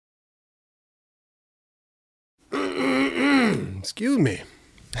Excuse me.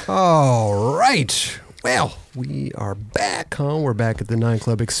 All right. Well, we are back, huh? We're back at the 9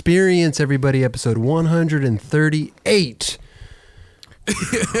 Club Experience, everybody, episode 138.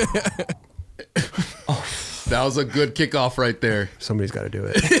 That was a good kickoff right there. Somebody's got to do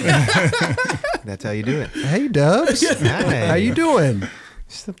it. That's how you do it. Hey, Dubs. Hi. How you doing?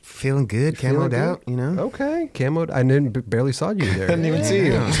 Just feeling good, camoed out, you know? Okay. Camoed. I barely saw you there. Didn't even see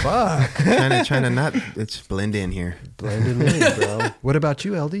you. Fuck. trying to not it's blend in here. Blending in, bro. What about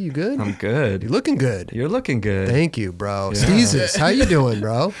you, LD? You good? I'm good. You looking good. You're looking good. Thank you, bro. Yeah. Jesus, how you doing,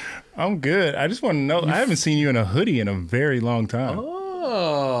 bro? I'm good. I just want to know, I haven't seen you in a hoodie in a very long time. Oh.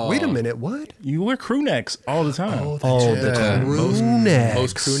 Wait a minute. What? You wear crew necks all the time. The crew neck.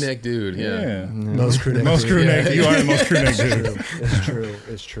 Most crew neck dude, yeah. Most crew neck. Most crew neck. You are the most crew neck dude. It's true.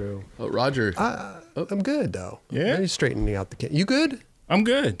 It's true. Oh, Roger. I'm good though. Yeah? You're straightening out the can. You good? I'm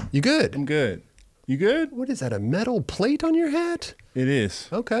good. You good? I'm good. You good? What is that? A metal plate on your hat? It is.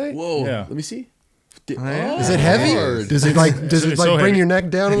 Okay. Whoa. Yeah. Let me see. Is it heavy? Hard. Does it It's so bring heavy. your neck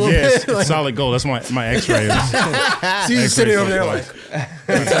down a little Yes, bit? it's solid gold. That's my X-ray. So you're sitting over there like,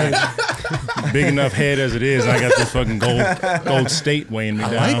 Big enough head as it is, and I got this fucking gold state weighing me I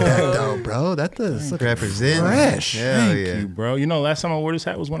down. like that though, bro. That does look Represent. fresh. Hell Thank yeah. you, bro. You know, last time I wore this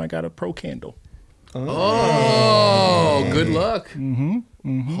hat was when I got a pro candle. Oh, good luck.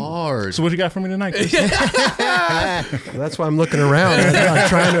 Hard. So what you got for me tonight, Chris? That's why I'm looking around. I'm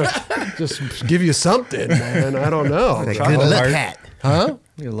trying to just give you something, man. I don't know. That Chocolate good look heart. hat. Huh?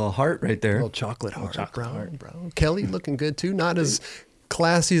 You got a little heart right there. Little chocolate heart, bro. Kelly looking good too. Not as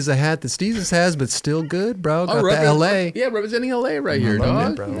classy as a hat that Stevens has, but still good, bro. Got the LA. Yeah, representing LA right here, Love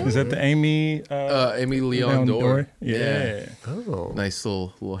dog. it, bro. Is that the Amy? Amy Leon Dore. Yeah. Oh. Nice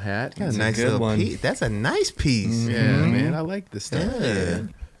little hat. Got a nice good little one. piece. That's a nice piece. Yeah, man. I like this stuff. Yeah.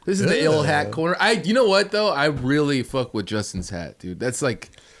 This is the ill hat corner. You know what though? I really fuck with Justin's hat, dude. That's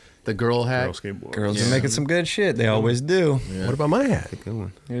like the girl hat. Girl skateboard. Girls Yeah. are making some good shit. They always do. What about my hat? Good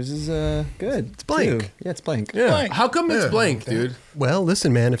one. Yours is good. It's blank. Yeah, it's blank. Yeah. How come it's blank, dude? Well,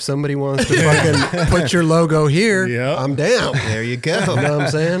 listen, man. If somebody wants to fucking put your logo here, Yep. I'm down. There you go. You know what I'm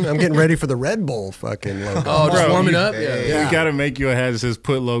saying? I'm getting ready for the Red Bull fucking logo. Oh, just Bro, warming you- up. Hey. Yeah. We gotta make you a hat that says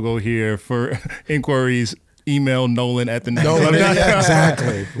 "Put logo here" for inquiries. Email Nolan at the No,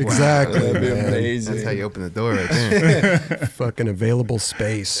 exactly. Exactly, That'd be man. amazing. That's how you open the door right there. Fucking available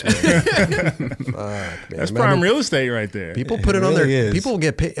space, man. Fuck, man. That's I prime mean, real estate right there. People put it on really their. is. People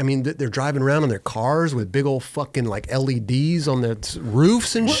get paid. I mean, they're driving around in their cars with big old fucking like LEDs on their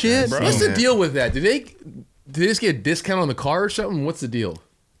roofs and shit. bro? What's the Yeah. deal with that? Did they just get a discount on the car or something? What's the deal?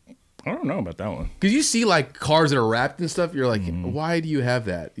 I don't know about that one. Because you see like cars that are wrapped and stuff. You're like, why do you have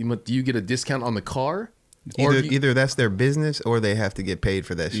that? Do you get a discount on the car? Or Either, do you- either that's their business or they have to get paid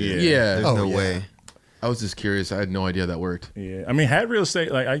for that shit. Yeah. There's Oh, no yeah. way. I was just curious. I had no idea that worked. Yeah, I mean, hat real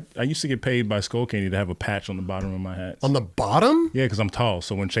estate. Like I used to get paid by Skull Candy to have a patch on the bottom of my hats. On the bottom? Yeah, because I'm tall.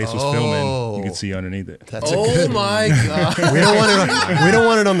 So when Chase was filming, you could see underneath it. That's a Oh good. my god! We don't want it. We don't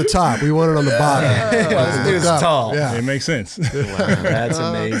want it on the top. We want it on the bottom. This dude's Up. tall. Yeah. It makes sense. That's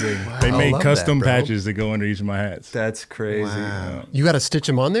amazing. They I made love custom that, bro. patches that go under each of my hats. That's crazy. Wow. You got to stitch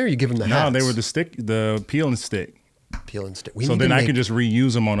them on there. You give them the No, hats. they were the peel and stick. peel and stick. We So need then to I make, could just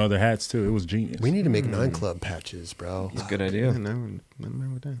reuse them on other hats too. It was genius. We need to make 9 Club patches, bro. It's a good idea. I never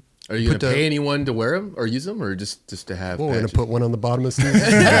with that. Are you Put gonna the- pay anyone to wear them or use them, or just to have? Well, we're gonna patches? put one on the bottom of Steve's.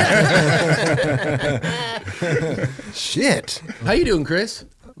 Shit. How you doing, Chris?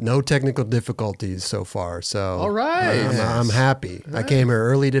 No technical difficulties so far. So All right. I'm happy. I came here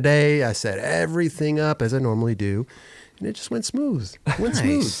early today. I set everything up as I normally do, and it just went smooth. It went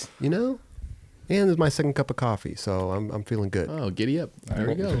smooth, you know. And it's my second cup of coffee, so I'm feeling good. Oh, giddy up! There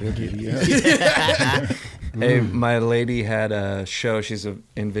we go. Hey, my lady had a show. She's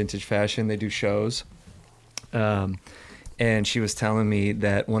in vintage fashion. They do shows. And she was telling me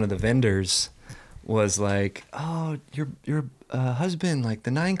that one of the vendors was like, "Oh, your husband, like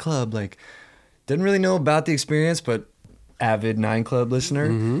the 9 Club, like didn't really know about the experience, but avid 9 Club listener."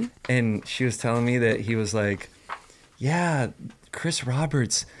 Mm-hmm. And she was telling me that he was like, "Yeah, Chris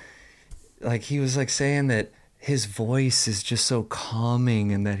Roberts." Like he was like saying that his voice is just so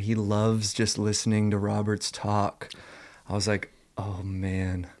calming and that he loves just listening to Roberts talk. I was like, oh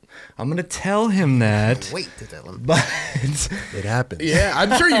man, I'm going to tell him that. Wait to tell him. But It happens. Yeah,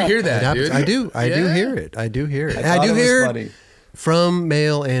 I'm sure you hear It that, happens. dude. I do. I do Yeah. hear it. I do hear it. And thought I do it was hear funny. it from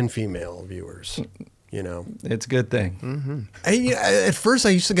male and female viewers. You know, It's a good thing. at first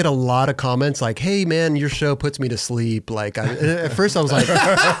I used to get a lot of comments like, "Hey man, your show puts me to sleep." Like, at first I was like,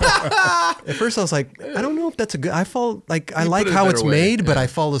 I don't know if that's a good. I fall like I You like put it a how better it's way, made, but yeah. I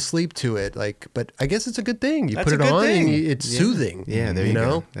fall asleep to it. Like, but I guess it's a good thing. You That's put a it good on, thing. and it's soothing. Yeah, there you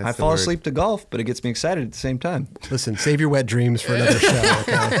know. go. That's I the fall word. asleep to golf, but it gets me excited at the same time. Listen, save your wet dreams for another show.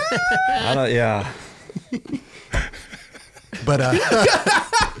 Okay? I don't. Yeah. But I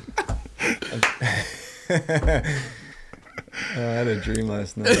had a dream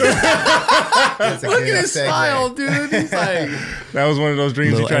last night. That's a Look good at his segue. smile, dude. He's like, That was one of those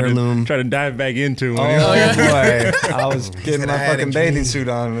dreams you Little heirloom. try to dive back into. Oh, When you're- boy, I was getting said, my "I had a fucking bathing dream." suit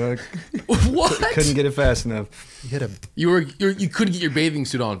on. Like, what? couldn't get it fast enough. you hit a You couldn't get your bathing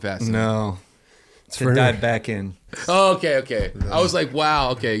suit on fast enough. No. To for- dive back in. Oh, okay. I was like, wow,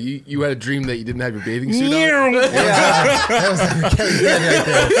 okay. You had a dream that you didn't have your bathing suit on? That was like Kelly Kid right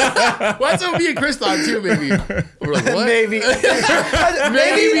there. Well, that's what me and Chris thought too, maybe. We're like, what? Maybe.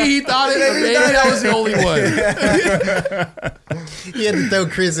 Maybe he thought it, but maybe I was the only one. He had to throw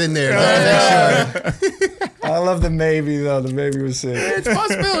Chris in there. I love the maybe, though. The maybe was sick. It's a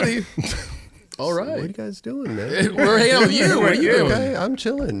possibility. All What are you right. guys doing, man? We're hanging out with you. What are you doing? Okay, I'm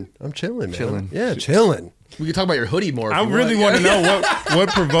chilling. Man. Chilling. Yeah, chilling. We can talk about your hoodie more. if I you really want to know what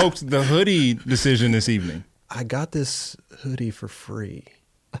provoked the hoodie decision this evening. I got this hoodie for free,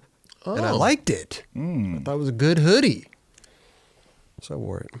 and I Oh. liked it. I thought it was a good hoodie, so I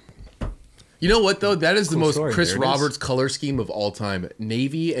wore it. You know what, though? That is the Cool most story. Chris There it is. Roberts color scheme of all time.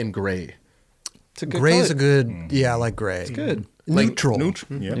 Navy and gray. It's a good Gray's color. a good. Yeah, I like gray. It's good. Neutral.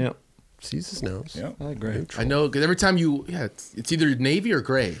 Neutral. Yep. Yep. Jesus knows. Yep. I agree. I know, because every time it's either navy or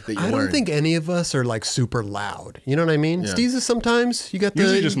gray that you're I don't wearing. think any of us are like super loud. You know what I mean? Yeah. Jesus, sometimes you got the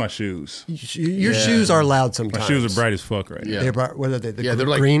Usually just my shoes. your shoes are loud My sometimes. shoes are bright as fuck right now. Yeah. They're bright. What are they? The Yeah, they're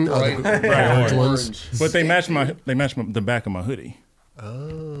like green. bright, the bright orange orange. ones. But they match the back of my hoodie.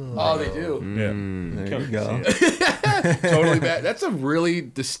 Oh, they do. Yeah. There you go. Totally bad. That's a really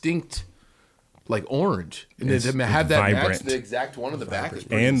distinct, like orange. And It's to have that match vibrant. the exact one on the back is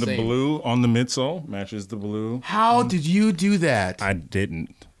pretty And insane. the blue on the midsole matches the blue. How did you do that? I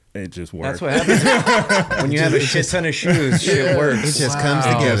didn't. It just worked. That's what happens when you have a shit ton of shoes. Shit works. It just comes It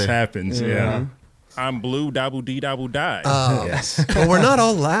just together. happens. Yeah. I'm blue, dabble dee dabble die. Yes. But we're not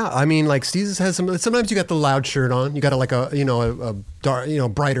all loud. I mean, like Jesus has some. Sometimes you got the loud shirt on. You got a dark,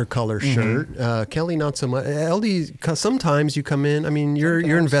 brighter color shirt. Kelly, not so much. LD, sometimes you come in. I mean, you're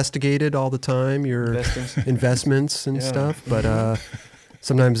investigated all the time. Your investments and stuff. But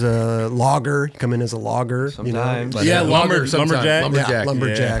sometimes a logger. You come in as a logger. Sometimes. But, yeah, lumberjack. lumberjack.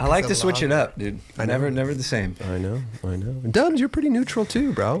 lumberjack. I like to switch it up, dude. Never the same. I know. Dubs, you're pretty neutral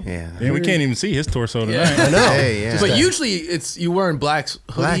too, bro. Yeah. Yeah, we can't even see his torso tonight. I know. Hey, yeah. But usually it's you wearing black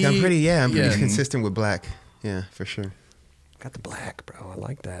hoodie. Black. I'm pretty consistent with black. Yeah, for sure. Got the black, bro. I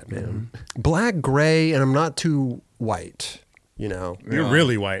like that, man. Black, gray, and I'm not too white. You're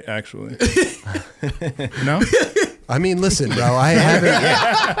really white, actually. No? I mean, listen, bro. I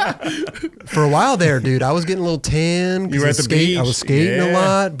haven't for a while there, dude. I was getting a little tan. 'cause You were I at the skate- beach? I was skating a Yeah.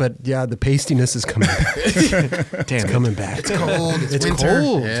 lot, but yeah, the pastiness is coming back. It's coming back. It's cold. It's winter.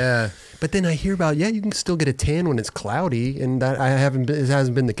 cold. Yeah. But then I hear about you can still get a tan when it's cloudy, and that it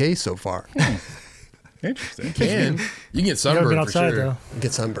hasn't been the case so far. Interesting. You can get You've never sunburned been for outside sure. though.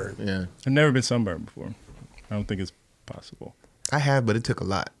 Get sunburned. Yeah. I've never been sunburned before. I don't think it's possible. I have, but it took a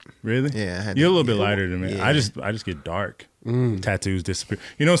lot. Really? Yeah, I had You're a to- little bit lighter than me. Yeah. I just get dark. Tattoos disappear.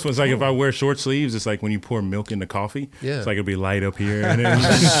 You know, it's like if I wear short sleeves, it's like when you pour milk into coffee. Yeah. It's like it'll be light up here, and then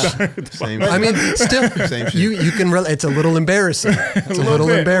it's dark at the Same bottom. I mean, still, Same shit. you can. It's a little embarrassing. It's a little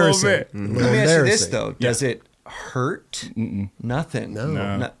bit, embarrassing. little bit. A little Let me ask you this embarrassing. though: Does it hurt? Nothing. No.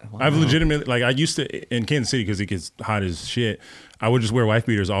 No. Wow. I've legitimately, like, I used to in Kansas City because it gets hot as shit. I would just wear wife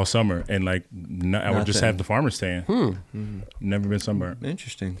beaters all summer, and like I would just Nothing. have the farmer's tan. Never been sunburned.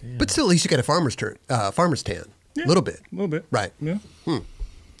 Interesting. But still, at least you get a farmer's tan. A little bit. A little bit. Right. Yeah.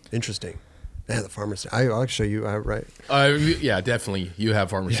 Interesting. Yeah, the farmer's tan. I'll show you. Right. Yeah, definitely. You have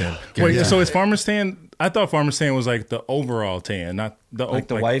farmer's tan. Wait, so it's farmer's tan? I thought farmer's tan was like the overall tan, not the Like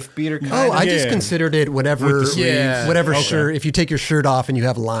the wife beater kind Oh, of? I just Yeah. considered it whatever. With the sleeves? Yeah. Whatever Okay. shirt. If you take your shirt off and you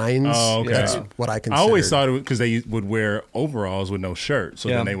have lines, Oh, okay. that's what I I considered. always thought it because they would wear overalls with no shirt, so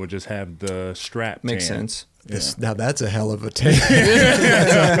Yeah. then they would just have the strap. Makes tan. sense. Now that's a hell of a tan.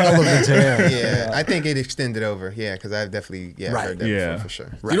 That's a hell of a tan. Yeah, I think it extended over. Yeah, because I've definitely Right. heard that Yeah. before for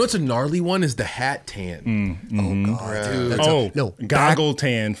sure. You know what's a gnarly one is the hat tan. Oh God, dude. Oh, no. goggle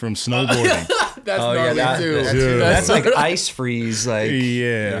tan from snowboarding. That's Oh, yeah, gnarly that- too. Dude. That's like ice freeze. Like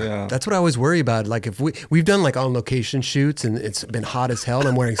Yeah. That's what I always worry about. Like if we've done like on location shoots and it's been hot as hell and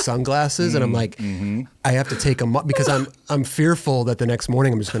I'm wearing sunglasses and I'm like, I have to take them off because I'm fearful that the next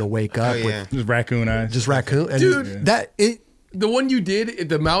morning I'm just going to wake up Oh, yeah. with Just raccoon eyes. just raccoon. And that The one you did,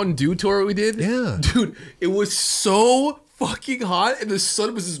 the Mountain Dew tour we did? Yeah. Dude, it was so fucking hot and the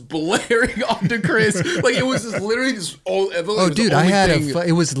sun was just blaring onto Chris. Like it was just literally just Oh, dude, I had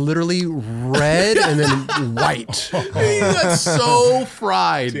it was literally red and then white. He got so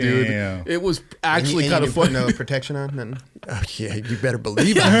fried, Damn. dude. It was actually kind of put funny. no protection on, nothing. Oh, yeah, you better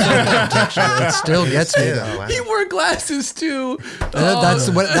believe it. It still gets me though. Wow. He wore glasses too.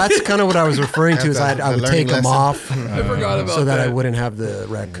 That's kind of what I was referring to. Is I would take them learning off I forgot about so that that. I wouldn't have the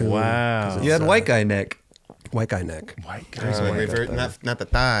raccoon. Wow. 'cause You had it's, white guy neck. white guy neck. White guys. Not the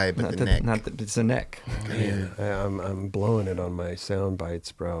thigh, but the neck. It's the neck. I'm blowing it on my sound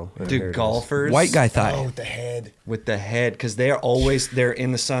bites, bro. There it Dude, is. golfers. White guy thigh. Oh, the head. With the head, because they're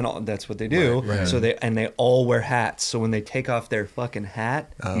in the sun. That's what they do. Right. So they all wear hats. So when they take off their fucking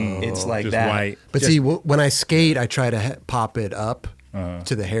hat, it's like Just that. white. But see, when I skate, I try to pop it up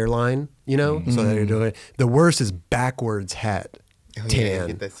to the hairline, so that you're doing it. The worst is backwards hat Oh, yeah, tan.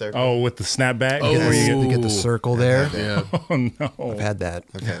 get that circle. Oh, with the snapback. Oh. Where you To get the circle there. Yeah. oh no. I've had that.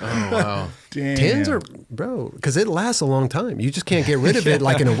 Okay. Oh, wow. Damn. Tans are, bro, because it lasts a long time. You just can't get rid of it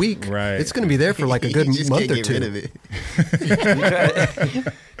like in a week. Right. It's going to be there for like a good You just month can't or get two. rid of it.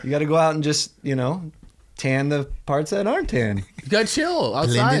 You got to go out and just tan the parts that aren't tan. You got chill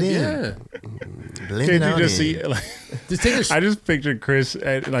outside. Blend it in. Yeah. Blend Can't it you out just in. see? Like, Just take a I just pictured Chris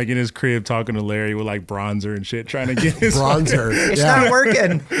like in his crib talking to Larry with like bronzer and shit, trying to get his Bronzer. It's yeah. not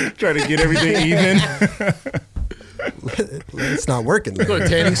working. trying to get everything even. It's not working. go to a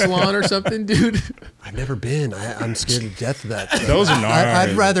tanning salon or something, dude. I've never been. I'm scared to death of that. Those are I'd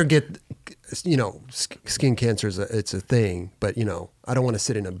gnarly. rather get, skin cancer it's a thing, but I don't want to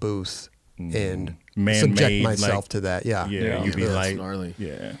sit in a booth and Man-made, subject myself like- to that. Yeah. Yeah, you'd be That's like, gnarly.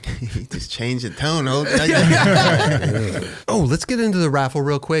 yeah. He just changed the tone. Oh, Oh, let's get into the raffle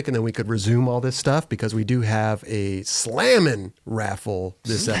real quick, and then we could resume all this stuff because we do have a slamming raffle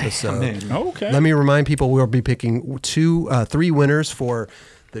this episode. Okay. Let me remind people we'll be picking three winners for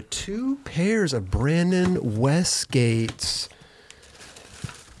the 2 pairs of Brandon Westgate's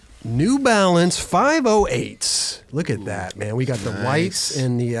New Balance 508s. Look at that, man. We got the whites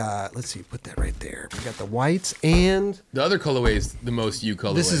and the, let's see, put that right there. We got the whites and The other colorway is the most you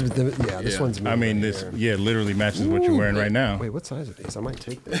colorway. this is, this one's me. I mean, right this here. literally matches what you're wearing right now. Wait, what size are these? I might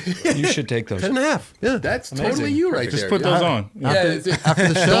take this. You should take those. 10.5. Yeah. That's totally you right Just there. put those on. Yeah,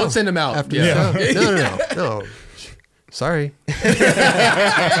 After the show. Don't send them out. After Yeah. the show. No. Sorry.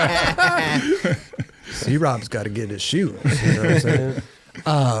 C-Rob's got to get his shoes. You know what I'm saying?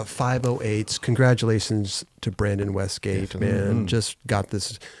 508s. Congratulations to Brandon Westgate, man. Just got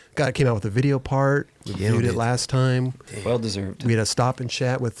this. Came out with a video part. We reviewed it last time. Well deserved. We had a stop and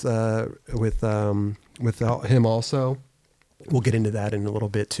chat with him also. We'll get into that in a little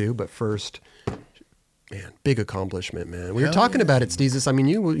bit too. But first, man, big accomplishment, man. We were talking about it, Steezus. I mean,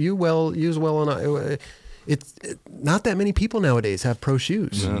 you as well on. It's not that many people nowadays have pro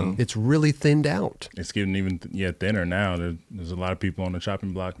shoes. No. It's really thinned out. It's getting even thinner now. There's a lot of people on the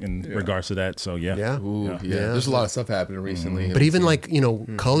chopping block in regards to that. So yeah. Yeah. Ooh, yeah. There's a lot of stuff happening recently. But even like,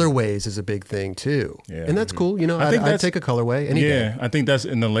 colorways is a big thing too. Yeah. And that's cool. I think I'd take a colorway any day. I think that's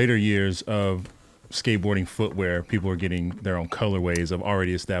in the later years of skateboarding footwear. People are getting their own colorways of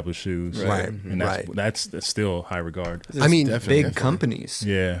already established shoes. Right. And that's still high regard. I mean, Big companies.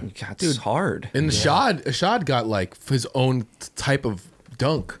 Yeah. God, it's hard. And Ashad got like his own type of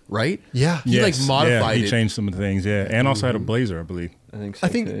dunk, right? yeah. He like modified he it. changed some of the things, and also had a blazer, I believe. I think so. I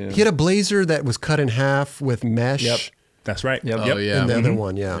think too, yeah. he had a blazer that was cut in half with mesh. Yep. That's right. Yep. Oh, yeah. And the other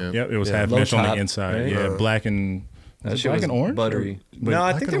one, yeah. Yep, it was Yeah. half Low mesh on top, the inside. right? Yeah, black and That was it shit black was and orange, buttery. But No,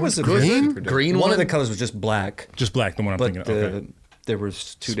 I black think and there was a orange? Green one one? of the colors was just black, just black. The one I'm but thinking. Okay, there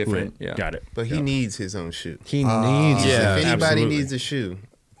was two Split. different. Yeah, Got it. But he needs his own shoe. He needs. Yeah. If anybody absolutely. needs a shoe,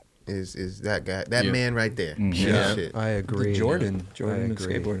 is that guy, that Yeah. man right there. Yeah. Shit. I agree. The Jordan I of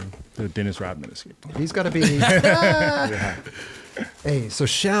agree. skateboarding. The Dennis Rodman escape. He's got to be. Yeah. Hey, so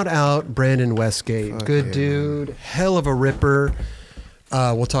shout out Brandon Westgate. Good yeah, dude. Hell of a ripper.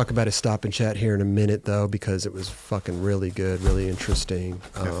 We'll talk about his stop and chat here in a minute, though, because it was fucking really good, really interesting.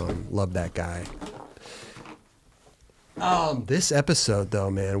 Love that guy. This episode, though,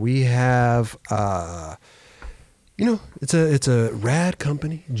 man, we have, it's a rad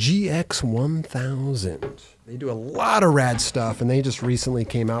company, GX1000. They do a lot of rad stuff, and they just recently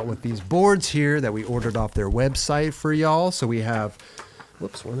came out with these boards here that we ordered off their website for y'all. So we have,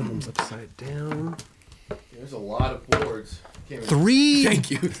 whoops, one of them's upside down. There's a lot of boards. Three Thank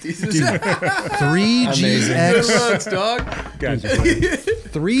you. GX, Good looks, dog. Gotcha.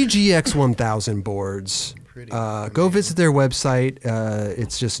 three GX1000 boards pretty. Go visit their website.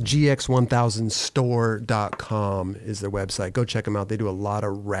 It's just gx1000store.com is their website. Go check them out. They do a lot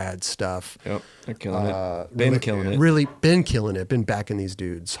of rad stuff. Yep, they're killing it. Been killing it. Really been killing it. Been backing these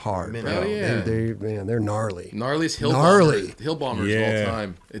dudes hard. Hell Bro. yeah. They're gnarly. Gnarliest hill bombers of all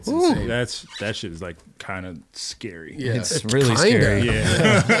time. It's insane. That shit is like kind of scary. Yeah. It's really Kinda. scary.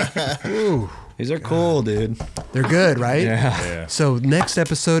 Yeah. Ooh, These are cool, dude. they're good, right? Yeah. So next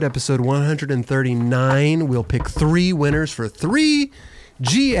episode 139, we'll pick 3 winners for 3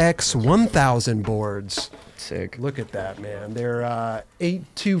 GX 1000 boards. Sick. Look at that, man. They're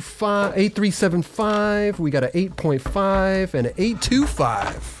 8375. We got an 8.5 and an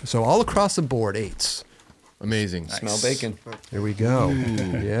 825. So all across the board, 8s. Amazing. Smell bacon. There we go.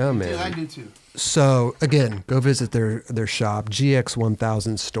 Yeah, man. I do too. So again, go visit their shop,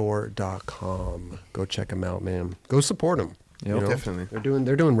 gx1000store.com. Go check them out, man. Go support them. Yep. Definitely.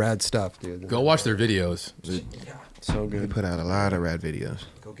 They're doing rad stuff, dude. Go watch their videos. So They good. put out a lot of rad videos.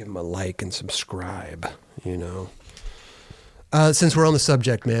 Go give them a like and subscribe. You know. Since we're on the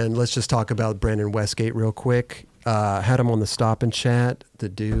subject, man, let's just talk about Brandon Westgate real quick. Had him on the stop and chat. The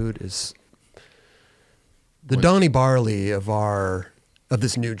dude is the Donnie Barley of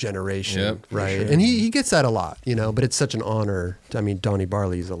this new generation, Yep, for right? sure. And he gets that a lot, you know. But it's such an honor. I mean, Donnie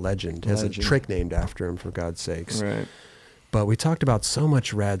Barley is a legend. Has a trick named after him, for God's sakes. Right. But we talked about so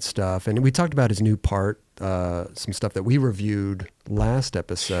much rad stuff, and we talked about his new part, some stuff that we reviewed last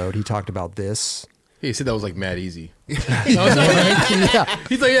episode. He talked about this. He said that was like mad easy. Yeah. He's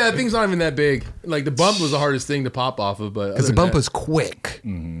like, yeah, that thing's not even that big. Like the bump was the hardest thing to pop off of, but Because the bump was quick.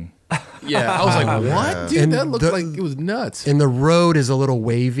 yeah, I was like, what, dude? And that looked the- like it was nuts. And the road is a little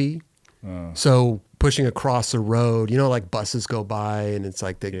wavy. So pushing across the road, you know, like buses go by and it's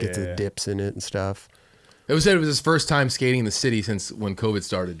like they get the Yeah. dips in it and stuff. It was said it was his first time skating in the city since when COVID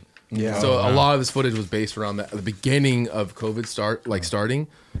started. Yeah. So a lot of his footage was based around the beginning of COVID starting.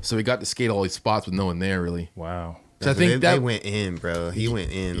 So he got to skate all these spots with no one there really. Wow. So I think they that went in, bro. He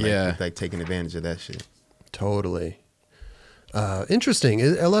went in, like, Yeah. with, like taking advantage of that shit. Totally. Interesting.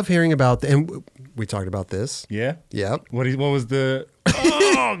 I love hearing about, and we talked about this. Yeah. Yep. What was the?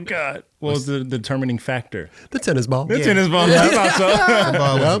 Oh God! What was the determining factor? The tennis ball. The tennis ball. I thought so. The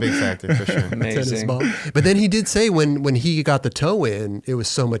ball was a big factor for sure. Tennis Amazing. ball. But then he did say when he got the toe in, it was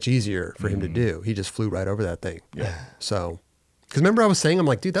so much easier for him to do. He just flew right over that thing. Yeah. So, because remember I was saying, I'm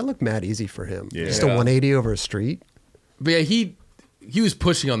like, dude, that looked mad easy for him. Yeah. Just a 180 over a street. But yeah, he was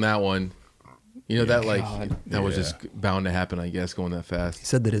pushing on that one. You know, that like that was just bound to happen, I guess, going that He fast.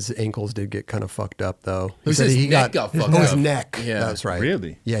 said that his ankles did get kind of fucked up though. He said his neck got fucked his up. neck. Yeah. That's right.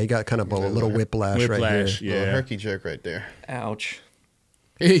 Really? Yeah, he got kind of a little whiplash right Whiplash. here. Little Yeah. herky jerk right there. Ouch.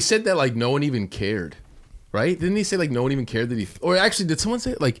 He said that like no one even cared. Right? Didn't he say like no one even cared that he or actually did someone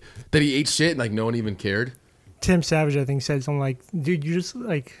say like that he ate shit and like no one even cared? Tim Savage, I think, said something like, dude, you just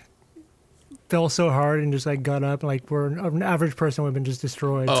like fell so hard and just like got up, like where an average person would have been just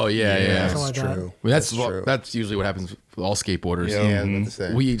destroyed. Oh yeah. Something That's like that. true. I mean, that's true. that's usually what happens with all skateboarders. Yeah, I was about to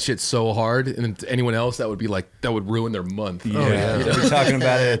say. We eat shit so hard, and then to anyone else that would be like that would ruin their month. Yeah. yeah. We're talking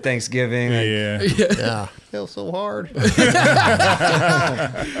about it at Thanksgiving. Yeah. Yeah. Fell so hard.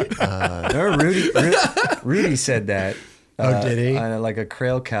 Rudy said that. Oh, did he? On like a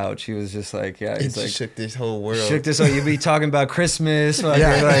Krail couch. He was just like, yeah, It he's just like, shook this whole world. shook this. You'd be talking about Christmas. Like,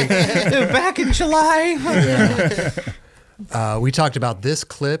 Yeah. like "Dude, back in July. We talked about this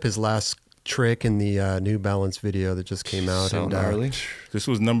clip, his last trick in the New Balance video that just came out. So and, gnarly. This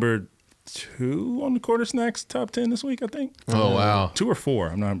was number 2 on the Quarter Snacks top 10 this week, I think. Oh wow. 2 or 4.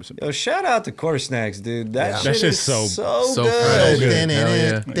 I'm not 100%. Yo, shout out to Quarter Snacks, dude. That Yeah. shit That is shit's so so good. fresh. good. Hell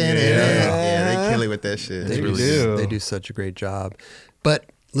yeah. Yeah, they kill it with that shit. They really do. good. They do such a great job. But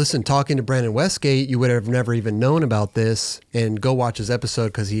listen, talking to Brandon Westgate, you would have never even known about this. And go watch his episode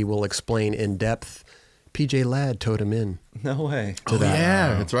because he will explain in depth. PJ Ladd towed him in. No way. Oh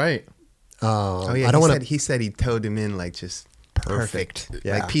yeah, that's right. Oh yeah, I don't want he said he towed him in like just perfect.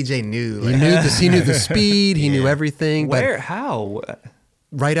 Yeah. Like PJ knew. He Like, knew this. He knew the speed. He knew Yeah. everything. Where? But How?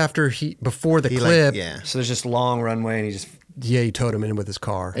 right after before the he clip, like, yeah. So there's just long runway, and he just. yeah, he towed him in with his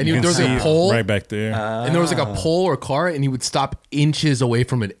car. And You there can was see a it pole, right back there. and there was like a pole or car, and he would stop inches away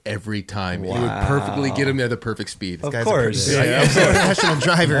from it every time. And he would perfectly get him at the perfect speed. Of Guy's course. a professional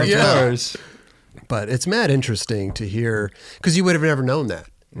driver. as Yeah. well. Of course. But it's mad interesting to hear because you would have never known that.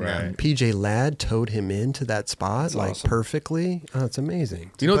 Right. PJ Ladd towed him into that spot like awesome. perfectly. Oh, it's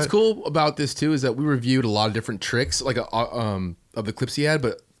amazing. You know what's cool about this too is that we reviewed a lot of different tricks, like of the clips he had,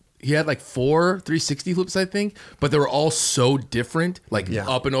 but he had like 4 360 flips, I think, but they were all so different, like Yeah.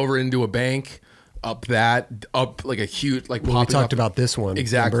 up and over into a bank, up like a huge like. Well, we popping talked up. about this one.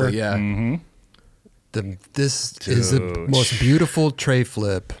 Exactly. remember? Yeah. This is the most beautiful tray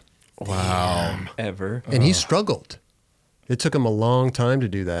flip. Wow. Ever. And he struggled. It took him a long time to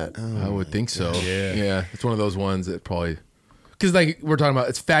do that. I would think so. Yeah. It's one of those ones that probably, because like we're talking about,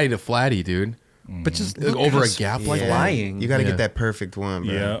 it's fatty to flatty, dude. But just Like, over a gap like that. Flying. You got to Yeah. get that perfect one,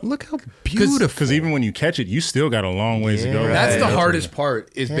 bro. Yeah. look how beautiful. Because even when you catch it, you still got a long ways to go. Yeah. That's the Right. hardest part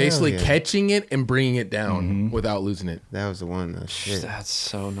is Hell basically yeah. catching it and bringing it down without losing it. That was the one. Shit. That's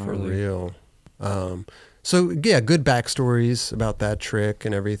so For gnarly. real. So yeah, good backstories about that trick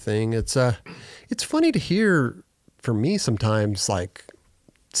and everything. It's funny to hear for me sometimes. Like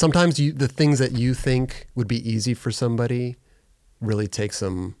sometimes the things that you think would be easy for somebody really takes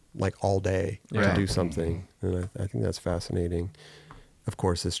them like all day to Yeah. do something, and I think that's fascinating. Of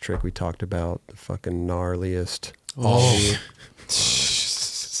course, this trick we talked about, the fucking gnarliest.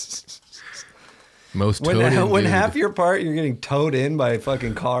 Most When, toad when dude. half your part you're getting towed in by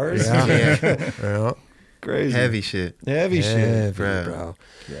fucking cars. Yeah. Crazy. Heavy shit. Heavy shit. Heavy, Bruh. bro.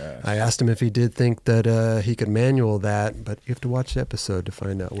 Yeah. I asked him if he did think that he could manual that, but you have to watch the episode to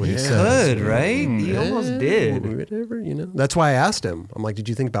find out what he says. Good, right? He almost did. Whatever, you know. That's why I asked him. I'm like, did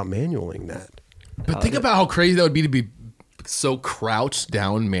you think about manualing that? But think about how crazy that would be to be so crouched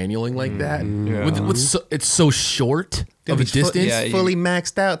down manualing like that. It's so short of a He's fu- distance. he's fully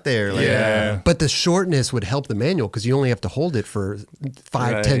maxed out there. Like, Yeah. But the shortness would help the manual because you only have to hold it for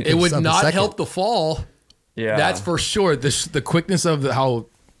 5, Right. 10 It would of a not second. help the fall. Yeah. That's for sure. The quickness of how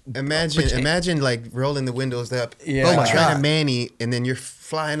Imagine like rolling the windows up. Yeah. Oh Oh my my trying God. to manny, and then you're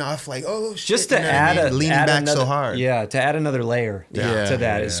flying off like, oh shit. just to you know what I add mean? a leaning add back another, so hard. Yeah, to add another layer Yeah. to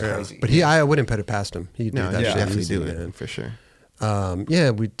that is crazy. But I wouldn't put it past him. He'd do No, that you shit definitely easy, do man. it for sure.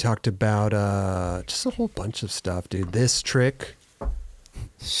 Yeah, we talked about just a whole bunch of stuff, dude. This trick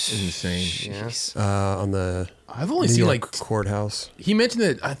insane. Yeah. on the I've only New seen York like courthouse. he mentioned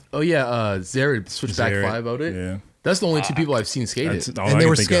that. Zared switchback Zared, 5 out it. yeah. That's the only two people I've seen skate That's it. all And I they can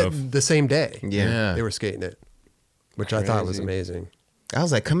were think skating of. the same day. Yeah. They were skating it, which I thought was Crazy. amazing. I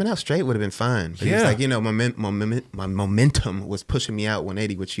was like, coming out straight would have been fine. But it's Yeah. like, you know, my momentum was pushing me out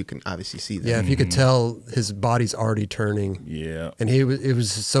 180, which you can obviously see that. Yeah, if you could tell his body's already turning. Yeah. And it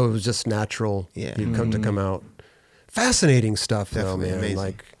was just natural. Yeah. He'd come out. Fascinating stuff Definitely though, man. amazing.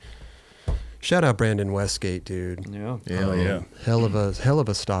 Like shout out Brandon Westgate, dude. Yeah. Hell yeah. Hell of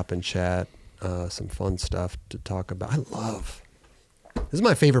a stop and chat. Some fun stuff to talk about. This is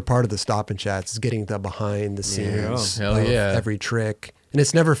my favorite part of the stop and chats is getting the behind the scenes Hell of yeah. every trick. And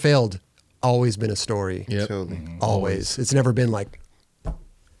it's never failed. Always been a story. Yep. Totally. Always. It's never been like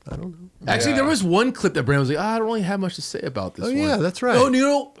I don't know. Actually, there was one clip that Brandon was like, I don't really have much to say about this Oh one. yeah, that's right. Oh, you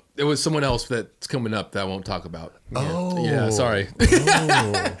know, there was someone else that's coming up that I won't talk about. Oh. Yeah, sorry.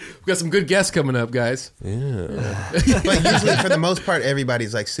 Oh. We got some good guests coming up, guys. Yeah. But usually, for the most part,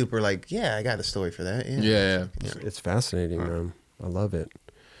 everybody's like super like, yeah, I got a story for that. Yeah. It's fascinating, man. I love it.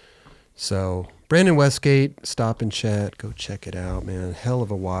 So, Brandon Westgate, stop and chat. Go check it out, man. Hell of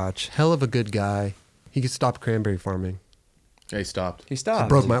a watch. Hell of a good guy. He could stop cranberry farming. Hey, stopped. He stopped.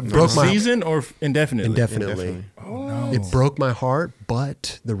 Broke my Season or indefinitely? indefinitely. Oh, no. It broke my heart,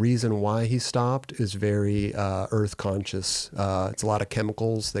 but the reason why he stopped is very earth conscious. It's a lot of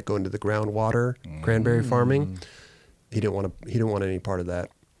chemicals that go into the groundwater. Cranberry farming. He didn't want any part of that.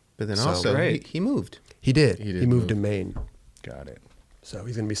 But then So also, great. he moved. He did. He did He moved move. to Maine. Got it. So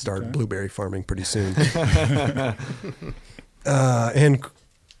he's going to be starting blueberry farming pretty soon. And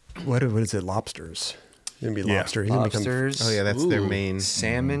what is it? Lobsters. He's going to be Yeah. lobster. He's gonna become- Lobsters. Oh yeah, that's their Ooh. main.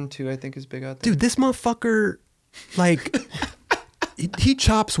 Salmon too, I think is big out there. dude, this motherfucker, like, he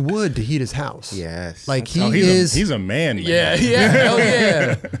chops wood to heat his house. Yes. Like Oh, he's a man. Yeah, yeah, hell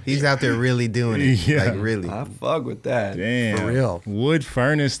yeah. He's out there really doing it. Yeah. Like really. I fuck with that. Damn. For real. Wood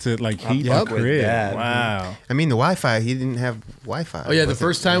furnace to like heat fuck the with crib. that. Wow. I mean, the Wi-Fi. He didn't have Wi-Fi. Oh yeah, the Was it?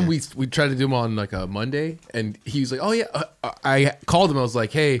 first time Yeah. we tried to do them on like a Monday, and he was like, "Oh yeah." I called him. I was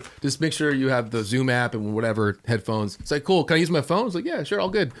like, "Hey, just make sure you have the Zoom app and whatever headphones." It's like, "Cool. Can I use my phone?" I was like, "Yeah, sure, all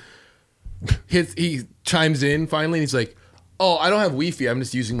good." He chimes in finally, and he's like, "Oh, I don't have Wi-Fi. I'm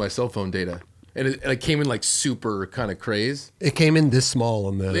just using my cell phone data." And it came in like super kind of craze. It came in this small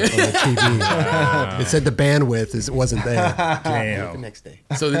on the TV. It said the bandwidth wasn't there. The Damn. next day.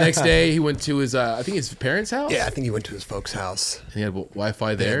 So the next day, he went to his I think his parents' house. Yeah, I think he went to his folks' house. and he had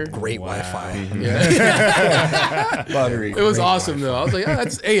Wi-Fi there. Great Wi-Fi. Buttery. It was awesome though. I was like, "Oh,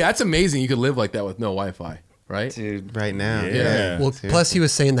 that's amazing. You could live like that with no Wi-Fi, right?" Dude. Right now. Yeah. Well, Seriously. plus he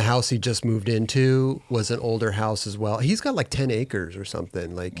was saying the house he just moved into was an older house as well. He's got like 10 acres or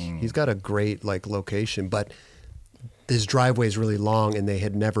something. Like he's got a great like location, but his driveway is really long and they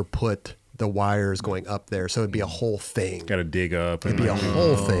had never put the wires going up there, so it'd be a whole thing. Got to dig up. It'd be a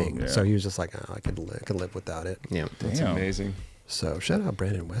whole thing. Yeah. So he was just like, oh, I could live without it. Yeah. That's Damn. amazing. So shout out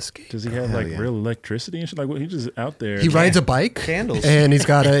Brandon Westgate. Does he have Hell like yeah. real electricity and shit? Like, what? He's just out there. He rides a bike, Candles. and he's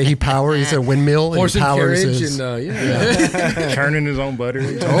a windmill, Horse and and he powers carriage his. and churning his own butter.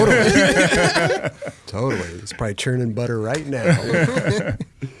 Totally. He's probably churning butter right now.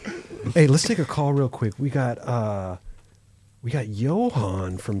 Hey, let's take a call real quick. We got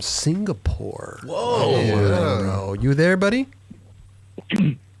Johan from Singapore. Whoa. Yeah, bro. You there, buddy?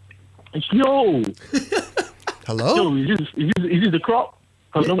 Yo, Hello? is this the crop?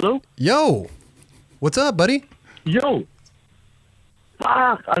 Hello? Yo. What's up, buddy? Yo.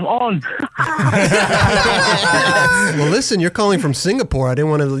 Fuck, I'm on. Well, listen, you're calling from Singapore. I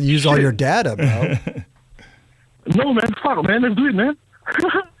didn't want to use all your data, bro. No, man, fuck, man, let's do it, man.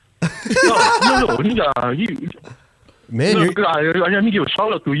 No, Man, no, you're, I need to give a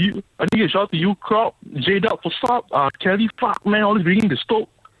shout out to you. I need to give a shout out to you, Crop, J-Dub, what's up? Kelly, fuck, man, always bringing the stoke.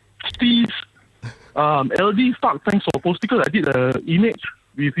 Steve, LD, fuck, thanks for posting, because I did an image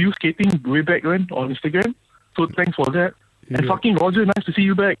with you skating way back when on Instagram. So thanks for that. And fucking Roger, nice to see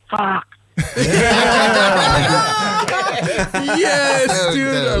you back. Fuck. Yes, dude.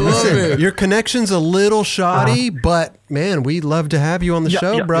 I love listen, it. your connection's a little shoddy, but man, we'd love to have you on the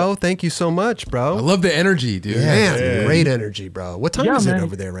show, yeah, bro. Thank you so much, bro. I love the energy, dude. Man, great energy, bro. What time Yeah, is it man.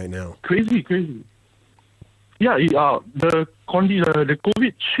 over there right now? Crazy. Yeah, the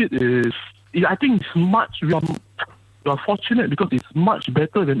COVID shit is, I think it's much, we are fortunate because it's much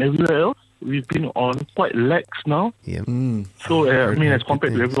better than everywhere else. We've been on quite lax now. Yeah. So, I mean, as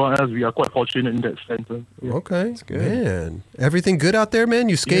compared to everyone else, we are quite fortunate in that sense. Okay, man. Everything good out there, man?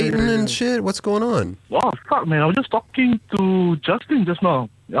 You skating and shit? What's going on? Wow, fuck, man. I was just talking to Justin just now.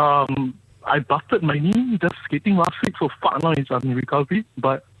 I busted my knee just skating last week, so fuck, now I'm in recovery.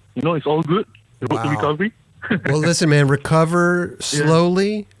 But, it's all good. The road to Wow. recovery. Well, listen, man, recover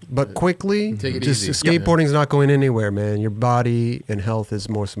slowly but quickly. Take it Just easy. skateboarding's not going anywhere, man. Your body and health is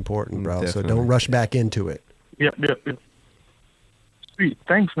most important, bro. So Definitely. don't rush back into it. Yep. Sweet.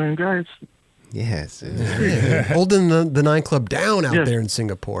 Thanks, man, guys. Yes. Yeah. Holding the 9 Club down out Yeah. there in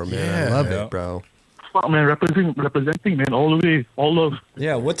Singapore, man. I love it, bro. Fuck, man, representing, man, all the way, all of.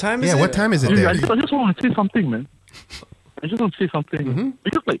 Yeah, what time is Yeah. it? What time is it Dude, there? I just want to say something, man.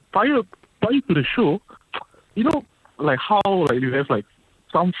 Because like prior to the show, like how like you have like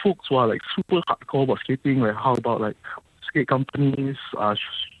some folks who are like super hardcore about skating, like how about like skate companies are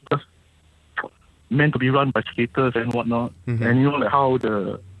just meant to be run by skaters and whatnot, and like how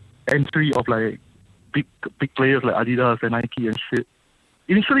the entry of like big players like Adidas and Nike and shit.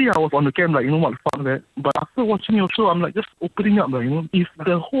 Initially, I was on the camp like, what the fuck that, but after watching your show, I'm like just opening up, like,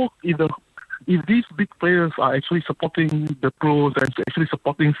 if these big players are actually supporting the pros and actually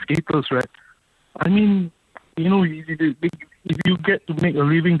supporting skaters, right? I mean, if you get to make a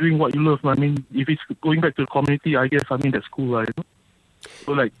living doing what you love, I mean, if it's going back to the community, I guess, I mean, that's cool, right?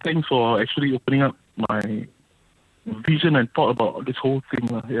 So, like, thanks for actually opening up my vision and thought about this whole thing.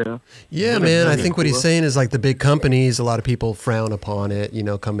 Yeah, man. I think what he's saying is like the big companies, a lot of people frown upon it,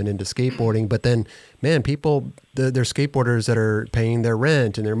 coming into skateboarding. But then, man, people, they're skateboarders that are paying their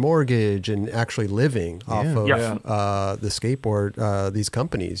rent and their mortgage and actually living off of the skateboard, these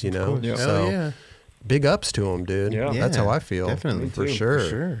companies, Hell So yeah. big ups to them, dude. Yeah. That's how I feel. Definitely. For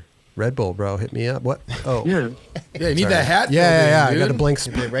sure. Red Bull, bro. Hit me up. What? Oh. Yeah. Yeah, you need that hat. Yeah. I dude. got a blank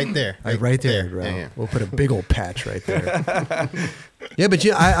spot. Right there. Right there, bro. Yeah. We'll put a big old patch right there. Yeah, but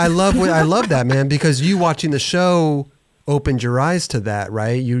I love that, man, because you watching the show opened your eyes to that,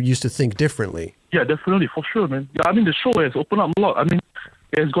 right? You used to think differently. Yeah, definitely, for sure, man. Yeah, I mean, the show has opened up a lot. I mean,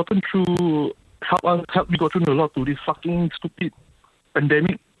 it has gotten through, helped me go through a lot to this fucking stupid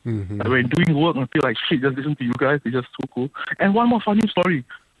pandemic. Like, when doing work, I feel like shit, just listen to you guys. It's just so cool. And one more funny story.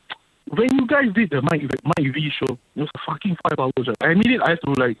 When you guys did the Mike V show, it was a fucking 5 hours. Right? I admit it, I had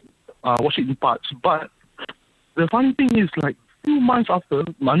to watch it in parts. But the funny thing is, like, 2 months after,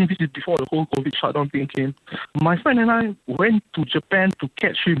 I mean, this is before the whole COVID shutdown thing came, my friend and I went to Japan to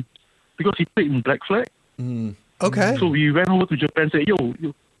catch him because he played in Black Flag. Okay. So we went over to Japan and said, yo.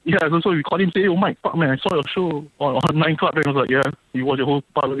 Yeah, so we called him and said, yo, Mike, fuck, man, I saw your show on 9 Club. And I was like, yeah, you watched the whole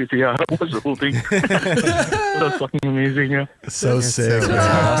part of it. He said, yeah, I watched the whole thing. That's fucking amazing, yeah. So sick. man.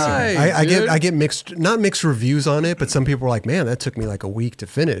 Nice, I get not mixed reviews on it, but some people are like, man, that took me like a week to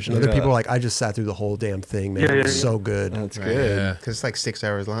finish. And other people are like, I just sat through the whole damn thing, man. It was so good. That's Right. good. Yeah. Because it's like 6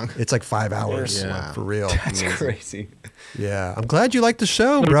 hours long. It's like 5 hours. Yeah. For real. That's crazy. Yeah. I'm glad you liked the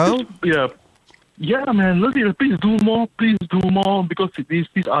show, bro. Yeah, man. Look, please do more, because these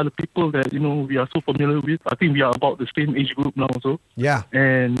are the people that we are so familiar with. I think we are about the same age group now, also. Yeah.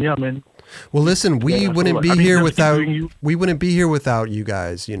 And yeah, man. Well, listen, we Yeah, so, wouldn't like, be I mean, here just without keep doing you. we wouldn't be here without you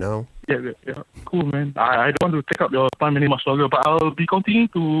guys. You know. Yeah, cool, man. I don't want to take up your time any much longer, but I'll be continuing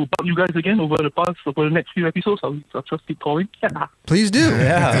to bug you guys again over the next few episodes. I'll just keep calling. Please do.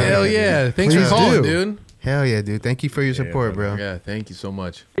 Yeah. Hell yeah! Thanks Please for calling, do. dude. Hell yeah, dude. Thank you for your support, bro. Yeah, thank you so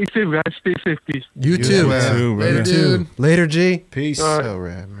much. Stay safe, guys. Stay safe, please. You You too. as well. Too, brother. Later, dude. Later, G. Peace. So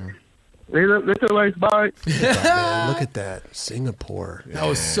rad, man. Later, guys. Bye. Man, look at that, Singapore. That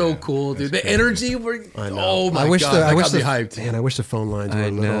was so cool, dude. The energy were. I know. Oh my I wish god! I that wish got me hyped. Man, I wish the phone lines were I a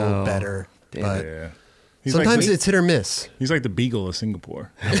little know. better. Damn But Yeah. He's sometimes like, it's hit or miss. he's like the Beagle of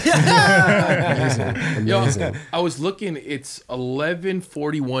Singapore. Amazing. Yo, I was looking. It's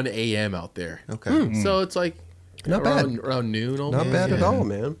 11:41 a.m. out there. Okay. So it's like Not around, bad. around noon. Not Almost. bad at all,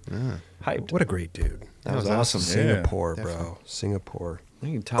 man. Hyped. What a great dude. That was awesome. Singapore, Yeah, bro. Singapore.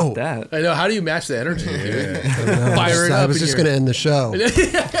 You can top Oh. that. I know. How do you match the energy, dude? I Fire it I up was in just here. going to end the show.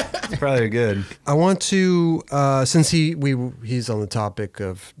 It's probably good. I want to, since he's on the topic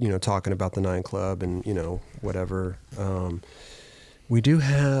of talking about the Nine Club and whatever. We do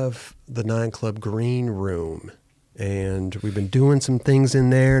have the Nine Club green room, and we've been doing some things in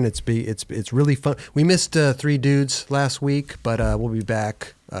there, and it's really fun. We missed 3 dudes last week, but we'll be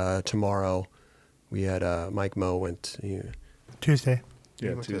back tomorrow. We had Mike Moe went Tuesday.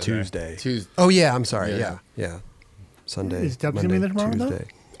 Yeah, Tuesday. Tuesday. Oh yeah, I'm sorry. Yeah. Yeah. Sunday. Is Dubs gonna Monday, be there tomorrow, though? Tuesday.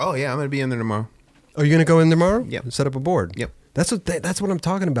 Oh yeah, I'm gonna be in there tomorrow. Oh, you're gonna go in tomorrow? Yep. Set up a board. Yep. That's what I'm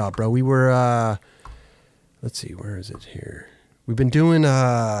talking about, bro. We were. Let's see, where is it here? We've been doing.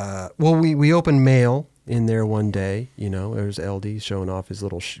 We opened mail in there one day. There's LD showing off his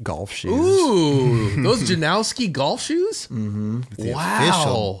little golf shoes. Ooh, those Janowski golf shoes. The Wow.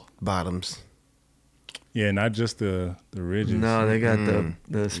 official bottoms. Yeah, not just the ridges. No, they got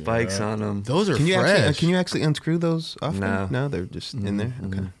the spikes on them. Those are Can you fresh. can you actually unscrew those off? No. No, they're just in there.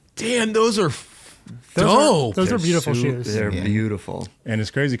 Okay. Damn, those are Those dope. are beautiful shoes. They're Yeah. beautiful. And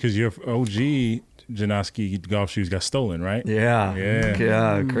it's crazy because your OG Janoski golf shoes got stolen, right? Yeah. Yeah.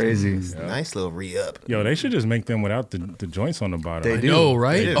 Yeah. Crazy. Nice little re-up. Yo, they should just make them without the joints on the bottom. They I do. know,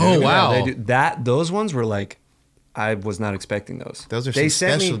 right? They do. Oh Yeah, wow. They do. Those ones were like, I was not expecting those. Those are They some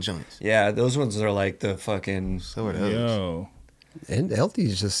sent special me- joints. Yeah, those ones are like the fucking. So are those. Yo, And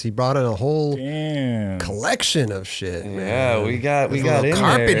LD's he brought in a whole damn. collection of shit. Yeah, man. we got Those in little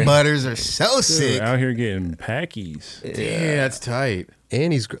carpet there. butters are so Dude, sick. out here getting packies. Damn, that's tight.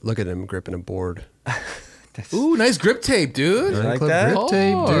 And look at him gripping a board. Ooh, nice grip tape, dude. Like Club that? grip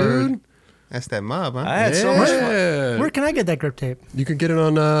tape, Hard. dude. That's that mob, huh? I had so much fun. Yeah. Where can I get that grip tape? You can get it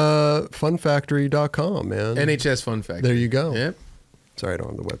on funfactory.com, man. NHS Fun Factory. There you go. Yep. Sorry, I don't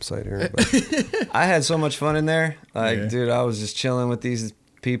have the website here. But I had so much fun in there. Like, Yeah. dude, I was just chilling with these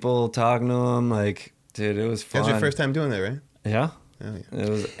people, talking to them. Like, dude, it was That fun. was your first time doing that, right? Yeah. Oh yeah. It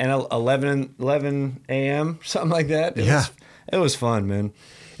was 11 a.m. something like that. It was fun, man.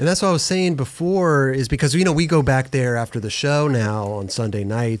 And that's what I was saying before is because, we go back there after the show now on Sunday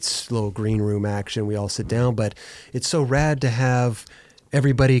nights, little green room action. We all sit down, but it's so rad to have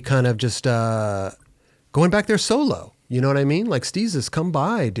everybody kind of just going back there solo. You know what I mean? Like, Steezus, come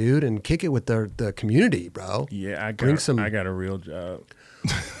by, dude, and kick it with the community, bro. Yeah, I Bring got some- I got a real job.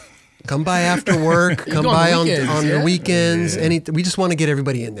 Come by after work. You Come go on by the on weekends, the yeah? weekends. Yeah. We just want to get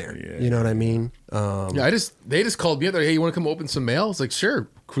everybody in there. Yeah. You know what I mean? Yeah, they just called me up. They're like, hey, you want to come open some mail? I was like, sure.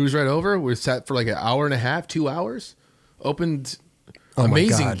 Cruise right over. We sat for like an hour and a half, 2 hours. Opened Oh my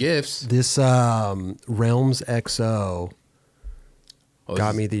amazing God. gifts. This Realms XO Oh,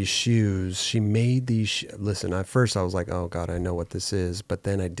 got this- me these shoes. She made these. Listen, at first I was like, oh God, I know what this is. But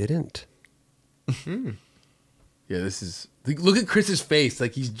then I didn't. Yeah, this is. Look at Chris's face.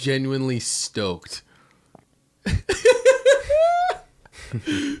 Like he's genuinely stoked.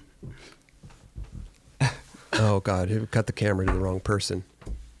 Oh God, who cut the camera to the wrong person?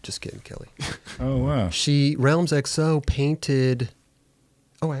 Just kidding, Kelly. Oh wow. She, Realms XO, painted.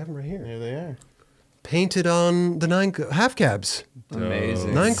 Oh, I have them right here. There they are. Painted on the half cabs.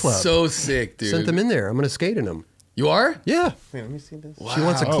 Amazing. Nine Club. So sick, dude. Sent them in there. I'm going to skate in them. You are? Yeah. Wait, let me see this. She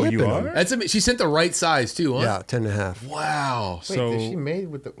wants a Wow. clip you in are? them. That's she sent the right size too, huh? Yeah, 10 and a half. Wow. Wait, So- is she made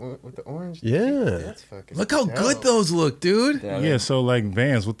with the orange? Yeah. That's fucking. Look how dope. good those look, dude. Yeah, so like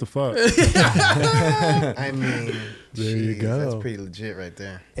Vans, what the fuck? I mean, There you jeez, go. That's pretty legit right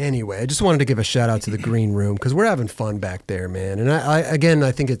there. Anyway, I just wanted to give a shout out to the green room because we're having fun back there, man. And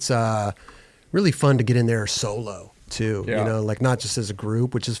I think it's really fun to get in there solo too. Yeah. You know, like not just as a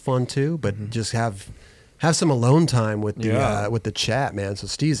group, which is fun too, but just have some alone time with the chat, man. So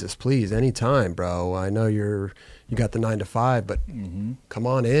Steezus, please, anytime, bro. I know you got the 9 to 5, but come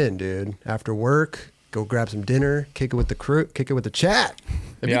on in, dude. After work, Go grab some dinner, kick it with the crew, kick it with the chat.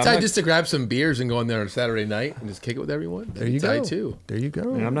 It'd be Yeah, I'm tight not- just to grab some beers and go in there on a Saturday night and just kick it with everyone. There you go. Too. There you go.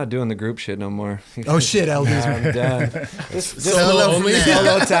 Man, I'm not doing the group shit no more. Oh shit, LD's. I'm done. Just Solo only?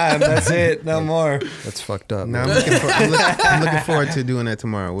 solo time. That's it. No more. That's fucked up. No, I'm man. I'm looking forward to doing that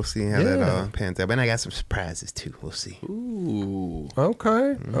tomorrow. We'll see how that all pans out. But I got some surprises too. We'll see. Ooh.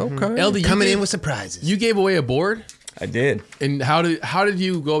 Okay. Okay. LD, you Coming gave- in with surprises. You gave away a board, I did. and how did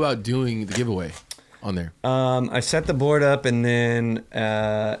you go about doing the giveaway on there? I set the board up, and then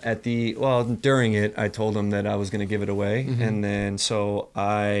during it, I told them that I was going to give it away, and then so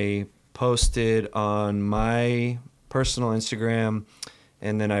I posted on my personal Instagram,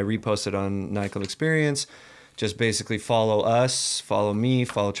 and then I reposted on Nightclub Experience. Just basically follow us, follow me,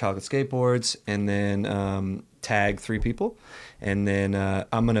 follow Chocolate Skateboards, and then tag 3 people, and then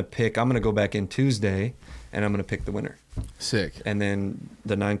I'm gonna go back in Tuesday, and I'm gonna pick the winner. Sick. And then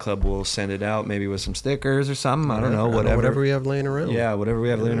the 9 Club will send it out, maybe with some stickers or something. I don't know, whatever. Whatever we have laying around. Yeah, whatever we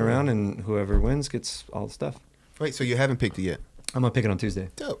have laying around, and whoever wins gets all the stuff. Wait, so you haven't picked it yet? I'm gonna pick it on Tuesday.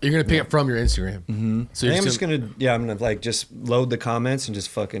 Dope. You're gonna pick it from your Instagram. Mm-hmm. So I'm just gonna like just load the comments and just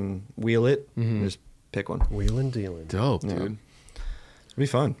fucking wheel it. Just pick one. It'll Wheeling dealing. dope, Yeah. dude. be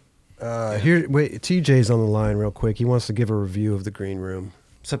fun. Here, wait. TJ's on the line real quick. He wants to give a review of the green room.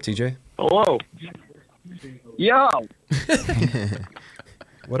 What's up, TJ? Hello. Yo.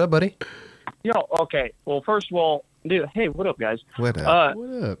 What up, buddy? Yo, okay. Well, first of all, dude, hey, what up, guys? What up?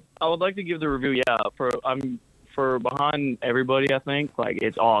 What up? I would like to give the review, for behind everybody, I think. Like,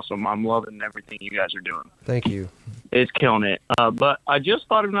 it's awesome. I'm loving everything you guys are doing. Thank you. It's killing it. But I just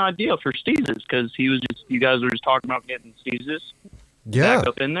thought of an idea for Steezus, because you guys were just talking about getting Steezus Yeah. back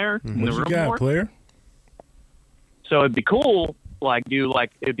up in there in the What you room got, more. player? So it'd be cool,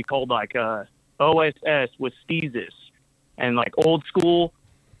 it'd be called OSS with Steezus, and like old school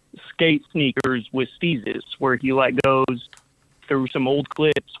skate sneakers with Steezus, where he goes through some old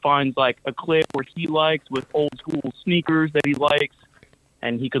clips, finds a clip where he likes with old school sneakers that he likes,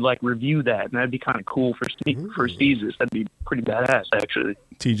 and he could review that, and that'd be kind of cool for Steezus. That'd be pretty badass, actually.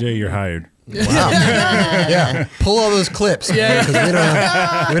 TJ, you're hired. Wow. Yeah. Pull all those clips. Yeah.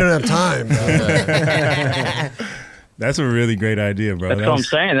 Because we don't have time. That's a really great idea, bro. That's what I'm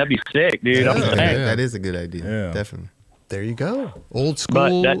saying. That'd be sick, dude. I'm saying. That is a good idea. Yeah. Definitely. There you go. Old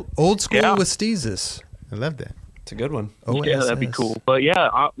school. Yeah. With Steezus. I love that. It's a good one. Yeah, that'd be cool. But yeah,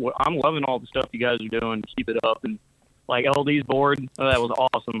 I'm loving all the stuff you guys are doing. Keep it up. And LD's board, that was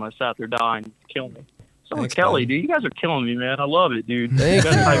awesome. I sat there dying, killing me. So Thanks, Kelly, buddy. dude, you guys are killing me, man. I love it, dude. Thank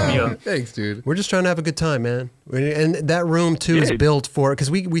you guys hype me up. Thanks, dude. We're just trying to have a good time, man. And that room too is Yeah. built for because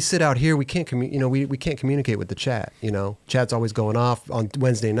we sit out here. We can't we can't communicate with the chat. Chat's always going off on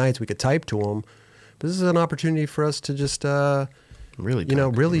Wednesday nights. We could type to them, but this is an opportunity for us to just Really.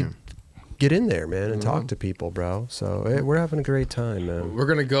 really get in there, man, and talk to people, bro. So we're having a great time, man. We're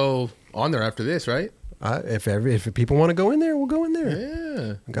gonna go on there after this, right? If people want to go in there, we'll go in there.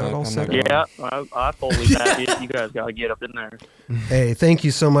 Yeah. Got it all I'm set not up. Yeah, I fully back it. You guys got to get up in there. Hey, thank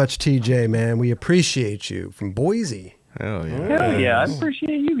you so much, TJ, man. We appreciate you from Boise. Hell yeah. Hell yeah, I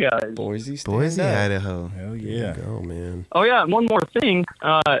appreciate you guys. Boise, stand Boise, up. Idaho. Hell yeah. Go, man. Oh yeah, and one more thing.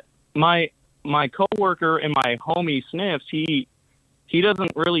 My coworker and my homie Sniffs, he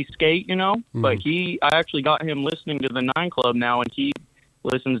doesn't really skate, but I actually got him listening to the 9 Club now, and he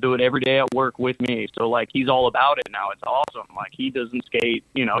listens to it every day at work with me. So he's all about it now. It's awesome. He doesn't skate,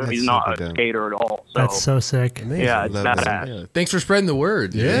 he's not super a dope. skater at all. So That's so sick. Amazing. yeah, it's Love badass. that. Yeah. Thanks for spreading the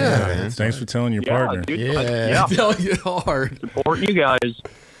word. Yeah. man. Thanks for telling your Yeah, partner. dude. Yeah. Telling you hard. Supporting you guys.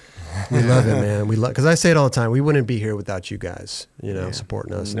 We love it, man. We love because I say it all the time. We wouldn't be here without you guys,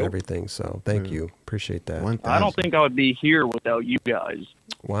 supporting us and everything. So thank you. Appreciate that. 1,000. I don't think I would be here without you guys.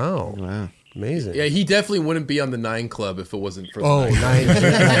 Wow. Wow. Amazing. Yeah, he definitely wouldn't be on the 9 Club if it wasn't for the Oh, 9 Club. nice.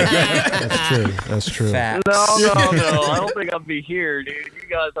 That's true. That's true. Facts. No. I don't think I'd be here, dude. You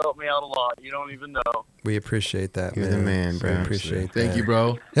guys help me out a lot. You don't even know. We appreciate that, You're man. the man, bro. We appreciate that. Thank you,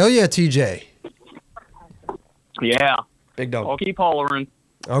 bro. Hell yeah, TJ. Yeah. Big I'll dog. keep hollering.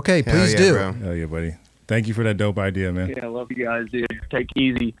 Okay, Hell please yeah, do. bro. Hell yeah, buddy. Thank you for that dope idea, man. Yeah, I love you guys, dude. Take it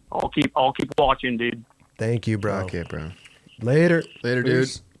easy. I'll keep watching, dude. Thank you, bro. Okay, bro. Later. Later, dude.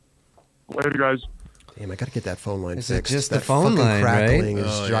 Later, guys. Damn, I gotta get that phone line Is it fixed. just the That phone fucking line, right? crackling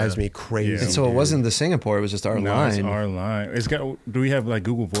Oh, drives yeah. me crazy. Yeah. And so it dude. wasn't the Singapore, it was just our No, line. it's our line. Do we have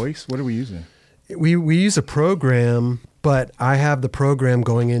Google Voice? What are we using? We use a program, but I have the program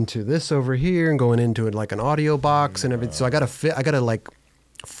going into this over here and going into it like an audio box and everything. So I gotta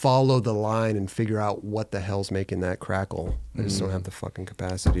follow the line and figure out what the hell's making that crackle. I just don't have the fucking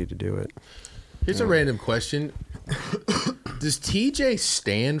capacity to do it. Here's a random question. Does TJ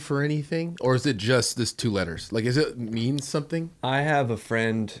stand for anything, or is it just this 2 letters? Like, is it mean something? I have a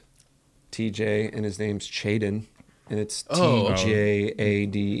friend, TJ, and his name's Chaden, and it's Oh.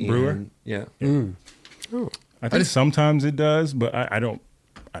 TJADEN. Brewer? Yeah. I think sometimes it does, but I don't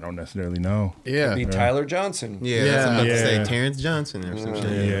necessarily know. Yeah. It'd be Tyler Johnson. Yeah, that's what I'm about to say. Yeah. Terrence Johnson or some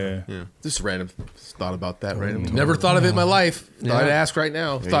shit. Yeah. Just random thought about that. Random. Never thought of it in my life. Thought I'd ask right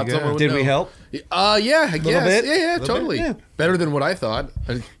now. Thought you go. someone would Did know. we help? Yeah, I guess. bit? Yeah, totally. bit? Yeah. Better than what I thought.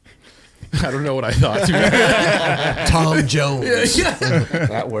 I don't know what I thought. Tom Jones. yeah.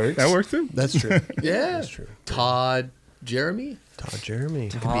 That works. That works too. That's true. Yeah. That's true. Todd Jeremy? Todd Jeremy.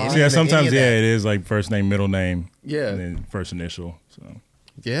 So yeah, sometimes any of that. it is like first name, middle name, Yeah. and then first initial. So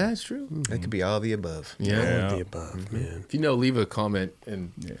Yeah, it's true. That could be all the above. Yeah. All Yeah. of the above, man. If you know, leave a comment.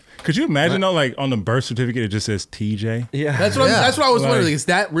 And could you imagine though, like on the birth certificate, it just says TJ? Yeah. that's what Yeah. that's what I was Like- wondering. Is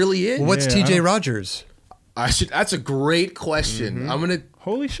that really it? Well, what's Yeah, I TJ don't- Rogers? That's a great question. I'm gonna.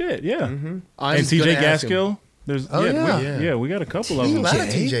 Holy shit! Yeah. I'm And just TJ gonna ask him. Gaskill. There's Oh, yeah. we got a couple of A them. lot of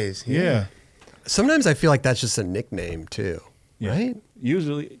TJ? TJs. Yeah. Sometimes I feel like that's just a nickname too, Yeah. right?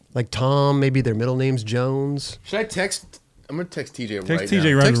 Usually, Like Tom, maybe their middle name's Jones. Should I text? I'm gonna text TJ text right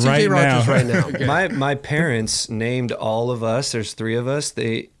TJ now. right, Text right TJ Rogers now. right now. Okay. My parents named all of us. There's 3 of us.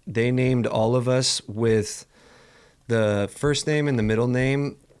 They named all of us with the first name and the middle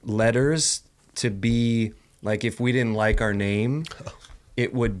name letters to be like if we didn't like our name,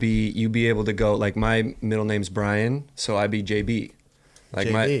 it would be you'd be able to go like my middle name's Brian, so I'd be JB. Like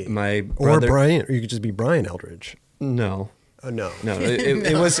JB. my Or brother. Brian, or you could just be Brian Eldridge. No. Oh no. No,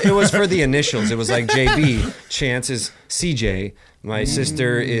 it was for the initials. It was like JB. Chance is CJ. My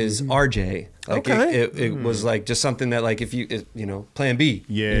sister is RJ. Like Okay. it was like just something that like if Plan B.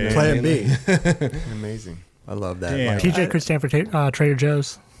 Yeah. You know what I Plan mean? B. Amazing. I love that. Damn. Like, TJ could stand for Trader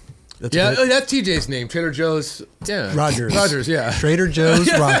Joe's. that's Yeah, good. that's TJ's name. Trader Joe's. Yeah. Rogers. Rogers. Yeah. Trader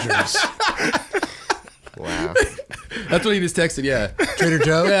Joe's Rogers. Wow. That's what he just texted. Yeah. Trader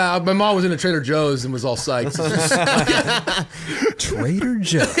Joe. Yeah. My mom was in a Trader Joe's and was all psyched. Trader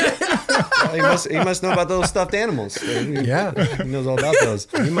Joe. Well, he must know about those stuffed animals. He Yeah. knows all about those.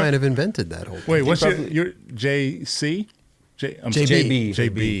 He might have invented that whole thing. Wait, what's probably- your JC? I'm JB.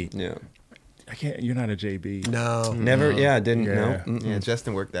 JB. Yeah. I can't. You're not a JB. No. Never. Yeah. Didn't Yeah. know. Mm-mm. Yeah,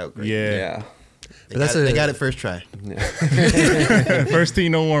 Justin worked out great. Yeah. Yeah. They, That's got, a- they got it first try. First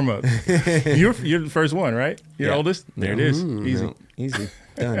team, no warm up. You're the first one, right? You're Yeah. oldest. There it is. Easy. No, easy.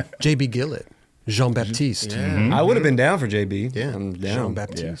 Done. JB Gillett. Jean Baptiste. I would have been down for JB. Yeah. I'm Jean down.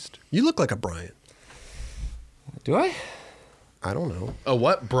 Baptiste. You look like a Brian. Do I? I don't know. A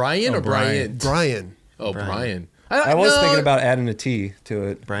what? Brian or Brian. Bryant? Brian. Oh, Brian. I was no, thinking about adding a T to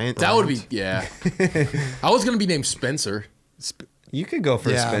it. Brian. that would be yeah. I was gonna be named Spencer. You could go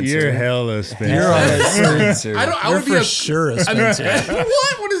for Yeah. Spencer. You're hella Spencer. You're a Spencer. I You're would be for a sure a I mean, Spencer.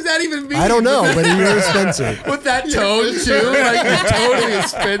 what does that even mean? I don't know, but you're a Spencer. With that tone too, like you're totally a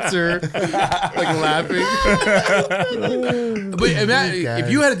Spencer, like laughing. But if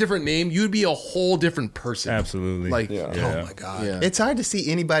you had a different name, you'd be a whole different person. Absolutely. Like, Yeah. Oh my God. yeah. It's hard to see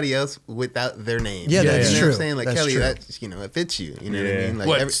anybody else without their name. Yeah, You that's know true. what I'm saying? Like That's Kelly, true. that's it fits you. You know what I Yeah. mean? Like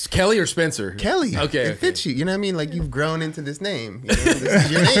What? Kelly or Spencer? Kelly. Okay. It fits you. You know what I mean? Like you've grown into this name. You know? This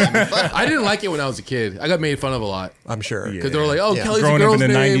is your name. Fuck. I didn't like it when I was a kid. I got made fun of a lot I'm sure. Yeah. because they were like, "Oh, Yeah. Kelly's Growing a up in girl's the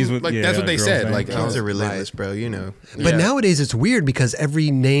name." 90s with- like yeah, that's what they girls' said. name. Like, Kids are Right. relentless, bro. You know. But Yeah. nowadays it's weird because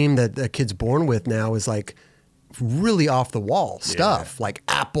every name that a kid's born with now is like really off the wall stuff, like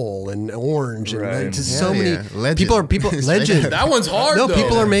apple and orange and Right. like, just Yeah, so many yeah. Legend. people legend. that one's hard. No, though.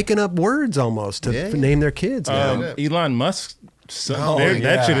 people are making up words almost to Yeah. name their kids now. Elon Musk. Oh, That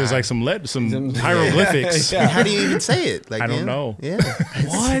yeah. shit is like some hieroglyphics. Yeah. How do you even say it? Like I don't you know. Yeah.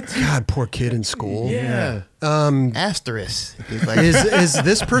 What? God, poor kid in school. Yeah. Asterisk. It's like, Is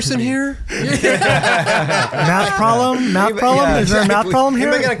this person here? Math problem? Math problem? Yeah, Is there a math exactly. problem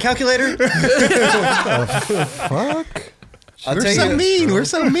Anybody got here? a calculator? Fuck. I'll we're take so it. mean. We're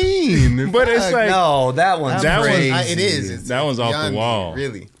so mean. But it's Fuck. like No, that one's That one's- crazy. It is. It's That one's off the beyond me, wall.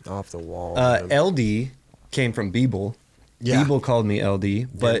 Really. Off the wall. man. LD came from Beeble. Yeah. Beeble called me LD,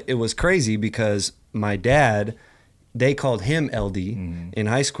 but it was crazy because my dad, they called him LD in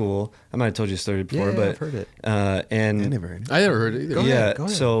high school. I might have told you a story before, Yeah, but I've heard it. And I never heard it. I never heard it either. Go yeah, ahead, go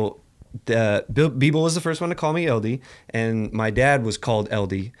ahead. so Beeble was the first one to call me LD, and my dad was called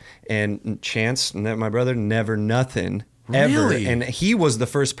LD, and Chance, my brother, never nothing. Ever. Really? And he was the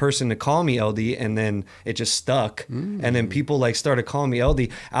first person to call me LD, and then it just stuck. And then people like started calling me LD.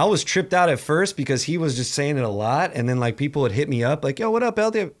 I was tripped out at first because he was just saying it a lot, and then like people would hit me up like, "Yo, what up,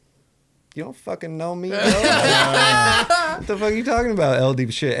 LD?" You don't fucking know me, bro. What the fuck are you talking about?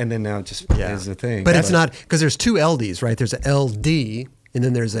 LD shit. And then now it just is a thing. But it's not, because there's two LDs, right? There's a LD and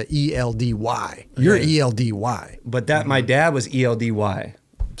then there's a ELDY. You're ELDY. But that my dad was ELDY.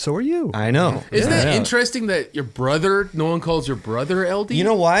 So are you. I know. Isn't that interesting that your brother, no one calls your brother LD? You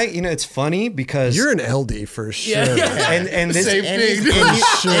know why? You know, it's funny because You're an LD for sure. and this Same And thing. he's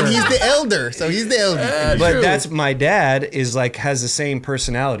the elder, so he's the elder. but True. that's my dad is like has the same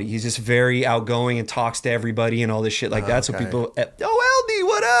personality. He's just very outgoing and talks to everybody and all this shit like that. So Okay. people, LD,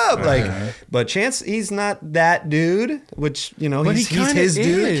 what up? Like, but Chance, he's not that dude. Which But he's he kinda his dude.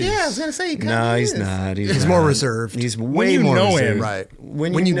 is. Yeah, I was gonna say he kinda No, he's is. not. He's more reserved. He's When way you more know reserved. him, Right.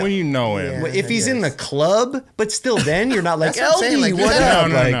 When when you you know him. Yeah. if he's I in the guess. club, but still, then you're not like That's what I'm LD. saying, like, what you up?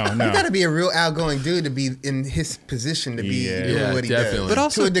 No, Like, no. You got to be a real outgoing dude to be in his position to be Yeah. doing Yeah, what he definitely. does. But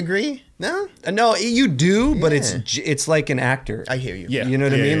also- to a degree, no. No, you do, but Yeah. it's like an actor. I hear you. Yeah. You know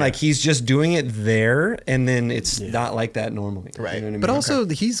what I Yeah, mean? yeah. Like he's just doing it there, and then it's not like that normally. Right. You know what I mean? But also,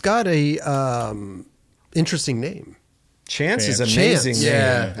 he's got a interesting name. Chance is Chance. amazing. Chance.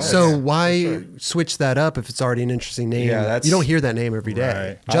 Yeah. So why switch that up if it's already an interesting name? Yeah, that's- you don't hear that name every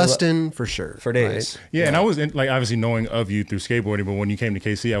day. Right. Justin, for sure. for days. Yeah, and I was like obviously knowing of you through skateboarding, but when you came to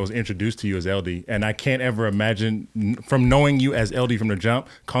KC, I was introduced to you as LD, and I can't ever imagine from knowing you as LD from the jump,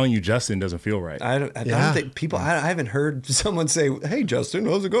 calling you Justin doesn't feel right. I don't Yeah. think people. I haven't heard someone say, "Hey, Justin,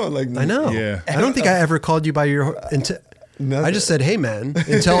 how's it going?" Like I know. Yeah. I don't think I ever called you by your. I Nothing. just said, "Hey, man,"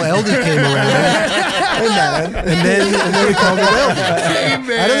 until LD came around. Hey, man. And then we called him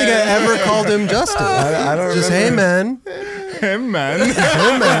LD. I don't think I ever called him Justin. I don't Just, hey, man. Hey man,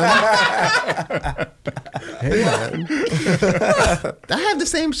 Hey, man. Hey, man. I have the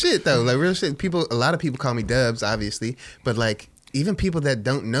same shit though. Like real shit. A lot of people call me Dubs, obviously, but like even people that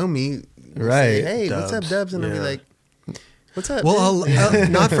don't know me, will say, Right. hey, what's up, Dubs. Dubs? And I'll be Yeah. like, what's up? Well,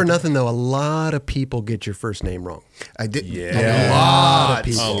 man?" not for nothing, though. A lot of people get your first name wrong. I did. Yeah. A lot of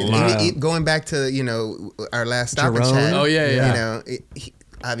people. A lot. Going back to our last stop and Jerome? chat. Oh, yeah, yeah. You know,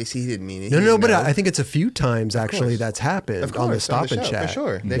 obviously he didn't mean it. No, He no, didn't but know. I think it's a few times actually course. that's happened Of on the course, stop and show, chat. for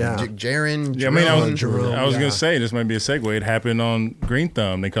sure. They, Yeah. Jaron. yeah, I mean, Jerome. I was yeah. gonna say this might be a segue. It happened on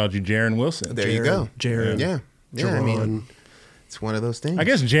Greenthumb. They called you Jaron Wilson. There you go. Jaron. Yeah. Yeah. I mean, Jerron. it's one of those things. I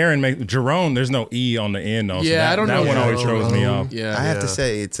guess Jerome. There's no e on the end though. so Yeah, that, I don't that know. one always Jerome. throws me off. Yeah. I have to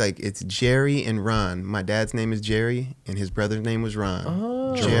Yeah. say, it's Jerry and Ron. My dad's name is Jerry, and his brother's name was Ron.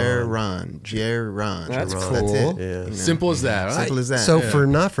 Jerron. That's That's cool. it. Yeah. You know? Simple as that. Right? Simple as that. So yeah. for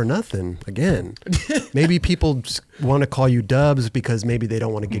not for nothing, again, maybe people want to call you Dubs because maybe they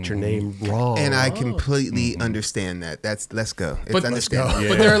don't want to get your name wrong. And I completely understand that. Let's go. It's But- understandable.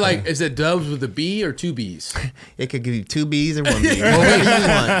 But they're like, is it Dubs with a B or two B's? It could give you 2 B's or 1 B. Whatever you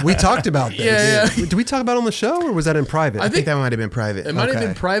want. we talked about this. Yeah, yeah. Did we talk about it on the show or was that in private? I think that might have been private. It might have Okay.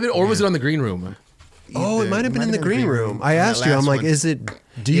 been private, or was it on the green room? Oh, it might have been in the green room. I On the asked you. I'm last like, one. is it?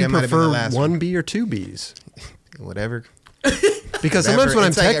 Do Yeah, you it might have been the prefer last 1B or 2Bs? Whatever. Because sometimes when I'm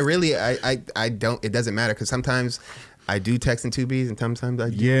It's like, texting, really, I don't. It doesn't matter because sometimes I do text in 2 B's and sometimes I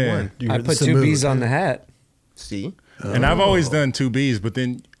do Yeah. 1. you're I put the 2 move. B's on the hat. See, And I've always done 2 B's, but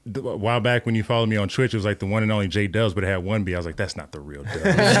then a while back when you followed me on Twitch, it was like the one and only J Dubs, but it had 1 B. I was like, that's not the real Dubs.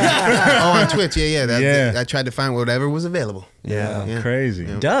 on Twitch, yeah. Yeah. I tried to find whatever was available. Yeah. Yeah. Crazy.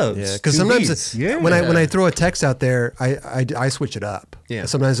 Dubs. Yeah, because 2 sometimes B's. Yeah. when I throw a text out there, I switch it up. Yeah.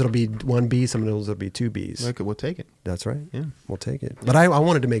 Sometimes it'll be 1B, sometimes it'll be 2Bs. Okay, we'll take it. That's right. Yeah. We'll take it. But I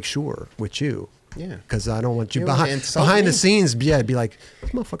wanted to make sure with you. Yeah. Because I don't want you You wanna behind insult the me? scenes. Yeah, it'd be like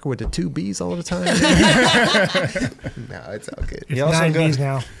this motherfucker with the 2Bs all the time. No, it's all good. He also 9 goes B's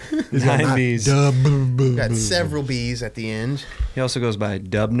now. 9 B's. Got several B's at the end. He also goes by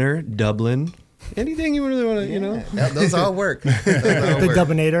Dubner, Dublin. Anything you really want to, you know. Those all work. Those all The work.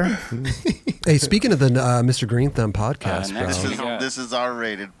 Dubinator. Hey, speaking of the Mr. Greenthumb podcast, next bro. is this is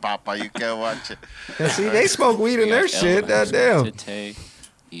R-rated, Papa. You can't watch it. Yeah, see, they smoke weed in their shit. Goddamn.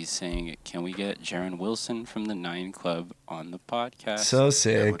 He's saying, can we get Jaron Wilson from the 9 Club on the podcast? So That would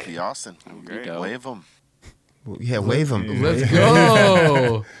sick. be awesome. we Great. go. Wave them. Yeah, wave them. Let's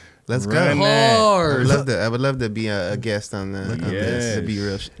go. Let's Run go. that. Hard. I would love to be a guest on this. To be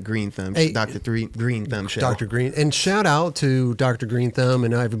real Green Thumb, Hey, Dr. Green Thumb show. Dr. Green. And shout out to Dr. Greenthumb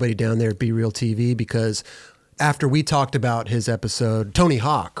and everybody down there at Be Real TV because after we talked about his episode, Tony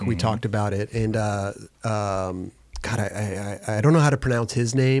Hawk, we talked about it. And God, I don't know how to pronounce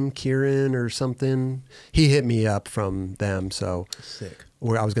his name, Kieran or something. He hit me up from them. So Sick.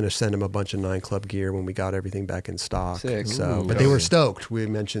 where I was going to send him a bunch of 9 Club gear when we got everything back in stock. Sick. So, Ooh. but they were stoked. We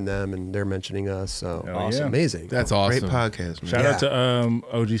mentioned them and they're mentioning us. So Hell awesome. yeah. Amazing. That's awesome. Great podcast, man. Shout out to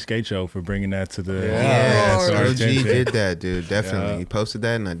OG Skate Show for bringing that to the Yeah, to our OG attention. did that, dude. Definitely. Yeah. He posted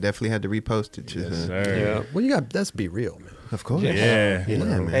that, and I definitely had to repost it. Yes, Just, sir. Well, you got, let's be real, man. Of course. Yeah.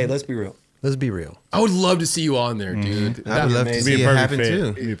 man. Hey, let's be real. Let's be real. I would love to see you on there, dude. I would love to It'd see be it a perfect happen fit. too.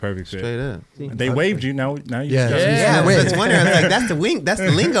 It'd be a perfect fit. Straight up. They waved you. Now you Yeah. just got Yeah, I Wait. was just wondering. I was like, that's the wink. That's the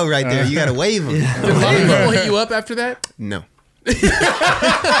lingo right there. You got to wave them. Did a lot of people hit you up after that? No.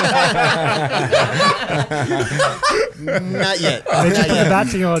 Not yet. They just put the bat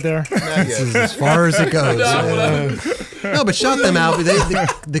signal out there. This is as far as it goes. No, but shout them out.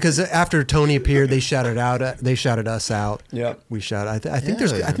 Because after Tony appeared, they shouted out. They shouted us out. Yep. We shouted. I think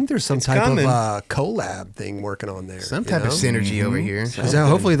Yeah. there's some It's type coming. of collab thing working on there. Some type of synergy over here. 'Cause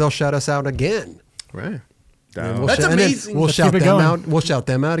hopefully they'll shout us out again. Right. And we'll That's and then amazing. We'll Let's shout keep it them going. out. We'll shout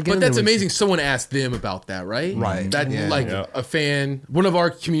them out again. But that's then we- amazing. Someone asked them about that, right? Right. That Yeah. like a fan, one of our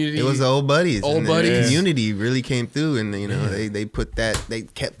community. It was the old buddies. Old and buddies. The community really came through, and they put that. They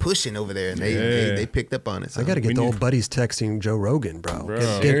kept pushing over there, and they picked up on it. So. I got to get the old buddies texting Joe Rogan, bro. Get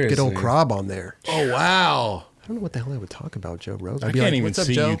old Seriously. Krob on there. Oh wow. I don't know what the hell I would talk about Joe Rogan. I I'd be can't like, even "What's up,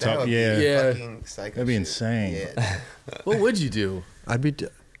 see Joe?" you talk. Yeah. Yeah. Fucking psycho That'd be shit. insane. Yeah. What would you do? I'd be.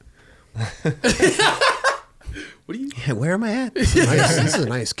 What do you? Yeah, where am I at? This is a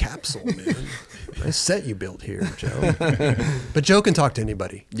nice capsule, man. Nice set you built here, Joe. But Joe can talk to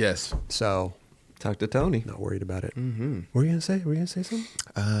anybody, Yes. so Talk to Tony. not worried about it. Mm-hmm. What were you gonna say? Were you gonna say something?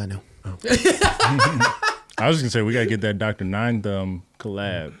 No. I was just gonna say we gotta get that Dr. Nine Thumb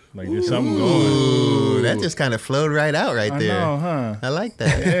collab. Like there's something going. Ooh, that just kind of flowed right out right I there. know, huh? I like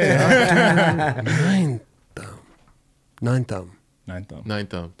that. Nine thumb. Nine Thumb. Nine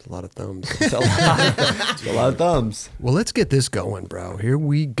thumb. A lot of thumbs. It's a lot of thumbs. Well, let's get this going, bro. Here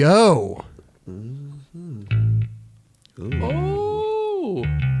we go. Oh.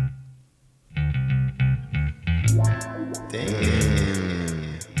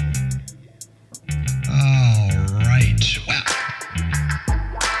 Damn. All right. Wow.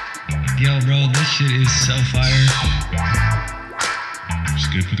 Yo, bro, this shit is so fire. It's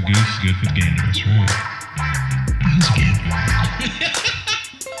good for the goose, it's good for the gander. That's right. How's it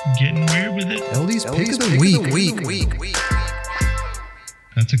getting weird with it. LD's pick of the week.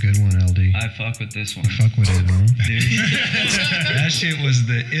 That's a good one, LD. I fuck with this one. I fuck with it, bro. Dude. That shit was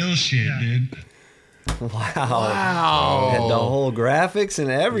the ill shit, dude. Wow. And the whole graphics and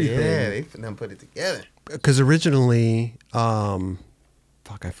everything. Yeah, they done put it together. Because originally,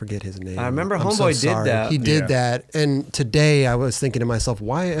 fuck, I forget his name. I remember I'm Homeboy did sorry. that. He did Yeah. that, and today I was thinking to myself,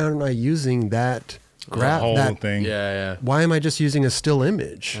 why aren't I using that The whole thing. Yeah. Why am I just using a still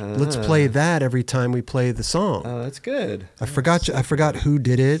image? Let's play that every time we play the song. Oh, that's good. I forgot who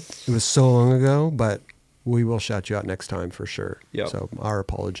did it. It was so long ago, but we will shout you out next time for sure. Yep. So our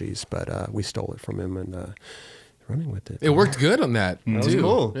apologies, but we stole it from him and running with it. It worked good on that. That was too.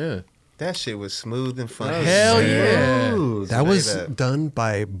 cool. Yeah. That shit was smooth and fun. Hell yeah. Ooh, That was Straight up. done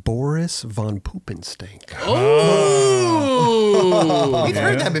by Boris von Poopenstank. Oh. We've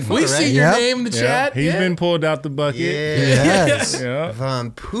heard that before, We right? see your Yep. name in the Yeah. chat. He's Yeah. been pulled out the bucket. Yes. Yeah. Von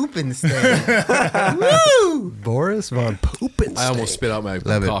Poopenstein. Woo! Boris von Poopenstank. I almost spit out my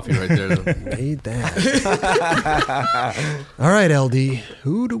Love it. coffee right there. Though. Made that. All right, LD.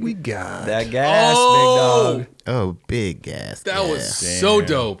 Who do we got? that gas, Oh! big dog. Oh, big gas. That was gas. so Damn.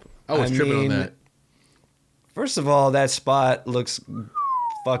 dope. I was I tripping mean, on that. First of all, that spot looks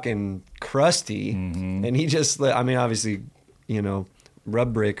fucking crusty. And he just, I mean, obviously,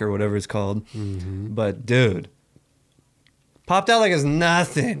 rub brick or whatever it's called. But, dude, popped out like it's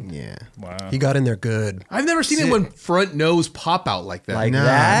nothing. Yeah. Wow. He got in there good. I've never seen anyone front nose pop out like that. Like Nah,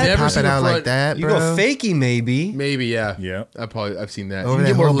 that? Never pop seen it a out front- like that, You bro. go fakey, maybe. Maybe, yeah. Yeah. I've seen that. Over You that can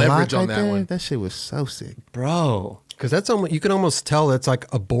get more whole leverage block on right that there, one. That shit was so sick. Bro. Because that's almost, you can almost tell it's like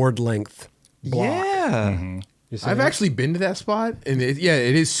a board length block. Yeah. You see I've that? actually been to that spot, and it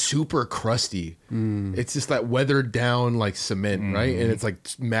is super crusty. It's just that weathered down like cement, right? And it's like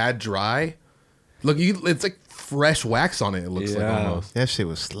mad dry. Look, it's like fresh wax on it. It looks like Yeah. almost That shit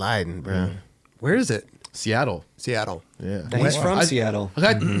was sliding, bro. Where is it? Seattle. Seattle. Yeah, He's from Seattle.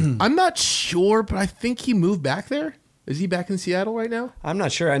 I'm not sure, but I think he moved back there. Is he back in Seattle right now? I'm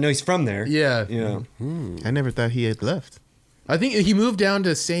not sure. I know he's from there. Yeah. I never thought he had left. I think he moved down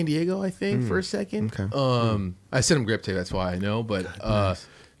to San Diego, I think, for a second. Okay. I sent him grip tape, that's why I know. But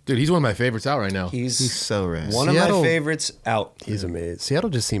dude, he's one of my favorites out right now. He's He's so rad. one of Seattle- my favorites out. He's amazing.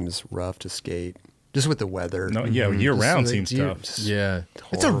 Seattle just seems rough to skate, just with the weather. No, yeah, year round Just, seems you're tough. just Yeah.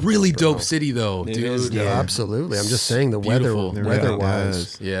 It's a horrible, really bro. dope city though, It dude. is, Yeah, Yeah. absolutely. I'm just saying the Beautiful. weather, It really weather-wise.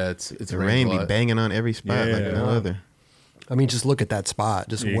 does. Yeah, it's The rain be banging on every spot like Yeah. no other. I mean, just look at that spot.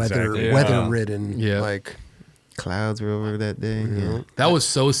 Just Yeah, weather, exactly. weather-ridden. Yeah. Like, Clouds were over that day. Yeah. That was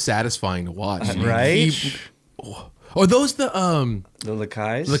so satisfying to watch. dude. Right? Oh, those the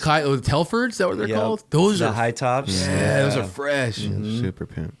Lakais? the Telfords, is that what they're called? Those the are high tops. Yeah, those are fresh. Super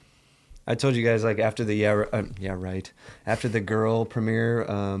pimp. I told you guys like after the after the girl premiere,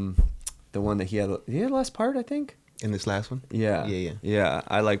 the one that he had last part, I think. In this last one? Yeah.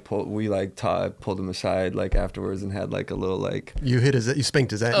 I like pulled him aside like afterwards and had like a little like. You spanked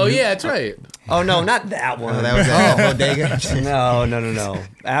his ass. Oh yeah, that's right. Oh no, not that one. Oh, that was that bodega. No.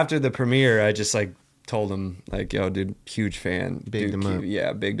 After the premiere, I just like told him like, yo, dude, huge fan. Bigged him up.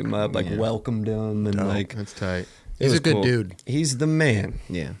 Yeah, bigged him up. Like welcomed him and like. That's tight. He's a good dude. He's the man.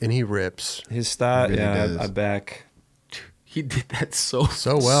 Yeah. And he rips. His style, Really does. I back. He did that so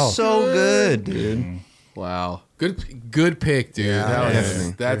well. So good, dude. Wow. Good pick, dude. Yeah,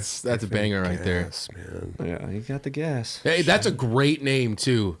 that's a banger right there. Man. Yeah, he got the gas. Hey, that's a great name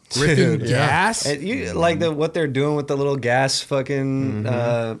too. Griffin Gas. And you like what they're doing with the little gas fucking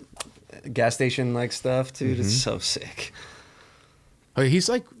gas station like stuff, dude. It's so sick. Oh, he's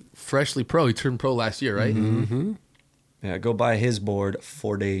like freshly pro. He turned pro last year, right? Mm-hmm. Yeah, go buy his board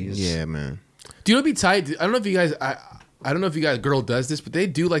 4 days. Yeah, man. Do you know what'd be tight? I don't know if you guys. I don't know if you guys girl does this, but they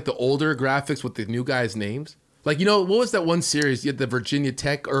do like the older graphics with the new guys' names. Like, you know, what was that one series? You had the Virginia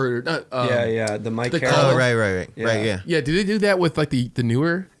Tech or not? The Mike Carroll. Oh, right. Yeah. Yeah, do they do that with like the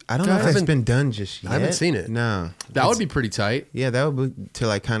newer? I don't know if that's been done just yet. I haven't seen it. No. That would be pretty tight. Yeah, that would be to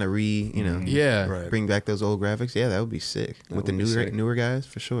like kind of Yeah. bring back those old graphics. Yeah, that would be sick. With the newer guys,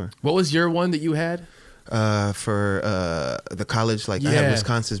 for sure. What was your one that you had? For the college, like I have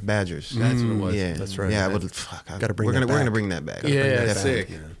Wisconsin's Badgers. That's what it was. Yeah, that's right. Yeah, Gotta bring we're that gonna back. bring that back. Yeah, that's sick.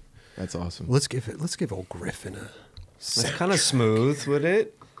 Yeah. That's awesome. Let's give old Griffin a. It's kind of smooth with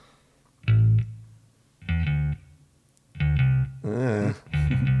it. Damn.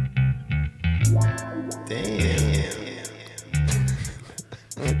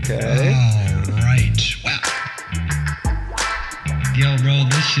 Okay. All right. Wow. Yo, bro,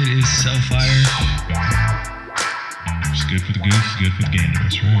 this shit is so fire. It's good for the goose, it's good for the gander.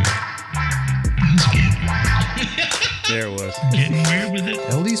 That's right. That was a gander. There it was. Getting weird with it.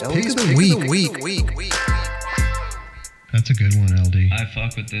 LD's pick of the week. That's a good one, LD. I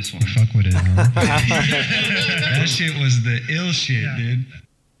fuck with this one. I fuck with it, huh? That shit was the ill shit, dude.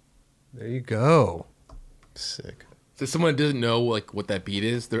 There you go. Sick. So someone doesn't know like what that beat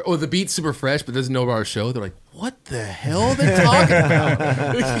is. The beat's super fresh, but doesn't know about our show. They're like, "What the hell are they talking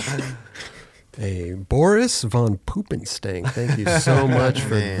about?" Hey, Boris von Poopenstank, thank you so much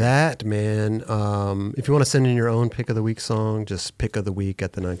for that, man. If you want to send in your own pick of the week song, just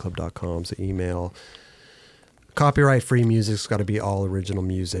pickoftheweek@the9club.com is the email. Copyright free music's got to be all original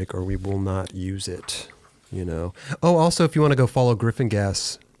music, or we will not use it. You know. Oh, also, if you want to go follow Griffin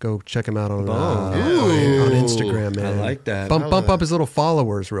Gas, go check him out on Instagram, man. I like that. Bump up his little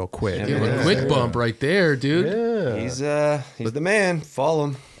followers real quick. Give him a quick bump right there, dude. Yeah. He's the man. Follow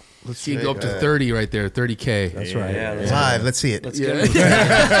him. Let's see, go up to 30 right there, 30K. That's right. Yeah, Live. Let's see it. Let's Yeah.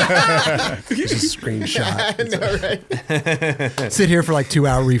 Just a screenshot. Right. Sit here for like 2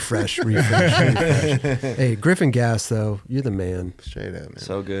 hour refresh. Hey, Griffin Gas, though, you're the man. Straight up, man.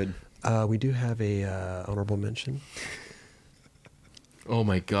 So good. We do have a honorable mention. Oh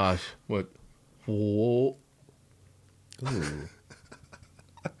my gosh. What? Whoa.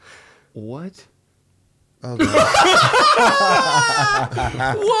 What? Oh, God.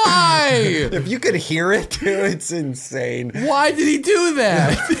 Why? If you could hear it, dude, it's insane. Why did he do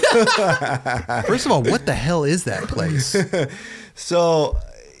that? First of all, what the hell is that place? So,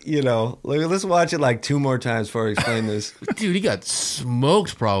 you know, let's watch it like 2 more times before I explain this. Dude, he got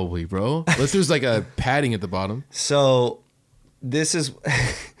smoked probably, bro. Unless there's like a padding at the bottom. So, this is...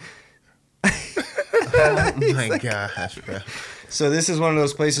 Oh, my gosh, bro. So this is one of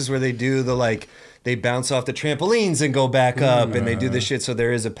those places where they do the like they bounce off the trampolines and go back up, and they do this shit. So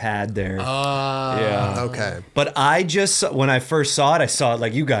there is a pad there. Yeah. Okay. But I just when I first saw it, I saw it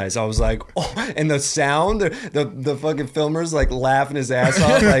like you guys. I was like, oh, and the sound, the fucking filmer's like laughing his ass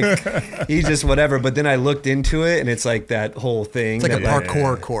off, like he just whatever. But then I looked into it, and it's like that whole thing. It's like a that,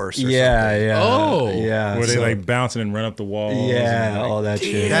 parkour course. Or something. Yeah. Oh. Yeah. Where they like bouncing and run up the walls. Yeah, and, like, all that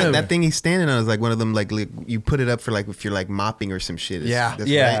shit. That thing he's standing on is like one of them, like you put it up for like if you're like mopping or some shit. Yeah. That's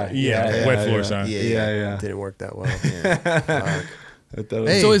Yeah. right. Yeah, wet floor sign. Yeah. Didn't work that well.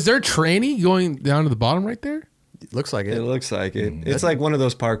 So is there tranny going down to the bottom right there? Looks like it. It looks like it. It's like one of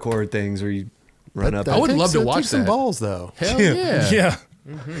those parkour things where you run up. I would love to watch takes some that. balls, though. Hell yeah. Yeah.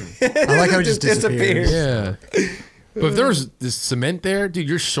 I like how it just disappears. Yeah. But if there was this cement there, dude,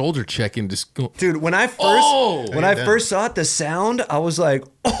 your shoulder checking just go. Dude, when I first Oh! when I first saw it, the sound, I was like,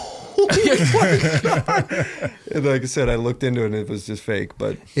 oh And like I said, I looked into it and it was just fake.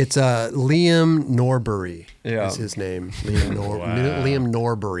 But It's Liam Norbury. Yeah. Is his name. Liam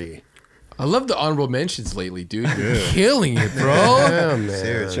Norbury. I love the honorable mentions lately, dude. You're killing it, bro. Yeah, man.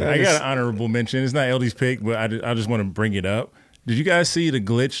 Seriously. I got an honorable mention. It's not LD's pick, but I just want to bring it up. Did you guys see the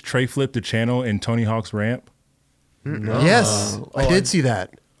glitch Trey flipped the channel in Tony Hawk's Ramp? No. Yes, I did see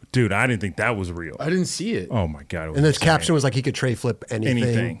that. Dude, I didn't think that was real. I didn't see it. Oh my god! It was And the insane. caption was like he could tray flip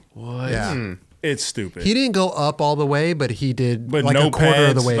anything. What? Yeah. It's stupid. He didn't go up all the way, but he did but like no a quarter of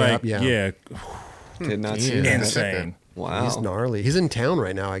the pads, way like, up. Yeah. yeah, did not see Yeah. that. insane. Wow. He's gnarly. He's in town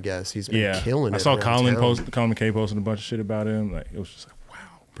right now, I guess. He's been Yeah, killing it. I saw around Colin town. McKay posting a bunch of shit about him. Like it was just like, wow,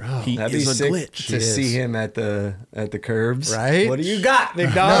 Bro, he That'd be is a sick glitch. to see him at the curbs. Right? What do you got,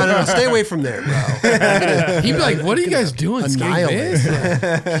 big dog? No, stay away from there, bro. He'd be like, "What are you guys doing? Annihilate. Skating,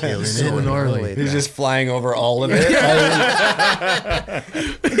 man?" So gnarly. He's just flying over all of it.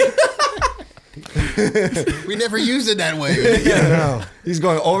 We never used it that way. No. He's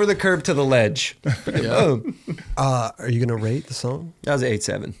going over the curb to the ledge. Boom. Are you gonna rate the song? That was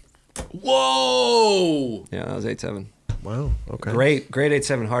 8-7. Whoa! Yeah, that was 8-7. Wow. Okay. Great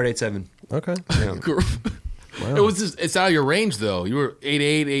 8-7. Hard 8-7. Okay. Yeah. It was just, it's out of your range though. You were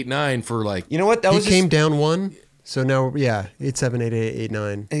 8-8, 8-9 for like. You know what? That He was came down one. So now, yeah, 8-7, 8-8,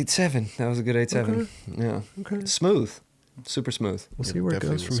 8-9. 8-7. That was a good 8-7. Yeah. Okay. Smooth. Super smooth. We'll see where it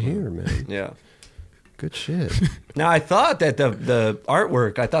definitely goes from smooth. here, man. Yeah. Good shit. Now I thought that the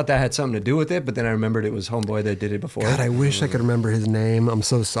artwork, I thought that had something to do with it, but then I remembered it was Homeboy that did it before. God, I wish I could remember his name. I'm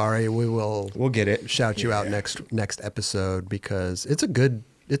so sorry. We'll get it. Shout you out next episode because it's a good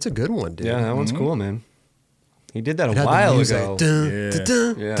one, dude. Yeah, that one's cool, man. He did that It a had the while music. ago. Dun, dun,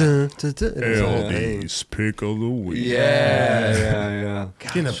 dun, Yeah. dun, dun, dun. It was all LD's pick of the week. Yeah.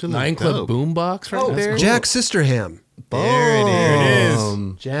 In a 9 Club boombox right there. Jack Sisterham. There it is.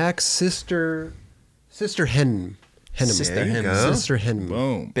 Jack's sister Henham. Sister Henham. Sister Henham.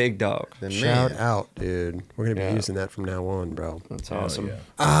 Boom. Big dog. Shout out, dude. We're going to be using that from now on, bro. That's awesome. yeah.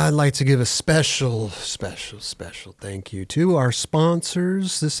 I'd like to give a special thank you to our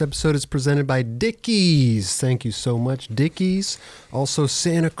sponsors. This episode is presented by Dickies. Thank you so much, Dickies. Also,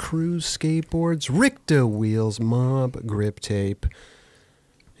 Santa Cruz Skateboards, Richta Wheels, Mob Grip Tape.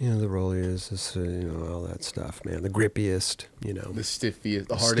 You know, the rolliest, all that stuff, man. The grippiest, The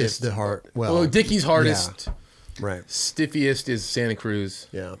stiffiest, the hardest. Well, Dickie's hardest. yeah. Right. Stiffiest is Santa Cruz.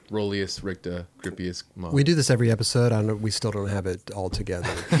 Yeah. Rolliest, Richta, grippiest, Mom. We do this every episode. We still don't have it all together.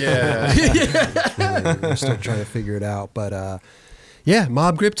 Yeah. We're still trying to figure it out. But yeah,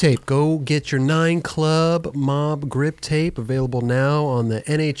 Mob Grip Tape. Go get your 9 Club Mob Grip Tape. Available now on the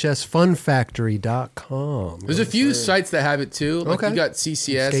NHSFunFactory.com. There's a few sites that have it too. Like Okay. you got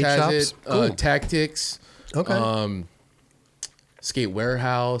CCS Skate has shops? it. Cool. Tactics. Okay. Skate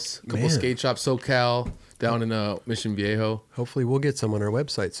Warehouse. A couple Man. skate shops. SoCal down in Mission Viejo. Hopefully we'll get some on our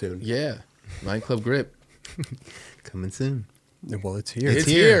website soon. Yeah. 9 Club Grip. Coming soon. Well, it's here. It's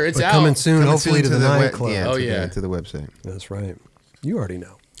here. It's But out. coming soon, hopefully, to the 9 web- Club. Yeah, Oh, to yeah. to the website. That's right. You already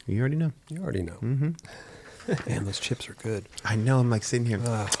know. You already know. Mm-hmm. Man, those chips are good. I know. I'm like sitting here.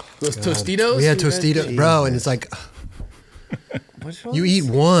 Those Tostitos? We had Tostitos, bro, and it's like you eat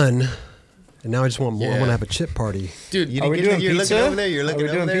one, and now I just want more. I Yeah. want to have a chip party. Dude, You Are we didn't get doing You're pizza? looking over there. You're looking Are we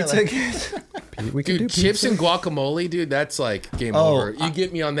over doing there. pizza like- again? We can do dude, chips pizza. and guacamole, dude, that's like game Oh, over. You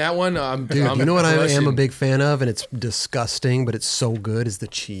get me on that one, Dude, you know what I am a big fan of, and it's disgusting, but it's so good, is the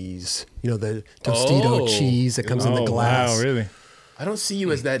cheese. You know, the Tostito Oh. cheese that comes in the glass. Wow, really? I don't see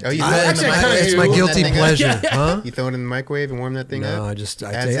you as that. Oh, you dude. throw it in the Actually, I microwave? kinda It's do. my warm guilty that thing up? pleasure, huh? You throw it in the microwave and warm that thing No, up? I just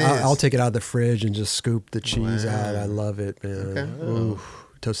As is. I'll take it out of the fridge and just scoop the cheese out. I love it, man. Okay. Ooh,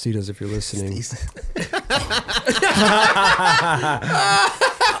 Tostitos, if you're listening.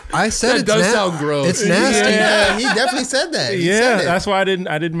 I said That it's does sound gross. It's nasty. Yeah, he definitely said that. He Yeah, said it. that's why I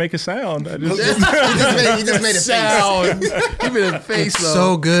didn't make a sound. I just, he just made a face. Sound. Give me the face, It's though.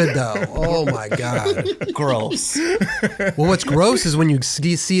 so good though. Oh my god. Gross. Well, what's gross is when you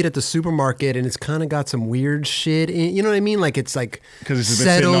see it at the supermarket and it's kind of got some weird shit in. You know what I mean? Like it's like 'Cause it's been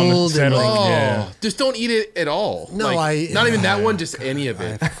sitting on the- settled and settled. like. Oh, Yeah. just don't eat it at all. No, Like, not even that one, just any of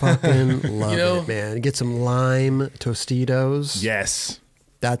it. I fucking love You know? it, man. Get some lime Tostitos. yes.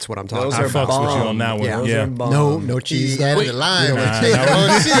 That's what I'm talking Those I about. are fucks with you bomb. on that one. Yeah. Yeah. No cheese He though. added the lime. Nah,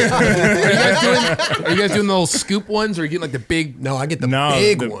 Oh, shit. Are you guys doing the little scoop ones, or are you getting like the big? No, I get the No,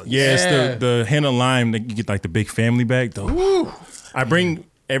 big the, ones. Yeah, it's Yeah. the henna lime that you get like the big family bag. I bring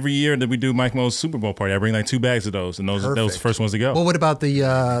every year that we do Mike Mo's Super Bowl party. I bring like 2 bags of those, and those the Perfect. first ones to go. Well, what about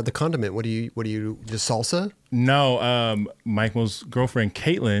the condiment? What do you just salsa? No, Mike Mo's girlfriend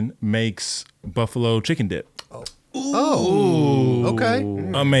Caitlin makes buffalo chicken dip. Oh, okay.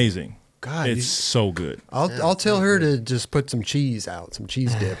 Amazing. God, it's so good. I'll tell her to just put some cheese out, some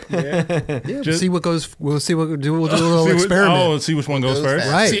cheese dip. Yeah, Just- see what goes. We'll see what we'll do. We'll do a little experiment. See which one goes first.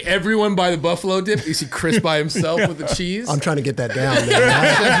 Right. See everyone buy the buffalo dip. You see Chris by himself with the cheese. I'm trying to get that down,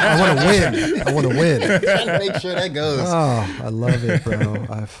 man. I want to win. I want to win. Trying to make sure that goes. Oh, I love it, bro.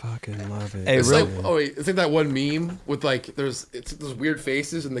 I fucking love it. Hey, It's real- like, it's like that one meme with like it's those weird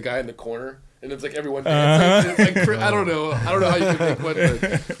faces and the guy in the corner. And it's like everyone dancing. It's like, I don't know how you can make one.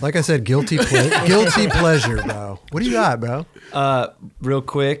 But. Like I said, guilty pleasure, bro. What do you got, bro? Real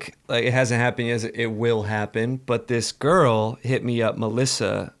quick, like it hasn't happened yet. It will happen. But this girl hit me up,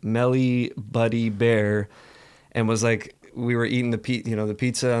 Melissa, Melly Buddy Bear, and was like, we were eating the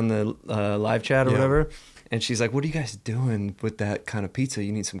pizza on the live chat or whatever. And she's like, what are you guys doing with that kind of pizza?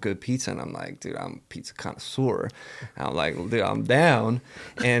 You need some good pizza. And I'm like, dude, I'm a pizza connoisseur. And I'm like, dude, I'm down.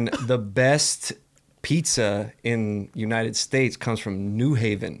 And the best pizza in United States comes from New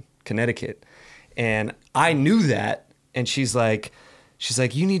Haven, Connecticut. And I knew that. And she's like,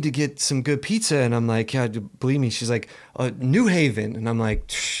 you need to get some good pizza. And I'm like, yeah, believe me. She's like, New Haven. And I'm like,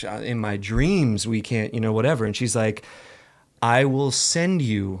 in my dreams, we can't, whatever. And she's like, I will send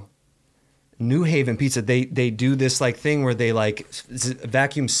you New Haven pizza. They do this like thing where they like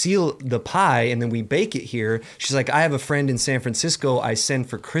vacuum seal the pie and then we bake it here. She's like, I have a friend in San Francisco I send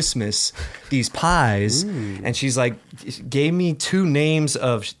for Christmas these pies. And she's like, gave me 2 names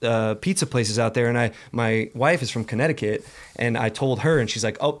of pizza places out there. And my wife is from Connecticut and I told her and she's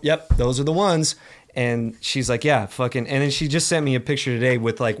like, oh, yep, those are the ones. And she's like, yeah, fucking. And then she just sent me a picture today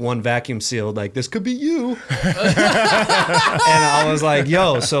with like one vacuum sealed, like, this could be you. And I was like,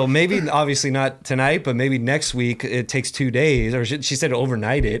 yo, so maybe, obviously not tonight, but maybe next week it takes 2 days. Or she said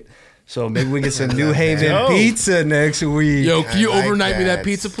overnight it. So maybe we get some New Haven pizza next week. Yo, can you overnight me that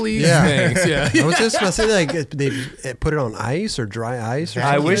pizza, please? Yeah. Thanks. Yeah. I was just about to say, like, they put it on ice or dry ice. Or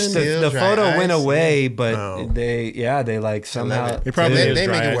I something. wish the Dry photo ice. went away, but they like somehow. It probably They is make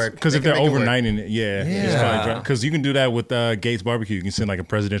dry it work. because if They they're can make it work. overnighting it, yeah, because you can do that with Gates Barbecue. You can send like a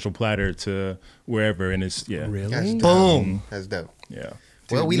presidential platter to wherever, and it's Really? That's dope. Boom. That's dope. yeah.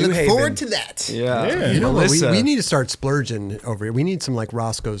 Well, we New look Haven. forward to that. Yeah. You know what? Melissa. We need to start splurging over here. We need some like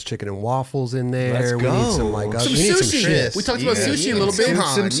Roscoe's chicken and waffles in there. Let's We need go. some like Some we need some sushi. shit. We talked about sushi a little bit.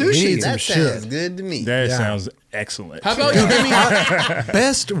 Some We need some That shit. sounds good to me. That Yeah. sounds excellent. How about you give me?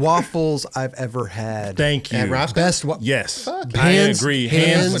 Best waffles I've ever had. Thank you. At Roscoe's? Best Yes, Fuck. I agree.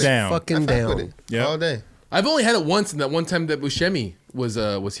 Hands down. Fucking I fuck with down. it Yep. all day. I've only had it once, and that one time that Buscemi was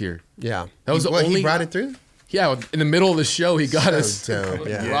here. Yeah. That was the What, only. he brought it through? Yeah, in the middle of the show, he got us dope.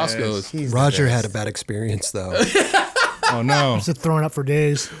 Yeah. Roscoe's. He's the Roger best. had a bad experience though. Oh no. Just throwing up for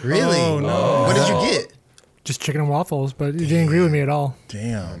days. Really? Oh, no. What did you get? Just chicken and waffles, but it didn't agree with me at all.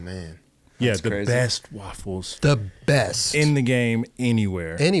 Damn. Oh man. Yeah, That's the crazy. best waffles The best in the game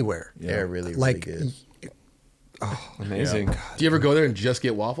anywhere. anywhere. They're really, really Like, good. Amazing. Do you ever go there and just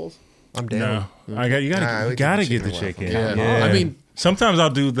get waffles? I'm down. No, you Nah, we gotta can get the chicken chicken. Yeah. I mean, sometimes I'll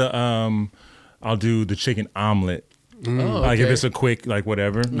do the chicken omelet. Like if it's a quick like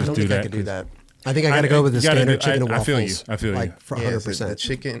whatever, I just don't do think I that. could do that. I think I gotta go with the you gotta standard do- chicken and I waffles. feel you. I feel you. Like for Yeah, 100%. it's the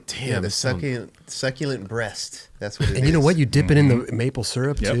chicken. Damn, the that sounds- succulent breast. That's what it is. And you know what? You dip it in the maple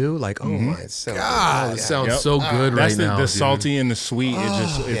syrup Yep. too. Like, oh my It's so god, it sounds Yep. so good That's right now. the dude. salty and the sweet.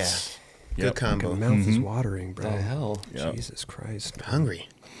 It's good Yep. combo. my mouth is watering, bro. The hell? Yep. Jesus Christ. man. Hungry.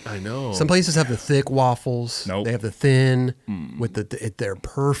 I know. Some places have the thick waffles. Nope. They have the thin with they're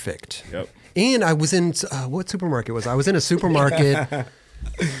perfect. Yep. And I was in what supermarket was I? I was in a supermarket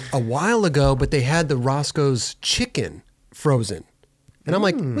a while ago, but they had the Roscoe's chicken frozen. And I'm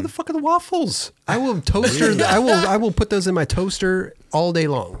like, where the fuck are the waffles? I will toaster. I will put those in my toaster all day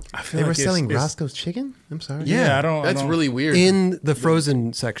long. I feel They were like selling it's- Roscoe's chicken? I'm sorry. Yeah, I don't. That's really weird. In the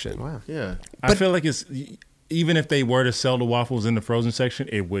frozen section. Wow. yeah. I feel like it's even if they were to sell the waffles in the frozen section,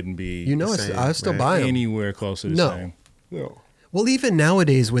 it wouldn't be You know, Same, I still right. buy them. anywhere close to the No. same. Well, even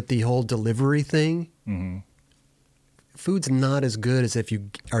nowadays with the whole delivery thing, food's not as good as if you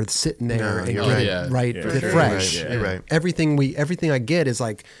are sitting there No, and you're get right. it Yeah. right, Yeah, get sure. fresh. You're right, You're right. Everything I get is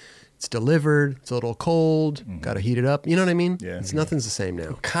like it's delivered, it's a little cold, got to heat it up. You know what I mean? Yeah. It's nothing's the same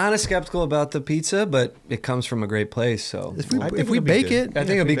now. Kind of skeptical about the pizza, but it comes from a great place. So If we, I think if we it'll be bake good. it, I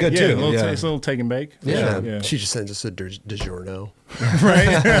think it'll be good Yeah, too. it's a little take and bake. yeah, yeah. she just sent us a DiGiorno.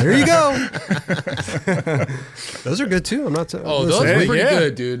 right. There you go. Those are good too. I'm not. Oh, those Hey, were pretty yeah.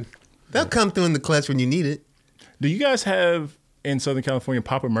 good, dude. They'll come through in the clutch when you need it. Do you guys have in Southern California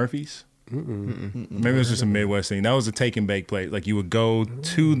Papa Murphy's? Maybe it was just a Midwest thing. That was a take and bake place. Like you would go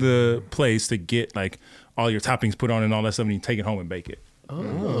to the place to get like all your toppings put on and all that stuff, and you take it home and bake it.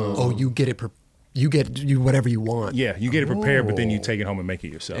 Oh, you get it you get whatever you want. Yeah, you get it prepared, but then you take it home and make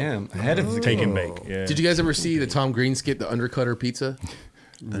it yourself. Damn, ahead of the Take and game. bake. Yeah. Did you guys ever see the Tom Green skit, the Undercutter Pizza?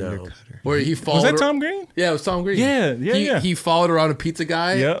 No. Where he followed. Was that Tom Green? Yeah, it was Tom Green. Yeah. He followed around a pizza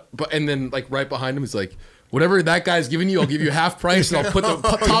guy. Yep. And then like right behind him, he's like, whatever that guy's giving you, I'll give you half price, and I'll put the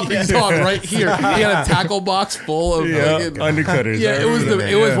toppings on right here. He had a tackle box full of undercutters. Yeah,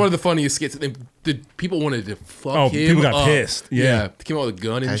 it was one of the funniest skits. The people wanted to fuck him people got up. pissed. Yeah. Came out with a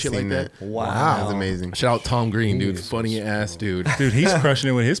gun and shit like that. Wow. That was amazing. Shout out Tom Green, dude. Funny ass dude. Dude, he's crushing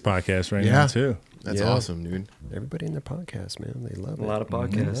it with his podcast right now too. That's awesome, dude. Everybody in their podcast, man, they love it. A lot of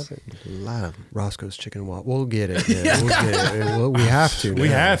podcasts. A lot of them. Roscoe's Chicken Waffle. We'll get it. Man. We'll get it. We have to. We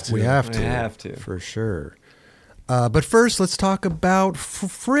now. have to. We have to. We have to. For sure. But first, let's talk about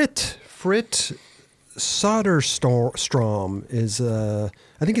Frit. Frit Soderstrom is, I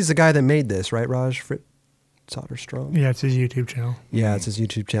think he's the guy that made this, right, Raj? Frit Soderstrom? Yeah, it's his YouTube channel. Yeah, it's his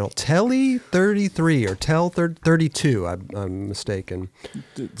YouTube channel. TELE32 or TELE32, I'm mistaken.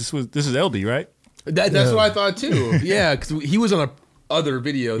 This is LD, right? That's what I thought too. Yeah, because he was on a other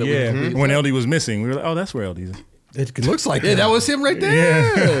video. That when LD was missing, we were like, oh, that's where LD is. It looks like that was him right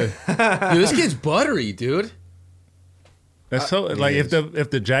there. Dude, this kid's buttery, dude. That's so like if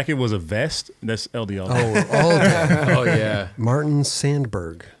the jacket was a vest, that's LD all day. Oh yeah. Martin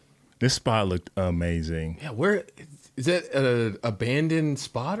Sandberg. This spot looked amazing. Yeah, where is that? An abandoned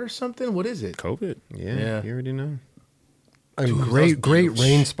spot or something? What is it? COVID. Yeah. You already know. Great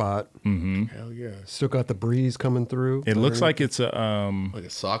rain spot. Mm-hmm. Hell yeah. Still got the breeze coming through. It looks like it's a like a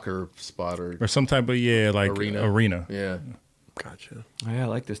soccer spot or some type of arena. Yeah. Gotcha. Oh, yeah, I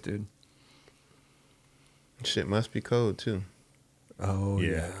like this dude. Shit must be cold too. Oh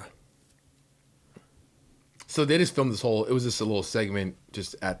yeah. So they just filmed this whole. It was just a little segment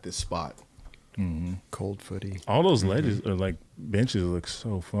just at this spot. Mm-hmm. Cold footy. All those ledges or like benches look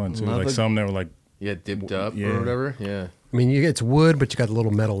so fun too. Like some that were like dipped up or whatever. Yeah. I mean, it's wood, but you got a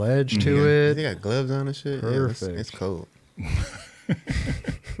little metal edge to it. They got gloves on and shit. Perfect. Yeah, it's cold.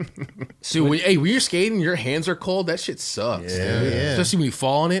 So when you're skating, your hands are cold. That shit sucks. Yeah. Especially when you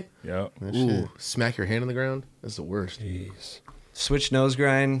fall on it. Yeah. Ooh, smack your hand on the ground. That's the worst. Jeez. Switch nose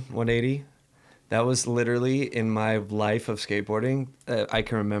grind 180. That was literally in my life of skateboarding. I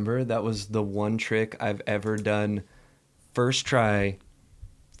can remember that was the one trick I've ever done. First try.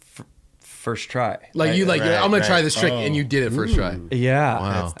 Like I'm gonna try this trick, and you did it first try. Yeah.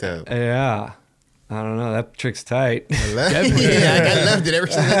 Wow. That's dope. Yeah. I don't know. That trick's tight. I loved it ever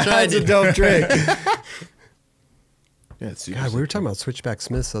since I tried It's a dope trick. Yeah, it's super God, we were talking about Switchback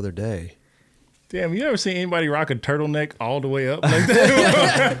Smiths the other day. Damn, you ever seen anybody rock a turtleneck all the way up like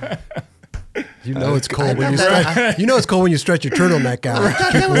that? You know it's cold when you stretch. You know it's cold when you stretch your turtleneck out. I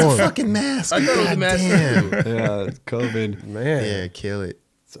thought that was a fucking mask. I thought it was a mask. Yeah, it's COVID. Man, Yeah, kill it.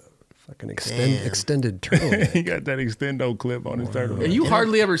 fucking extended turtleneck. He got that extendo clip on his turtleneck. And you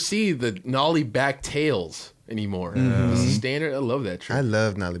hardly ever see the nollie back tails anymore. This is standard. I love that trick. I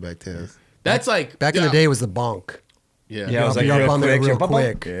love nollie back tails. That's like Back in the day, it was the bonk. Yeah, Yeah, it was like You're up real on there quick. real Bum, bum.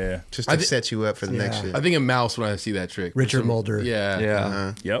 quick. Yeah. Just to set you up for the next shit. I think a mouse when I see that trick. Richard Mulder. Yeah,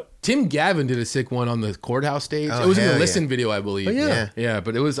 Yeah. Yep. Tim Gavin did a sick one on the courthouse stage. Oh, it was in the hell Listen video, I believe. Oh, yeah. yeah.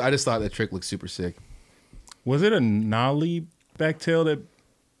 But it was. I just thought that trick looked super sick. Was it a nollie backtail that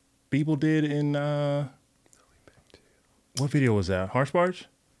people did in what video was that? Harsh Barge?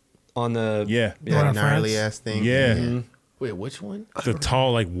 On the Yeah. That gnarly ass thing. Yeah. Wait, which one? The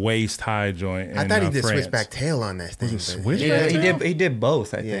tall, like waist high joint. I in, thought he did France. switchback tail on that thing. Was it but- switchback? Yeah, he did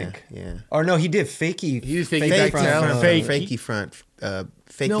both, I think. Yeah. Or no, he did fakey. He did fakey Fake back front, tail. fakey front,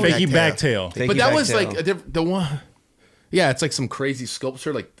 Fakey backtail. Fakey But that was backtail. like the one. Yeah, it's like some crazy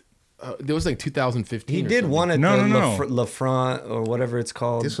sculpture. Like there was like 2015. He or did something. one at No, the no. La Front or whatever it's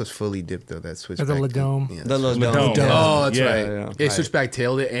called. This was fully dipped though. That switchback. the La thing. Dome. Yeah, the La Dome. Dome. Oh, that's Yeah, right. yeah. Yeah, switchback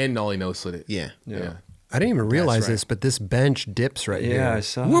tailed it and nollie no slid it. yeah. Yeah. I didn't even realize right. this, but this bench dips right here. Yeah, I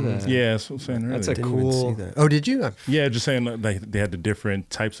saw that. Yeah, that's what I'm saying earlier. That's a Didn't even cool. see that. Oh, did you? Yeah, just saying like they had the different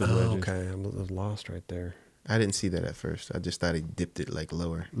types of Oh, wedges. okay. I'm lost right there. I didn't see that at first. I just thought he dipped it like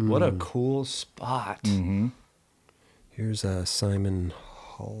lower. What a cool spot. Mm-hmm. Here's Simon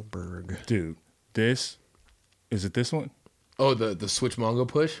Hallberg. Dude, is it this one? Oh, the switch Mongo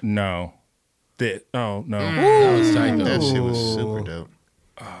push. No. No. That was tight though. That shit was super dope.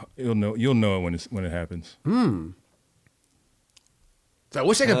 You'll know it when it happens. I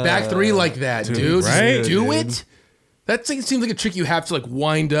wish I could back three like that, dude. right? Just do Dude. it. That thing seems like a trick you have to like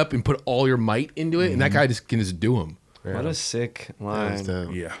wind up and put all your might into it, and that guy can just do them. What a sick That was line.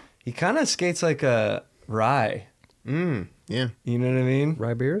 dope. Yeah. He kind of skates like a Rye. Yeah. You know what I mean?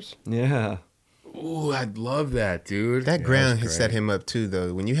 Rye beers? Yeah. Ooh, I'd love that, dude. That ground that's has set him up too,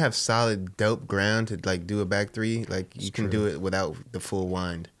 though. When you have solid, dope ground to like do a back three, like you can do it without the full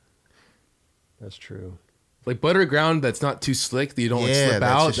wind. That's true. Like butter ground that's not too slick that you don't like Yeah, slip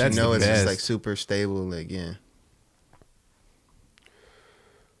that's out. just, That's you know, the it's best. just like super stable. Like, yeah.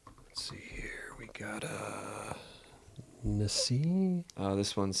 Let's see here. We got Nasi. Oh,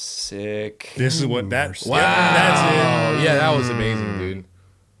 this one's sick. This is what that's. Wow. Yeah, that's Yeah, that was amazing, dude.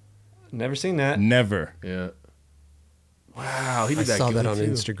 Never seen that. it. Never. Yeah. Wow, he I did that saw good that on too.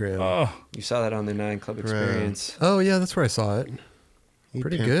 Instagram. Oh, You saw that on the 9 Club Experience. Oh yeah, that's where I saw it. He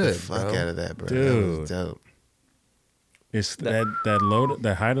Pretty pimped good, the fuck bro. out of that, bro. That Dude. was dope. it's that low,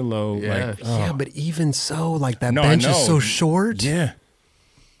 that high to low. Yeah. Like, oh. Yeah, but even so, like that No, I bench is know. so short. Yeah.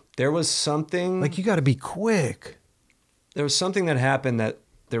 There was something Like you got to be quick. there was something that happened that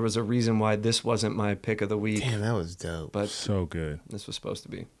there was a reason why this wasn't my pick of the week, Damn, that was dope. but So good. this was supposed to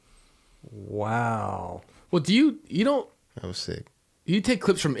be. Wow. Well, you don't That was sick. you take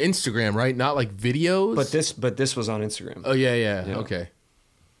clips from Instagram, right? Not like videos. But this was on Instagram. Oh yeah. Yeah. Okay.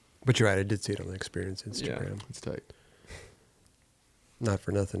 But you're right. I did see it on the Experience Instagram. It's tight. Not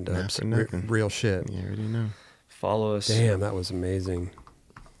for nothing, Not Dubs. for nothing. Real shit. You already know. Follow us. Damn, that was amazing.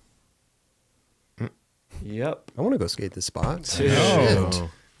 Yep. I want to go skate this spot. Dude.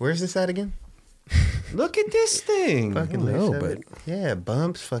 Oh. Where's this at again? Look at this thing. Fucking don't know, late but- seven. Yeah,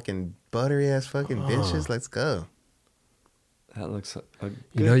 bumps, fucking buttery ass fucking benches. Let's go. That looks a good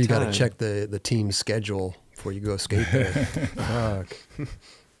You know, you got to time. check the team's schedule before you go skate there. Fuck.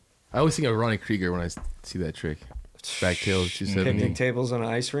 I always think of Ronnie Krieger when I see that trick. Back tails, she said. Picnic tables on an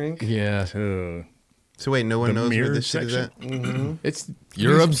ice rink. Yeah, Uh, So wait, no one The knows where mirror this shit is at? Mm-hmm. it's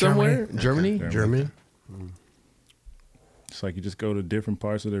Europe Germany. somewhere. Germany. Germany? it's like you just go to different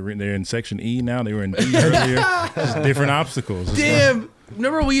parts of the ring. They're in section E now. They were in D earlier. Just different obstacles. It's Damn!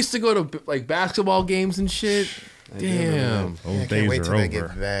 Remember we used to go to like basketball games and shit. Damn, like, those I can't days wait are till they over.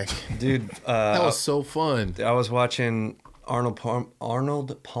 get back. Dude, that was so fun. I was watching Arnold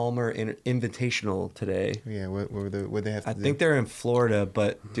Palmer Invitational today. Yeah, what they have to I do? think they're in Florida,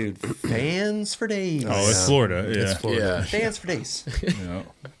 but dude, fans for days. Oh, it's Florida. Yeah. It's Florida. Yeah. Fans for days. Yeah.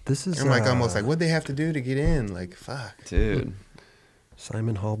 This is I'm like almost like what they have to do to get in. Like fuck. Dude,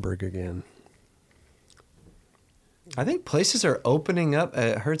 Simon Hallberg again. I think places are opening up.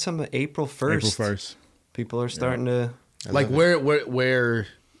 I heard some April 1st. April 1st. People are starting to. Like where?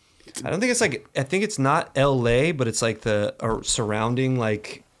 I don't think it's like. I think it's not L.A., but it's like the surrounding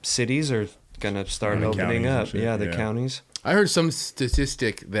like cities are gonna start The opening counties and up. shit, Yeah, the yeah. counties. I heard some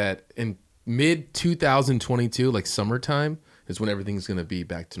statistic that in mid 2022, like summertime, is when everything's gonna be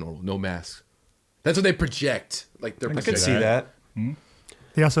back to normal. No masks. That's what they project. Like they're I could projecting. see that.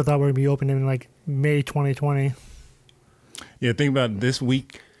 They also thought we would be opening in like May 2020. Yeah, think about this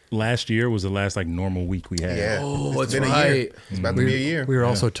week. Last year was the last like normal week we had. Yeah. Oh, It's that's been a year. right. It's about to be a year. We were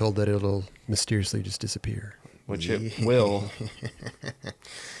also told that it'll mysteriously just disappear. Which it will.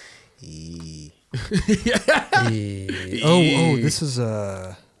 Eee. Oh, this is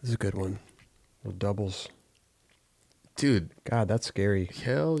a good one. Little doubles. Dude, God, that's scary.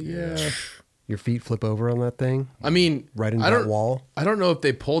 hell yeah. Your feet flip over on that thing, I mean, right into I that don't, wall. I don't know if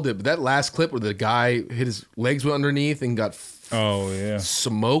they pulled it, but that last clip where the guy hit his legs went underneath and got Oh yeah.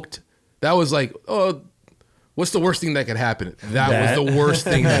 smoked. That was like, oh, what's the worst thing that could happen? That That. was the worst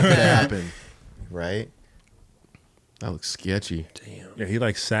thing that could happen. Right? That looks sketchy. Yeah, he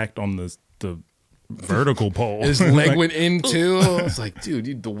like sacked on the vertical pole. His leg went in too. I was like,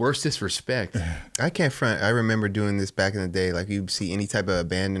 dude, the worst disrespect. I can't front. I remember doing this back in the day. Like you'd see any type of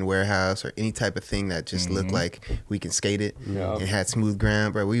abandoned warehouse or any type of thing that just looked like we can skate it and had smooth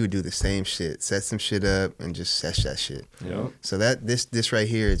ground, bro. We would do the same shit, set some shit up and just sesh that shit. Yeah. So that this right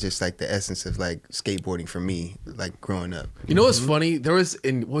here is just like the essence of like skateboarding for me, like growing up. You know what's funny? There was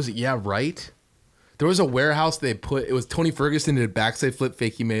what was it? Yeah, right. There was a warehouse they put. It was Tony Ferguson did a backside flip,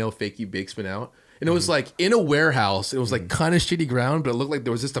 fakie mail, fakie big spin out. And it was like in a warehouse. It was like kind of shitty ground, but it looked like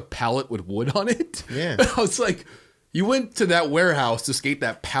there was just a pallet with wood on it. Yeah. I was like, you went to that warehouse to skate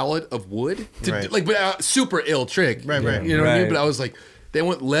that pallet of wood, to, Right. like, but super ill trick. Right, right. You know what I mean? Right. But I was like, they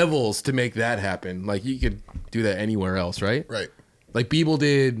went levels to make that happen. Like you could do that anywhere else, right? Right. Like Beeble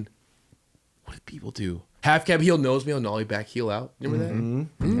did. What did Beeble do? Half cab heel, nose meal, nollie back heel out. Remember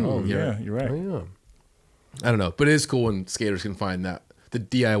that? Oh yeah, you're right. Oh, yeah. I don't know, but it is cool when skaters can find that the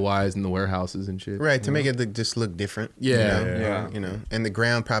DIYs in the warehouses and shit. Right, to make it just look different. Yeah. You know? Yeah. You know, and the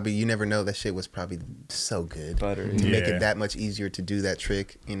ground probably, you never know, that shit was probably so good. Buttery. To make Yeah. it that much easier to do that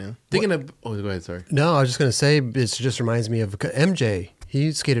trick, you know? Thinking of, oh, go ahead, sorry. No, I was just gonna say it just reminds me of MJ.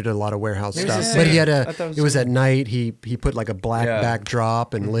 He skated a lot of warehouse He was stuff, the but he same. had I thought it was it was the at night. He put like a black Yeah.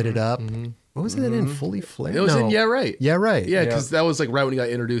 backdrop and lit it up. What was it in? Fully Flared? It was in Yeah Right. Yeah Right. Yeah, because that was like right when he got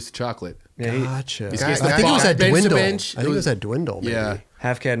introduced to chocolate. Gotcha. He I skates think the it was at bench to Dwindle. bench. I think it was at Dwindle. Maybe. Yeah.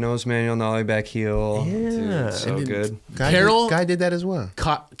 Half cat nose manual, nollie back heel. Yeah. Dude, so And then good. Guy did that as well.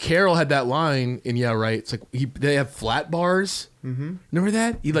 Carol had that line in Yeah Right. It's like they have flat bars. Mm-hmm. Remember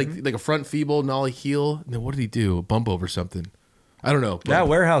that? He like a front feeble nollie heel. And then what did he do? A bump over something. I don't know. That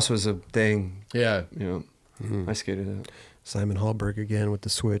warehouse was a thing. Yeah. You know, I skated it. Simon Hallberg again with the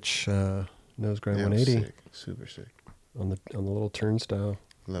switch nose grind Yeah, 180 sick. Super sick. on the little turnstile.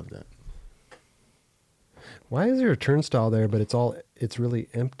 Love that. Why is there a turnstile there, but it's really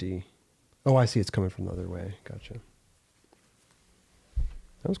empty? Oh, I see. It's coming from the other way. Gotcha.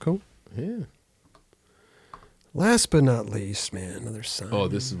 That was cool. Yeah. Last but not least, man, another sign. Oh,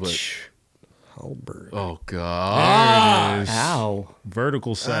 this is what. Hallberg. Oh God. There it is. Ow.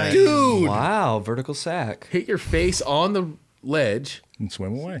 Vertical sack. Dude. Wow, vertical sack. Hit your face on the ledge. And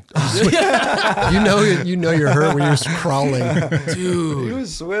swim away. You know you're hurt when you're crawling. Dude. He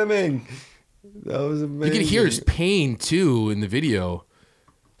was swimming. That was amazing. You can hear his pain too in the video.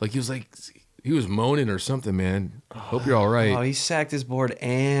 Like he was moaning or something, man. Hope you're all right. Oh, he sacked his board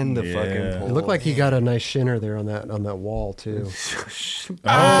and the fucking pole. It looked like he got a nice shinner there on that wall too.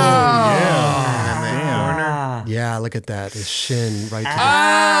 Ah. Yeah, look at that. His shin right to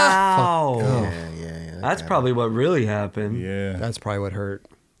Ow. the fuck. Yeah. That's probably what really happened. Yeah. That's probably what hurt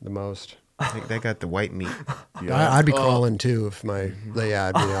the most. They got the white meat. I'd be crawling too if my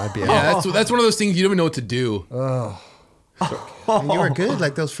I'd be Yeah, that's one of those things you don't even know what to do. And you were good,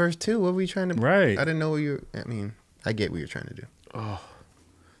 like those first two. What were you trying to? Right. I didn't know what you. I mean, I get what you're trying to do.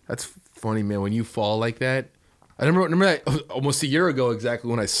 That's funny, man. When you fall like that, I remember that almost a year ago exactly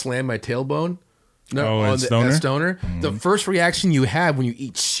when I slammed my tailbone. At Stoner? The first reaction you have when you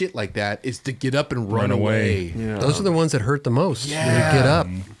eat shit like that is to get up and run away. Yeah. Those are the ones that hurt the most. Yeah. When you get up.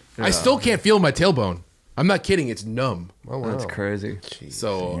 I still can't feel my tailbone. I'm not kidding. It's numb. Oh, wow. That's crazy.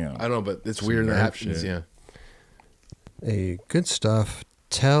 So Damn. I don't know, but it's weird when that nerve happens. shit. Yeah. Hey, good stuff.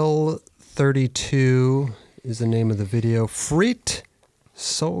 TELE32 is the name of the video. Friet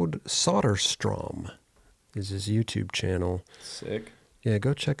Soderstrom is his YouTube channel. Sick. Yeah,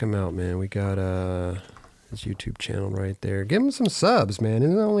 go check him out, man. We got his YouTube channel right there. Give him some subs, man. He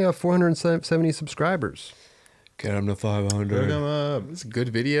only have 470 subscribers. Get him to 500. Look 'em up. It's a good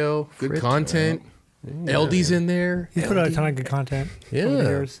video, good Frit. content. LD's in there. He's put out a ton of good content. over the Yeah.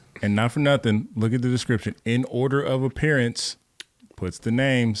 years. And not for nothing, look at the description. In order of appearance, puts the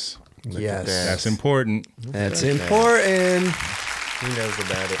names. Yes. That's important. That's important. He knows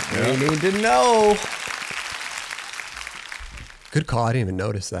about it. We need to know. Good call. I didn't even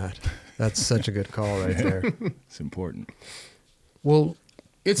notice that. That's such a good call right there. It's important. Well,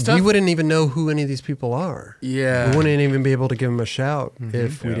 It's we tough. wouldn't even know who any of these people are. Yeah. We wouldn't even be able to give them a shout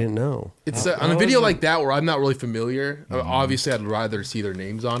if we didn't know. It's on a video like that where I'm not really familiar. Obviously, I'd rather see their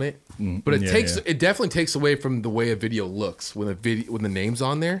names on it, but it it definitely takes away from the way a video looks when the name's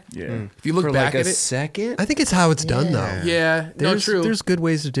on there. Yeah. If you look For back like a at it, second? I think it's how it's done, though. yeah, no, true. There's good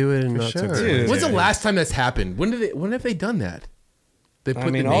ways to do it and not so sure. good. Dude. When's the last time that's happened? When have they done that? They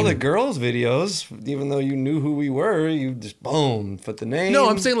I mean, all the girls' videos, even though you knew who we were, you just, boom, put the name. No,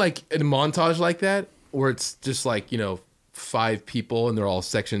 I'm saying like in a montage like that, where it's just like 5 people and they're all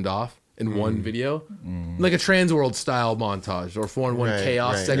sectioned off in one video, like a Trans World style montage or 4-in-1 Right,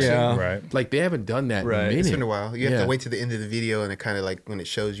 Chaos right. section. Yeah. Right. Like they haven't done that in a Right. minute. It's been a while. You have Yeah. to wait to the end of the video, and it kind of like when it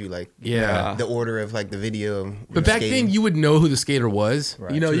shows you like Yeah. the order of like the video. But back then, you would know who the skater was.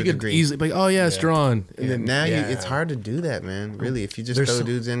 Right, You to you a could degree. easily be like, oh yeah, it's drawn. And then now it's hard to do that, man. Really, if you just There's throw so-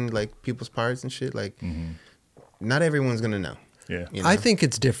 dudes in like people's parts and shit, like not everyone's gonna know. Yeah. You know? I think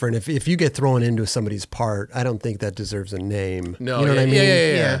it's different. If you get thrown into somebody's part, I don't think that deserves a name. No, you know what I mean?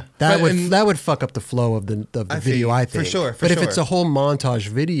 yeah. That But- would and- that would fuck up the flow of the I video. think, I for think sure, for but if sure. it's a whole montage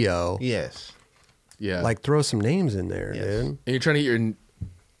video, Yes. yeah, like throw some names in there, Yes. dude. and you're trying to get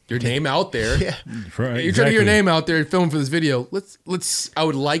your name out there. Yeah. Right. You're trying to get your name out there and film for this video. Let's. I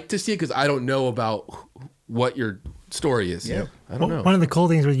would like to see it because I don't know about what your story is. Yep. I don't know. One of the cool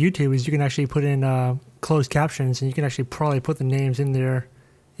things with YouTube is you can actually put in closed captions, and you can actually probably put the names in there,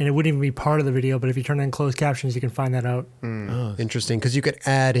 and it wouldn't even be part of the video. But if you turn in closed captions, you can find that out. Interesting, because you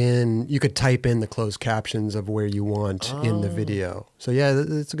could type in the closed captions of where you want in the video. So yeah,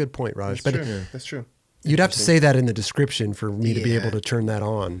 that's a good point, Raj. But That's true. you'd have to say that in the description for me to be able to turn that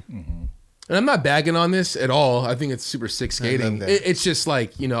on. And I'm not bagging on this at all. I think it's super sick skating. that. It's just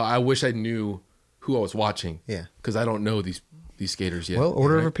like I wish I knew who I was watching. Yeah. Because I don't know these these skaters yet. Well,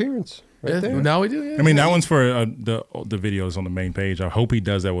 order of appearance. Right Yeah, there. now we do. Yeah. I mean, that one's for the videos on the main page. I hope he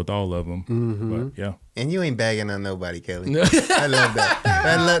does that with all of them. But yeah. And you ain't bagging on nobody, Kelly. I love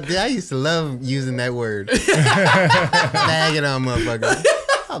that. I used to love using that word. Bagging on motherfuckers.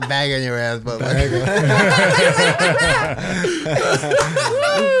 I'll bag on your ass, motherfucker.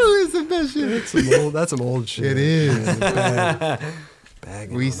 It's the best shit. That's some old shit. It is.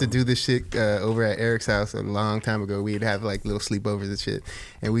 We used to do this shit over at Eric's house a long time ago. We'd have like little sleepovers and shit.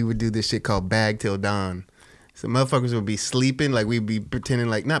 And we would do this shit called bag till dawn. So motherfuckers would be sleeping, like we'd be pretending,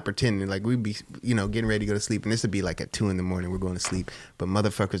 like not pretending, like we'd be, getting ready to go to sleep. And this would be like at 2 a.m. We're going to sleep. But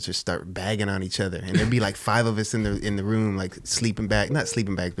motherfuckers just start bagging on each other. And there'd be like 5 of us in the room, like sleeping bag, not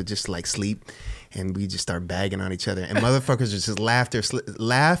sleeping bags, but just like sleep. And we just start bagging on each other. And motherfuckers just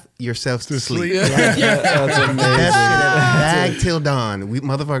laugh yourselves to sleep. That's amazing. Bag till dawn.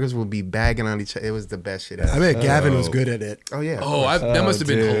 Motherfuckers will be bagging on each other. It was the best shit ever. I bet Gavin was good at it. Oh, yeah. Oh, that must have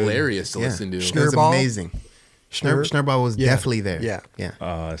been hilarious to listen to. It was amazing. Snurrball was definitely there. Yeah.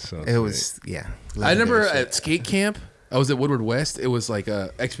 Oh, so it was, I remember at skate camp, I was at Woodward West. It was like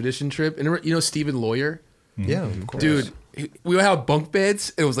a expedition trip. And Stephen Lawyer? Yeah, of course. Dude, we would have bunk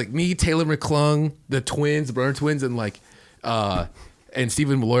beds. It was like me, Taylor McClung, the twins, the brother twins, and like, and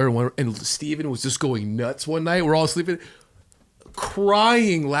Stephen Lawyer. And Stephen was just going nuts one night. We're all sleeping,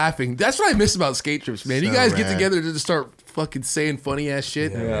 crying, laughing. That's what I miss about skate trips, man. You guys get together to just start fucking saying funny ass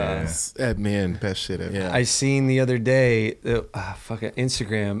shit. Man, best shit ever. I seen the other day, fucking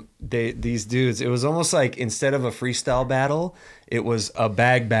Instagram. These dudes. It was almost like instead of a freestyle battle, it was a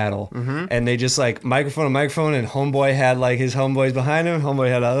bag battle, and they just like microphone to microphone, and homeboy had like his homeboys behind him, homeboy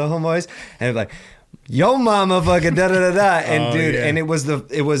had other homeboys, and it was like, yo mama fucking da da da da, and and it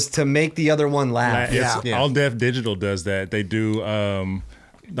was to make the other one laugh. All Def Digital does that. They do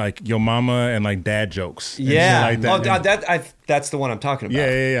like yo mama and like dad jokes. Yeah, like that. That's the one I'm talking about.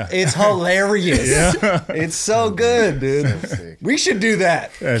 Yeah. It's hilarious. It's so good, dude. So we should do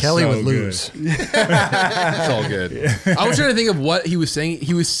that. That's Kelly so would lose. It's all good. I was trying to think of what he was saying.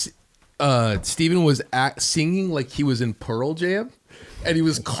 He was Steven was singing like he was in Pearl Jam, and he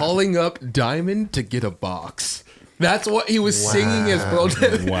was calling up Diamond to get a box. That's what he was singing as Pearl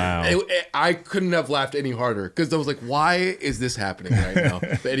Jam. Wow. I couldn't have laughed any harder because I was like, why is this happening right now?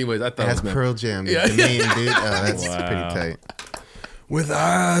 But anyways, I thought That's it was Pearl Jam, the main dude. That's pretty tight. With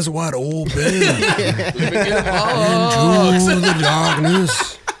eyes wide open into the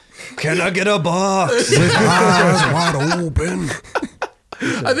darkness. Can I get a box? With eyes wide open.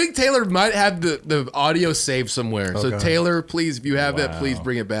 I think Taylor might have the audio saved somewhere. So Taylor, please, if you have that, please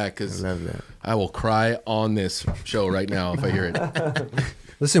bring it back because I will cry on this show right now if I hear it.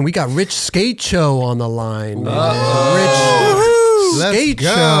 Listen, we got Rich Skate Show on the line. Man. Rich Skate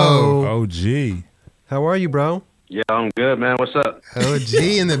go. Show. OG. How are you, bro? Yeah, I'm good, man. What's up? OG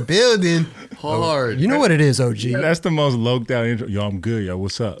in the building. Hard. You know what it is, OG. That's the most low down intro. Yo, I'm good. Yo,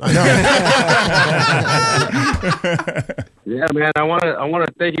 what's up? Yeah, man. I want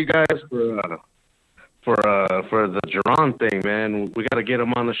to thank you guys for the Jerron thing, man. We got to get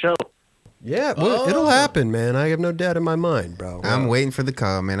him on the show. Yeah, well, it'll happen, man. I have no doubt in my mind, bro. I'm waiting for the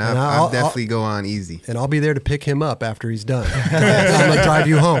call, man. I'll definitely go on easy. And I'll be there to pick him up after he's done. I'm going to drive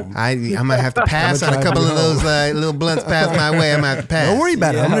you home. I might have to pass on a couple of those little blunts past my way. I'm going to have to pass. Don't worry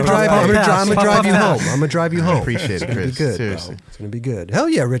about it. I'm going to drive you home. I'm going to drive you home. I appreciate it, Chris. It's going to be good, Seriously. bro. It's going to be good. Hell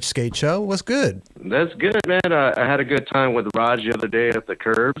yeah, Rich Skate Show. What's good? That's good, man. I had a good time with Raj the other day at the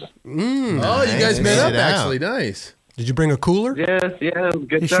Curbs. Oh, you guys met up, actually. Nice. Did you bring a cooler? Yeah,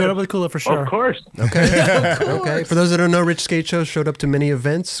 good. He showed up with a cooler for sure. Of course. Okay. Okay. For those that don't know, Rich Skate Show showed up to many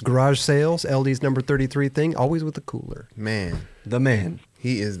events, garage sales, LD's number 33 thing, always with a cooler. Man. The man.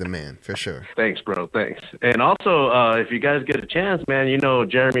 He is the man, for sure. Thanks, bro. Thanks. And also, if you guys get a chance, man,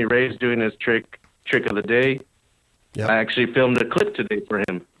 Jeremy Ray's doing his trick of the day. Yep. I actually filmed a clip today for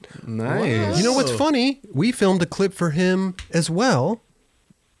him. Nice. You know what's funny? We filmed a clip for him as well.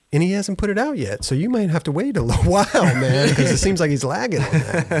 And he hasn't put it out yet, so you might have to wait a little while, man, because it seems like he's lagging on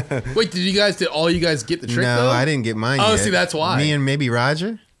that. Wait, did all you guys get the trick? No, though? I didn't get mine. Oh, yet. see, that's why. Me and maybe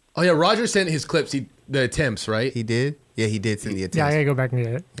Roger. Oh yeah, Roger sent his clips. The attempts, right? He did. Yeah, he did send the attempts. Yeah, I gotta go back and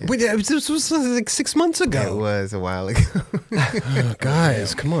get it. Yeah. Wait, this was like 6 months ago. It was a while ago. Oh,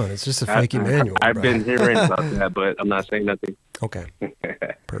 guys, come on, it's just a fake manual. I've been hearing about that, but I'm not saying nothing. Okay,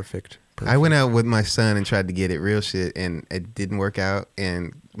 perfect. I went out with my son and tried to get it real shit, and it didn't work out.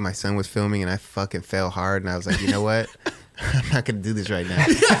 And my son was filming, and I fucking fell hard. And I was like, you know what? I'm not gonna do this right now.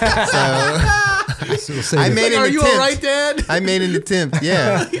 So I made an Are attempt. you all right, Dad? I made an attempt.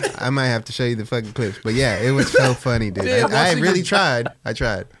 Yeah, I might have to show you the fucking clips, but yeah, it was so funny, dude. Damn, I watching really your- tried. I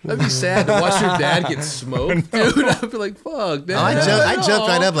tried. That'd be sad to watch your dad get smoked, dude. I'd be like, fuck, Dad. I jumped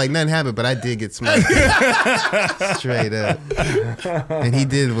right up like nothing happened, but I did get smoked. Straight up. And he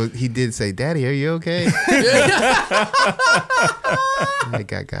did say, "Daddy, are you okay?" I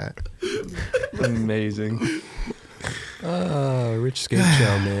got. Amazing. Rich Skate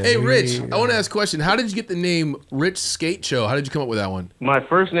Show, man. Hey, Rich, I want to ask a question. How did you get the name Rich Skate Show? How did you come up with that one? My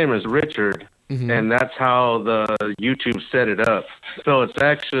first name is Richard, and that's how the YouTube set it up. So it's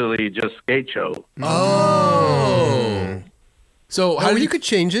actually just Skate Show. Oh. So how you could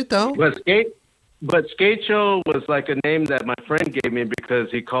change it though. But Skate Show was like a name that my friend gave me because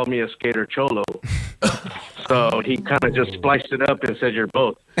he called me a skater cholo. So he kind of just spliced it up and said, "You're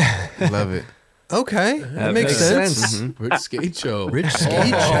both." Love it. Okay, that makes sense. Rich Skate Show. Rich Skate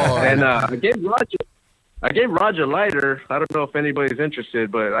Show. And I gave Roger a lighter. I don't know if anybody's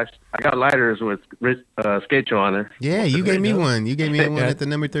interested, but I got lighters with Skate Show on there. Yeah, you gave me one. You gave me one at the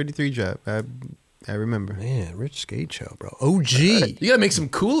number 33 drop. I remember. Man, Rich Skate Show, bro. OG. You gotta make some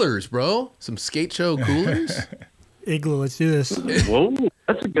coolers, bro. Some Skate Show coolers. Igloo, let's do this. Whoa,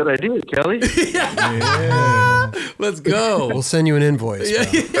 that's a good idea, Kelly. Let's go. We'll send you an invoice. Yeah.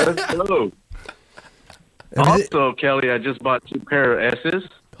 Let's go. Also, Kelly, I just bought 2 pair of S's.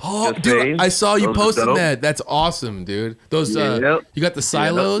 Oh, Just dude, saying. I saw you Those are posting dope. that. That's awesome, dude. Those, Yep. you got the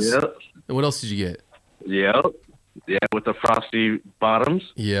silos. Yep. And what else did you get? Yep. Yeah, with the frosty bottoms.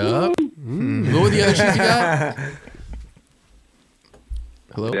 Yep. What were the other shoes you got?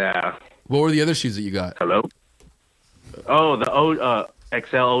 Hello? Yeah. What were the other shoes that you got? Hello? Oh, the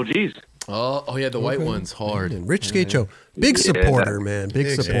XL OGs. Oh, yeah, the white ones. Hard. And Rich Skate Show. Big supporter, man. Big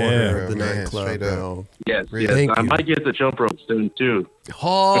supporter of the nightclub, bro. Yes, Thank I you. might get the jump rope soon, too.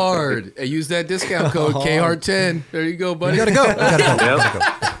 Hard. Hey, use that discount code KHARD10. There you go, buddy. You gotta go. You gotta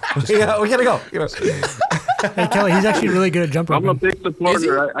go. Yep. we gotta go. Hey, Kelly, he's actually really good at jump I'm a roping. big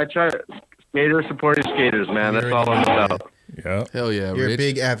supporter. I try skaters supporting skaters, man. That's all I'm about. Yeah. Hell yeah, You're Rich. a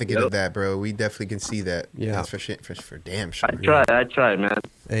big advocate Yep. of that, bro. We definitely can see that. Yeah. That's for damn sure. I try, man.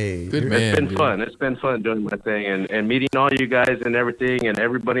 Hey, Good you're- man. It's been dude. fun. It's been fun doing my thing and meeting all you guys and everything and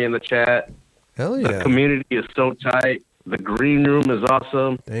everybody in the chat. Hell The yeah. community is so tight. The green room is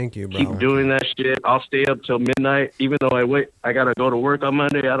awesome. Thank you, bro. Keep doing that shit. I'll stay up till midnight, even though I gotta go to work on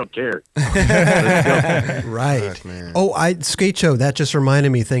Monday. I don't care. Right. Fuck, man. Oh, Skate Show. That just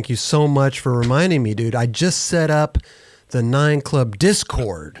reminded me. Thank you so much for reminding me, dude. I just set up the 9 Club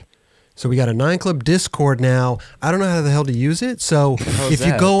Discord. So we got a 9 Club Discord now. I don't know how the hell to use it. So if you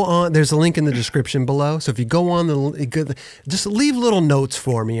that? go on, there's a link in the description below. So if you go on just leave little notes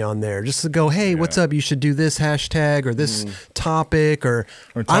for me on there. Just to go, hey, what's up? You should do this hashtag or this topic or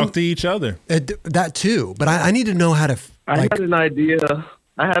talk to each other. That too. But I need to know how to I had an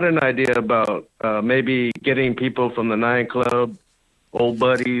idea. About maybe getting people from the 9 Club, old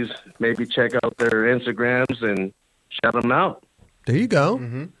buddies, maybe check out their Instagrams and shout them out. There you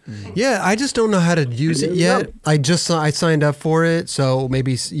go. Yeah, I just don't know how to use it yet. I signed up for it, so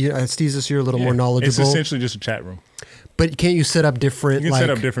maybe Steezus, you're a little more knowledgeable. It's essentially just a chat room. But can't you set up different? You can set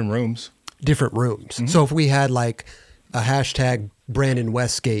up different rooms. Different rooms. So if we had like a hashtag Brandon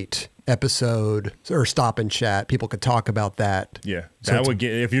Westgate episode or stop and chat, people could talk about that. Yeah, So that it's- would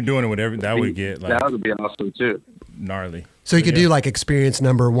get, if you're doing it with that would get like That would be awesome too. gnarly. So you could do like experience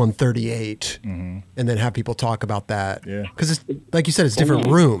number 138, and then have people talk about that. Yeah. Because it's like you said, it's different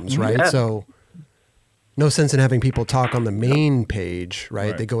rooms, right? Yeah. So no sense in having people talk on the main page, right?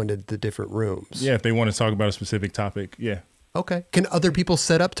 Right. They go into the different rooms. Yeah, if they want to talk about a specific topic, yeah, Okay. Can other people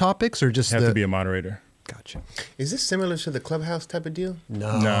set up topics or just have to be a moderator. Gotcha. Is this similar to the Clubhouse type of deal?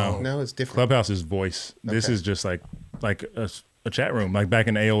 No, it's different. Clubhouse is voice. This Okay. is just like a chat room, like back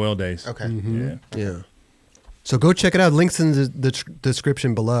in the AOL days. Okay. Yeah. So go check it out. Links in the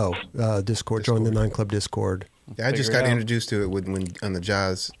description below. Discord. Join the 9 Club Discord. Yeah, I just got introduced to it when on the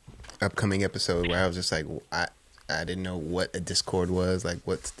Jaws upcoming episode where I was just like, I didn't know what a Discord was. Like,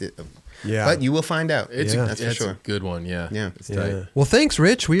 Yeah. But you will find out. It's That's for it's sure. a good one. Yeah. Yeah. It's tight. Well, thanks,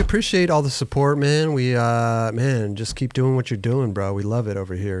 Rich. We appreciate all the support, man. We just keep doing what you're doing, bro. We love it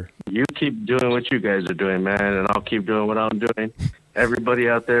over here. You keep doing what you guys are doing, man, and I'll keep doing what I'm doing. Everybody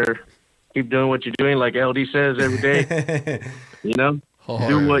out there, keep doing what you're doing, like LD says every day. You know,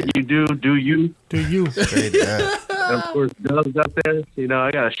 do what you do. Do you? Do you? Straight up. And of course, Doves out there. You know,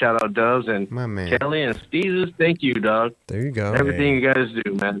 I gotta shout out Doves and My man. Kelly and Steezus. Thank you, dog. There you go. Everything you guys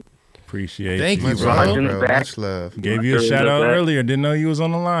do, man. Appreciate Thank you, Much bro. love, Watching bro. back. Much love. Gave you a Sure, shout out that. earlier. Didn't know you was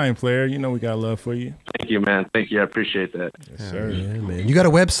on the line, player. You know we got love for you. Thank you, man. Thank you. I appreciate that. Yes, sir. Yeah, man. You got a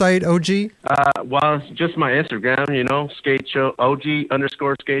website, OG? Well, it's just my Instagram, you know, skate show,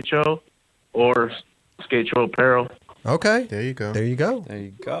 OG_skate show, or skate show apparel. Okay. There you go. There you go. There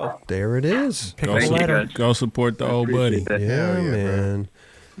you go. There it is. Pick Go, a letter. go support the old buddy. That. Yeah, Hell yeah, man.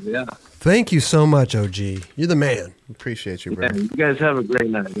 Yeah. Thank you so much, OG. You're the man. Appreciate you, bro. Yeah, you guys have a great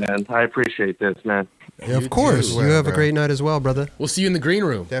night, man. I appreciate this, man. Yeah, of course. as well, You have a bro. great night as well, brother. We'll see you in the green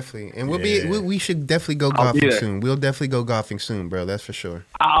room. Definitely. And Yeah. we should definitely go I'll be golfing there. soon. We'll definitely go golfing soon, bro. That's for sure.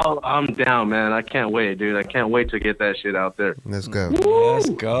 I'm down, man. I can't wait, dude. I can't wait to get that shit out there. Let's go. Let's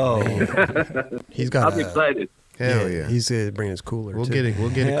go. He's got I'm excited. Hell yeah. He's bringing his cooler. We'll too. get it. We'll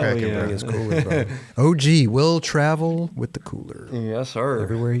get it Hell cracking, yeah. bro. Bring his cooler, bro. OG will travel with the cooler Yes, sir.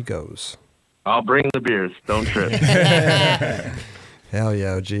 everywhere he goes. I'll bring the beers. Don't trip. Hell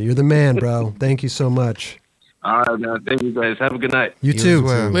yeah, OG. You're the man, bro. Thank you so much. All right, man. Thank you, guys. Have a good night. You You too. as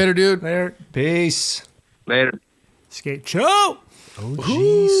well. Later, dude. There. Peace. Later. Skate show. OG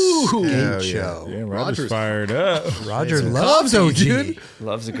Hell Skate yeah. Show. Yeah, Rogers. Roger's fired up. Roger loves coffee, OG. dude.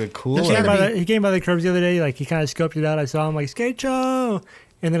 Loves a good He cooler. came by the curbs the other day. Like he kind of scoped it out. I saw him like skate show,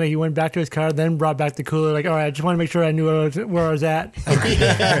 and then like, he went back to his car. Then brought back the cooler. Like, all right, I just want to make sure I knew where I was at. You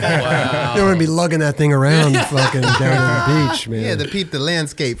don't want to be lugging that thing around fucking down on the beach, man. Yeah, to peep the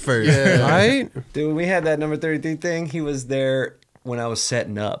landscape first. Right? Dude, we had that number 33 thing. He was there when I was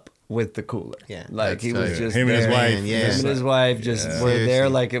setting up with the cooler. Yeah, like he was tight. just Him and his there. wife. Man, yeah. Him and his wife just were Seriously. there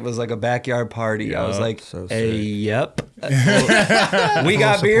like it was like a backyard party. I was Yeah. like, So hey, sick. yep. We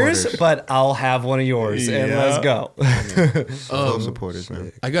got beers, supporters. but I'll have one of yours and let's go. Full supporters,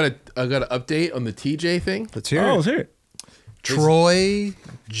 man. I got an update on the TJ thing. Let's hear Oh, it. let's hear it. Troy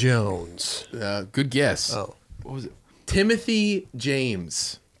Jones. Good guess. Oh. What was it? Timothy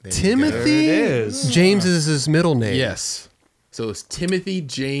James. Timothy? There it is. James is his middle name. Yes. So it's Timothy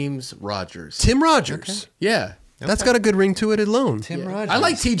James Rogers. Tim Rogers. Yeah. That's got a good ring to it alone. Tim Rogers. I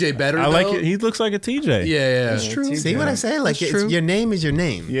like TJ better. I like though. it. He looks like a TJ. Yeah. That's true. See what I say? Like, That's true. your name is your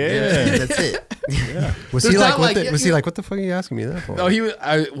name. Yeah. That's it. Was There's he not like, like- was he like, what the fuck are you asking me that for? No, he was.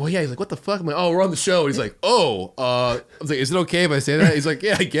 He's like, what the fuck? I'm like, oh, we're on the show. He's like, oh. I was like, is it okay if I say that? He's like,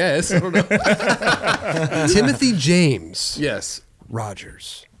 yeah, I guess. I don't know. Timothy James Yes.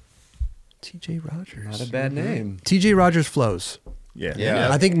 Rogers. TJ Rogers. Not a bad name. TJ Rogers flows. Yeah. Yeah.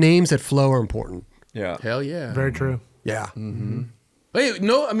 I think names that flow are important. Yeah. Hell yeah. Very true. Yeah. Hey,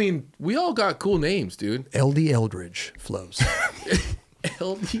 no, I mean, we all got cool names, dude. LD Eldridge flows.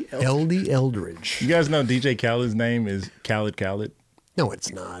 LD. LD Eldridge. You guys know DJ Khaled's name is Khaled. No,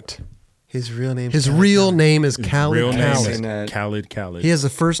 it's not. His real name. His real name is Khaled Real name Khaled. is Khaled. Khaled. He has the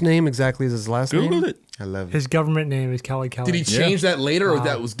first name exactly as his last name. Google it. I love it. His government name is Khaled Khaled. Did he change that later, or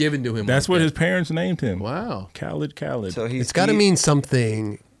that was given to him? That's like what that? his parents named him. Wow. Khaled. So he's It's got to mean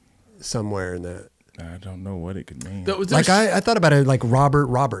something somewhere in that. I don't know what it could mean. That was Like I thought about it like Robert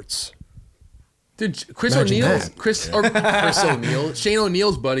Roberts. Did Chris Imagine O'Neill's that. Chris O'Neill, Shane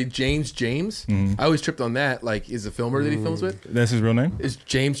O'Neill's buddy James. I always tripped on that. Like, is the filmer that he films with That's his real name? is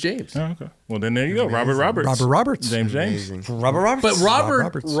James. Oh, okay. Well, then there you go. Robert Roberts. Robert Roberts. James James. Amazing. Robert Roberts. But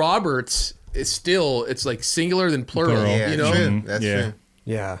Roberts. Roberts is still, it's like singular than plural. Plural. Yeah, You know, true. Mhm. That's Yeah. true.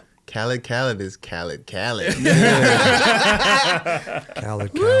 Yeah. Khaled is Khaled. Khaled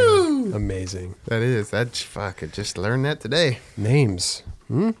Khaled. Amazing. That is. Fuck, I just learned that today. Names.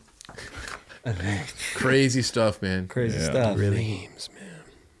 crazy stuff, man. Crazy Yeah. stuff. Names,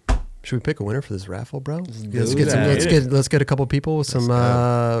 man. Should we pick a winner for this raffle, bro? Let's do get some, that. let's get a couple people with some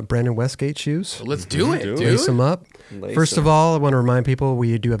Brandon Westgate shoes. Let's do it, Do it. dude. Lace them up. Lace First of them. all, I want to remind people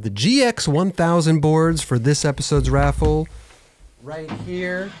we do have the GX 1000 boards for this episode's raffle. Right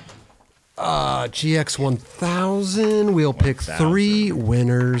here. GX 1000. We'll pick 3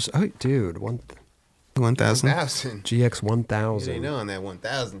 winners. Oh, dude. 1,000. GX They 1000. know on that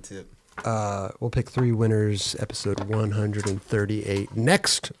 1,000 tip. We'll pick 3 winners. Episode 138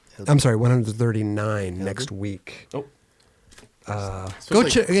 next. I'm sorry, 139 next week. Oh.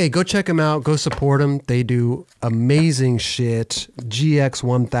 Go check them out. Go support them. They do amazing shit.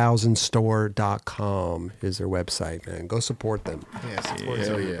 GX1000store.com is their website, man. Go support them. Yeah, support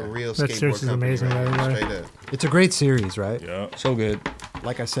Hell a yeah. real That skateboard series is company. amazing, right by the now, way. Straight up. It's a great series, right? Yeah. So good.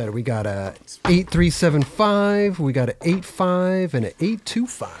 Like I said, we got a 8375, we got a 85, and an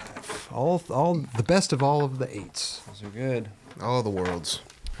 825. All the best of all of the 8s. Those are good. All the worlds.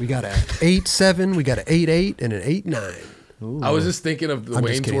 We got a 87, we got an 88, and an 89. I was just thinking of the I'm just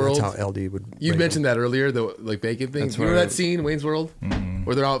Wayne's kidding. World. That's how LD would. You rate mentioned them. that earlier, the like bacon thing. That's You remember right. that scene, Wayne's World,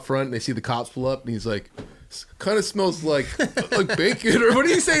 where they're out front and they see the cops pull up, and he's like, "Kind of smells like bacon," or what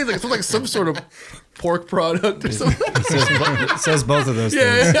do you say? He's like, "It smells like some sort of pork product or something. It says both of those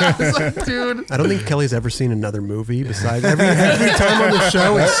things. Yeah, I was like, dude. I don't think Kelly's ever seen another movie besides every time on the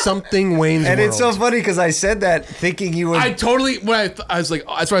show. It's something Wayne's And World. it's so funny because I said that thinking you would. I totally when I was like,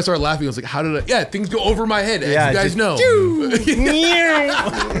 that's why I started laughing. I was like, how did I? Yeah, things go over my head. As Yeah, you guys just- know,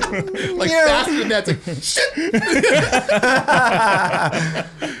 like faster than that. It's like shit.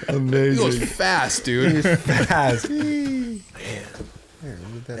 Amazing. He goes fast, dude. Fast.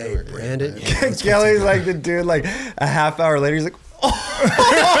 Hey, Brandon. Kelly's like the dude. Like a half hour later, he's like,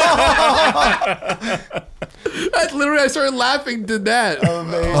 That's literally. I started laughing to that.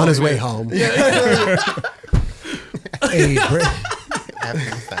 On his way home. Yeah. Hey,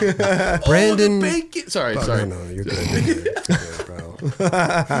 Brandon. Bacon. Sorry, Oh, sorry. No, you're good. You're good, bro.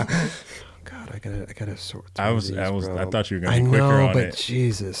 God, I gotta sort through these, bro. I thought you were I gonna be quicker know, on but it.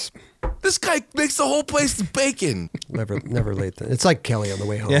 Jesus. This guy makes the whole place bacon. Never late. It's like Kelly on the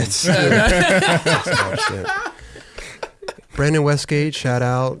way home. Yes. Oh, shit. Brandon Westgate, shout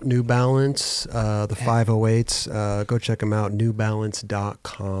out New Balance, the 508s. Go check them out.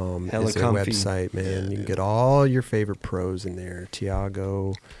 NewBalance.com Hella is their comfy. website, man. You can get all your favorite pros in there.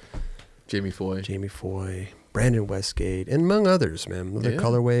 Tiago, Jamie Foy, Brandon Westgate, and among others, man. Other Yeah.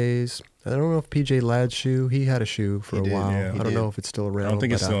 colorways. I don't know if PJ Ladd's shoe. He had a shoe for a while. yeah. I don't know if it's still around. I don't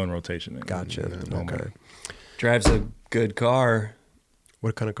think it's but, still in rotation. Gotcha. Okay. drives a good car.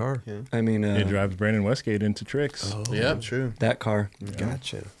 What kind of car? I mean, It drives Brandon Westgate into tricks. Oh, Yeah. True. that car.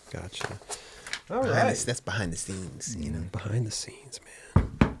 Gotcha. All That's behind the scenes, you know. Behind the scenes, man.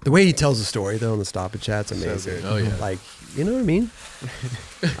 The way he tells the story, though, in the Stop and Chat's amazing. good. Oh, yeah. Like, you know what I mean?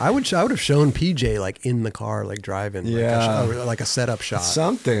 I would have shown PJ, like, in the car, like, driving. Yeah. Like a setup shot.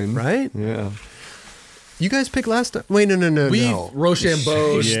 Something. Right? Yeah. You guys picked last time? Wait, no. We no.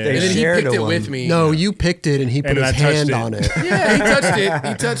 Rochambeau, Yeah. and then he shared picked a it one. with me. No, you picked it, and he put And his I touched hand it. on it. Yeah, he touched it.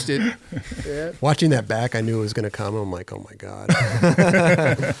 He touched it. Yeah. Watching that back, I knew it was going to come. I'm like, oh, my God.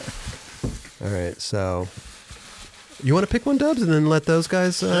 All right, so you want to pick one, Dubs, and then let those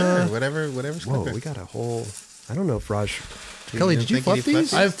guys... Sure, whatever's Whoa, quicker. we got a whole... I don't know if Raj... Kelly, did you think he fluff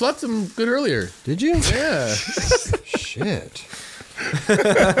these? I fluffed them good earlier. Did you? Yeah. Shit.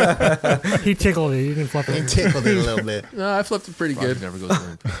 He tickled it. You can fluff He it. tickled it a little bit. No, I fluffed it pretty good. Never goes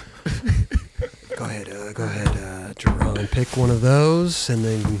limp. Go ahead, Jerron. Pick one of those, and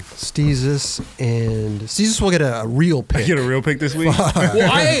then Steezus will get a real pick. I get a real pick this week. Well,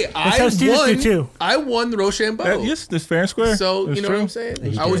 I how Steve's won. do, too. I won the Rochambeau. Yes, this fair and square. So That's you know true. what I'm saying?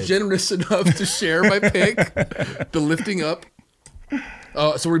 He I was did. generous enough to share my pick, the lifting up.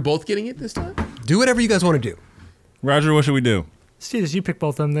 So we're both getting it this time. Do whatever you guys want to do. Roger, what should we do? Steve, you pick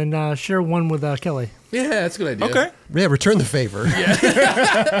both of them, then share one with Kelly. Yeah, that's a good idea. Okay. Yeah, return the favor.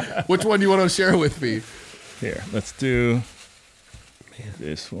 Which one do you want to share with me? Here, let's do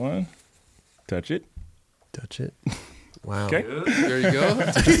this one. Touch it. Touch it. Wow. Okay. There you go.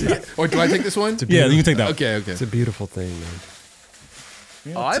 Or do I take this one? Yeah, you can take that one. Okay. It's a beautiful thing, man.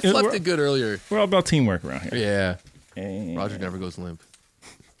 Yeah, Oh, I it's- fluffed we're- it good earlier. We're all about teamwork around here. Yeah. And Roger never goes limp.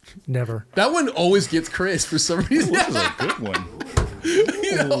 Never. That one always gets Chris for some reason. This is a good one.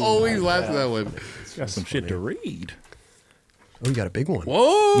 He always laughs at that one. Got some shit to read. Oh, you got a big one.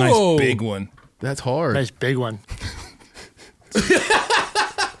 Whoa. Nice big one. That's hard. Nice big one.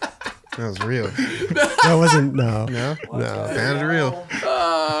 That was real. That wasn't, no. No? Sounded real.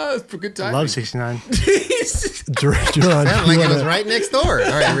 For good time. Love 69. Jerron, Sounded like you it was wanna- right next door. All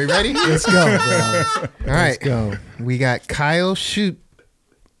right, are we ready? Let's go, bro. All right. Let's go. We got Kyle Shoot.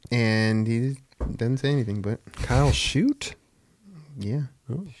 And he doesn't say anything, but Kyle Shoot? yeah.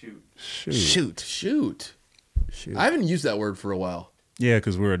 Shoot. Shoot. I haven't used that word for a while. Yeah,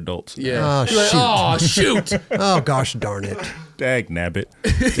 because we're adults. Yeah. Oh, You're like, shoot. oh, shoot. Oh, gosh darn it. Dag nabbit.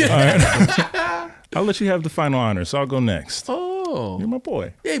 All right. I'll let you have the final honor, so I'll go next. Oh. You're my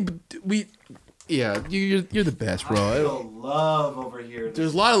boy. Hey, but you're the best, bro. Love over here.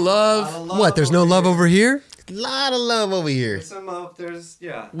 There's a lot of love. What, there's no love over here? A lot of love over here.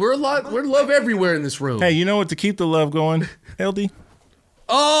 We're love everywhere in this room. Hey, you know what? To keep the love going, LD,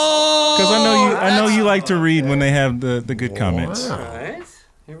 Oh, because I know you like to read when they have the good comments. All right.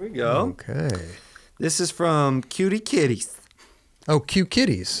 Here we go. Okay. This is from Cutie Kitties. Oh, cute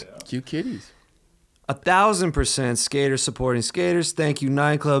kitties. Cute kitties. 1,000% skaters supporting skaters. Thank you,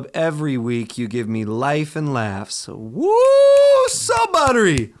 9 Club. Every week you give me life and laughs. Woo! So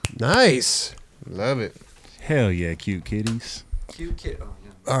buttery. Nice. Love it. Hell yeah, cute kitties. Cute kid. Oh,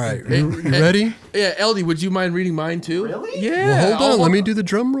 yeah. All right. You ready? Yeah, LD, would you mind reading mine too? Really? Yeah. Well, hold on. Let me do the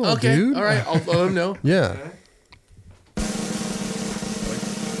drum roll, Okay. dude. All right. I'll let him know. Yeah.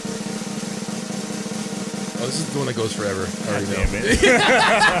 Oh, this is the one that goes forever. I already know. Damn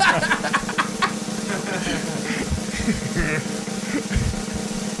it.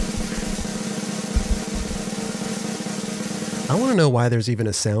 to know why there's even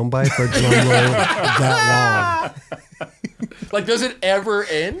a soundbite for a drum roll that long. Like, does it ever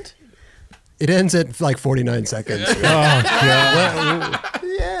end? It ends at like 49 seconds. Oh, God.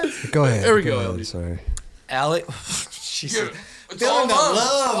 Yes. Go ahead. There we go. Ahead, sorry. Alex. She's It's feeling the all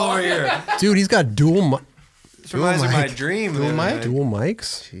love over here. Dude, he's got dual Reminds me of my dream. Dual mic? Dual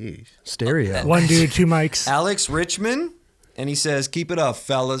mics? Jeez. Stereo. One dude, two mics. Alex Richmond, and he says, "Keep it up,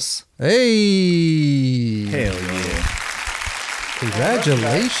 fellas." Hey. Hell yeah.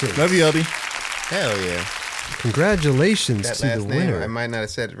 Congratulations. Love you, LD. Hell yeah. Congratulations That to the last name, winner. I might not have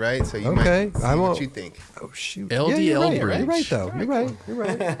said it right, so you Okay, might see I what won't- you think. Oh, shoot. LD you're right. Eldridge. You're right, though. You're right. You're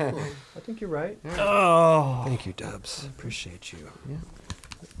right. I think you're right. Oh, Thank you, Dubs. Appreciate you. Yeah.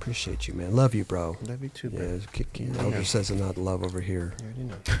 Appreciate you, man. Love you, bro. Love you too, bro. Yeah, Elder says a not love over here.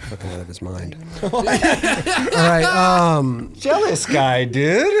 Fucking out of his mind. All right. jealous guy,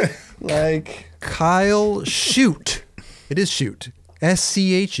 dude. Like Kyle Shoot. It is Shoot.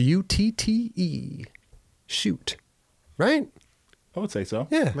 SCHUTTE. Shoot. Right? I would say so.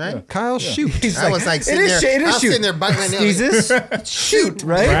 Yeah. Right? Kyle Shoot. I was like sitting there. I was sitting there biting my nails. Jesus, shoot,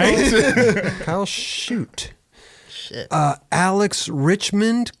 right? Kyle Shoot. Shit. Alex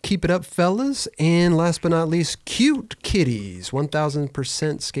Richmond, keep it up, fellas. And last but not least, Cute Kitties,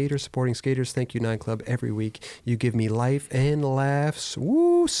 1000% skaters supporting skaters. Thank you, 9 Club. Every week, you give me life and laughs.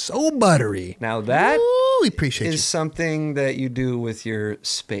 Woo, so buttery. Now that we appreciate is you. something that you do with your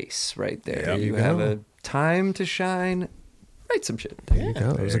space right there. There you have go. a time to shine. Write some shit. There you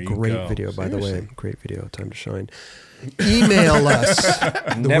go. It was a There you great go. video, by the way. Great video. Time to shine. Email us.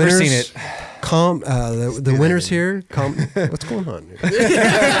 The Never winners, seen it. The winners here. What's going on?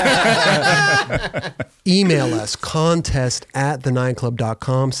 Email us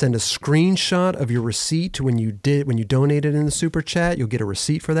contest@the9club.com. Send a screenshot of your receipt when you donated in the super chat. You'll get a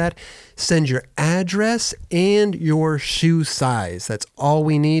receipt for that. Send your address and your shoe size. That's all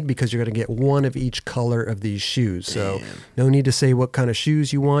we need because you're going to get one of each color of these shoes. So no need to say what kind of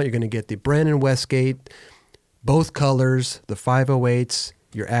shoes you want. You're going to get the Brandon Westgate, both colors, the 508s,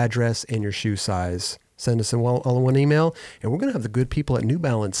 your address, and your shoe size. Send us all in one email, and we're going to have the good people at New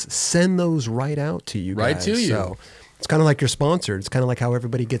Balance send those right out to you guys. Right to you. So it's kind of like you're sponsored. It's kind of like how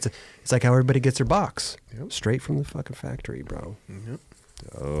everybody gets it's like how everybody gets their box. Straight from the fucking factory, bro.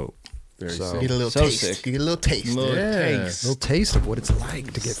 Oh. Very So- sick. Get a little So taste. sick. Get a little taste. Little taste of what it's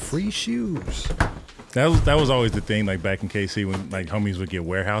like to get free shoes. That was always the thing, like back in KC when like homies would get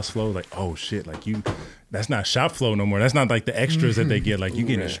warehouse flow, like, oh shit, like that's not shop flow no more. That's not like the extras that they get. Like you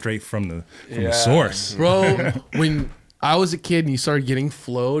getting it straight from the source. Bro, when I was a kid and you started getting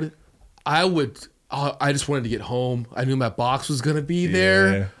flowed, I just wanted to get home. I knew my box was gonna be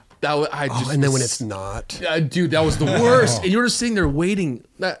there. Yeah. And then when it's not. Dude, that was the worst. And you were just sitting there waiting.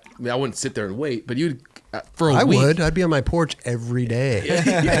 I wouldn't sit there and wait, but you'd for a I week. would. I'd be on my porch every day.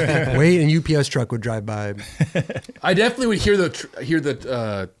 Wait, and UPS truck would drive by. I definitely would hear the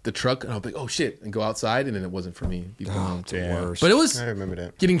truck, and I'd be like, "Oh shit!" and go outside, and then it wasn't for me. It'd be gone. It's the worst. But it was. I remember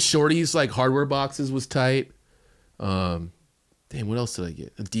that. Getting shorties like hardware boxes was tight. Damn, what else did I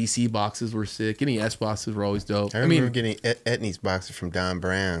get? DC boxes were sick. Getting S boxes were always dope. I remember getting Etnies boxes from Don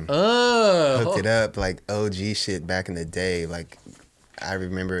Brown. Hooked it up like OG shit back in the day. Like I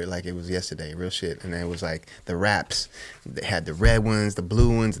remember it like it was yesterday, real shit. And then it was like the wraps. They had the red ones, the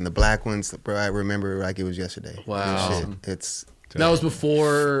blue ones, and the black ones. Bro, I remember it like it was yesterday. Wow. Real shit. It's that was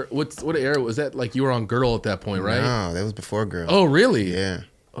before what era was that? Like you were on Girdle at that point, right? No, that was before Girl. Oh, really? Yeah.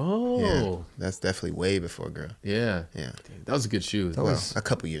 Oh. Yeah. That's definitely way before Girl. Yeah. Yeah. That was a good shoe. That was a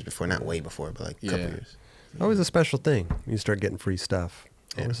couple years before, not way before, but like a couple years. Always a special thing. You start getting free stuff.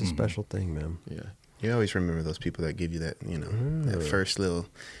 Always a special thing, man. Yeah. You always remember those people that give you that, that first little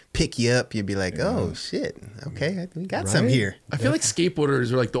pick you up. You'd be like, oh, shit. Okay, we got some here. I feel like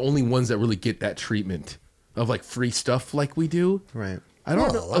skateboarders are like the only ones that really get that treatment of like free stuff like we do. Right. I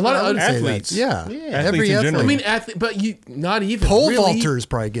don't know. A lot of athletes. Yeah. Athletes Every in athlete. general. I mean, but you not even Pole really. vaulters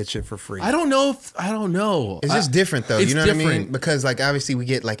probably get shit for free. I don't know. I don't know. It's just different though. It's You know what I mean? different. Because like obviously we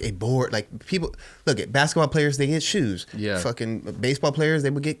get like a board. Like people look at basketball players, they get shoes. Yeah. Fucking baseball players, they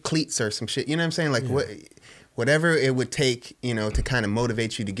would get cleats or some shit. You know what I'm saying? Like whatever it would take, to kind of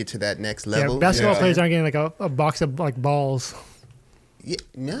motivate you to get to that next level. Yeah, basketball players aren't getting like a box of like balls. Yeah,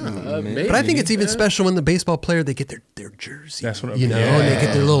 no. Maybe. But I think it's even special when the baseball player, they get their jersey. That's what you know, and they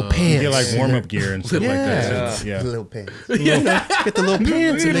get their little pants. You get like warm up gear and stuff like that. Yeah. Little pants. Get the little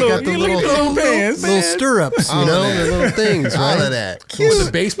pants, and they got the little pants, little stirrups, you know, the little things, right? All of that. With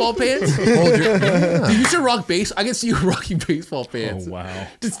the baseball pants? Hold your, yeah. Dude, you should rock base. I can see you rocking baseball pants. Oh, wow.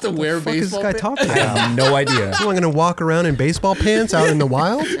 Just to wear What is this baseball guy pants. talking I about? have no idea. So I'm going to walk around in baseball pants out in the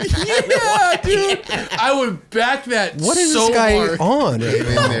wild? Yeah, dude. I would back that What is so this guy hard. on? Came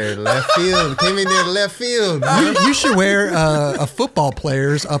in there left field. Came in there left field. You should wear a football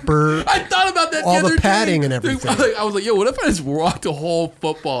player's upper. I thought about that all the the other padding day. and everything. I was like, yo, what if I just rocked a whole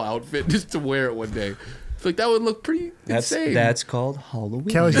football outfit just to wear it one day? I feel like that would look pretty insane. That's called Halloween.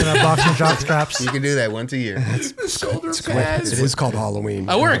 Kelly's gonna have boxing jock straps. You can do that once a year. The shoulder pads. It is called Halloween.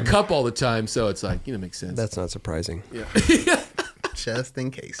 I wear a cup all the time, so it's like, you know, makes sense. That's not surprising. Yeah. Just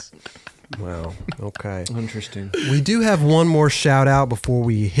in case. Wow. Okay. Interesting. We do have one more shout out before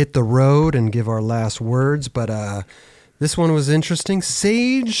we hit the road and give our last words, but this one was interesting.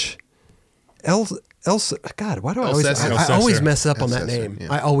 Sage God, why do I always Elsesser. I always mess up on that Elsesser, name.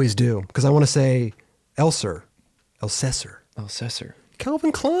 yeah. I always do because I want to say Elsesser. Elsesser.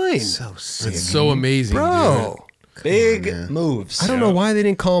 Calvin Klein. So sick. It's so amazing, Bro. Big moves. I don't know why they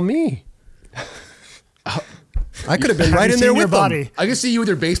didn't call me. I could have been right in there with them. I can see you with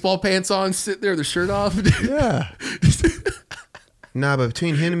your baseball pants on, sitting there with the shirt off. Yeah. Nah, but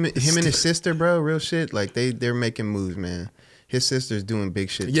between him and his sister, bro, real shit. Like they're making moves, man. His sister's doing big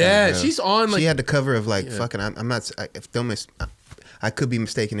shit. Yeah, too, bro. she's on, like- she had the cover of like fucking. I'm not. I could be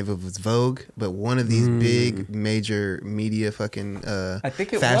mistaken if it was Vogue, but one of these big major media fucking. I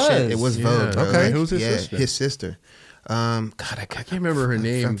think it fashion. was. It was Yeah. Vogue. Bro. Okay. Like, Who's his sister? His sister. God, I can't remember her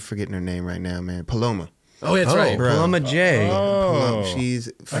name. I'm forgetting her name right now, man. Paloma. Oh, that's right. bro. Paloma J. Paloma. Oh,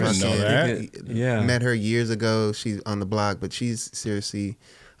 She's I didn't know fucking- that. Yeah. Met her years ago. She's on the block, but she's seriously.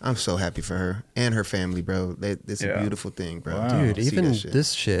 I'm so happy for her and her family, bro. It's a beautiful thing, bro. Wow. Dude, To see even that shit.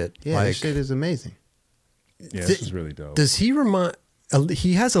 this shit. Yeah, like, this shit is amazing. Yeah, this is really dope. Does he remind?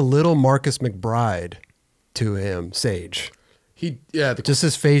 He has a little Marcus McBride to him, Sage. Just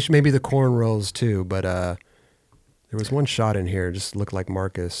his face, maybe the cornrows too. But there was one shot in here, just looked like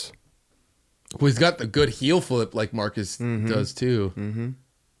Marcus. Well, he's got the good heel flip like Marcus does too. Mm-hmm.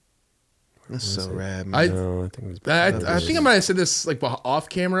 That's so rad, I man. I think it was. I think I might have said this like off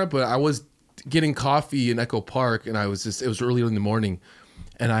camera, but I was getting coffee in Echo Park, and it was early in the morning,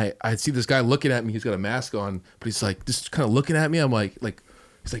 and I see this guy looking at me. He's got a mask on, but he's like just kind of looking at me. I'm like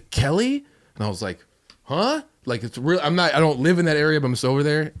he's like, Kelly, and I was like, huh? Like it's real. I don't live in that area, but I'm just over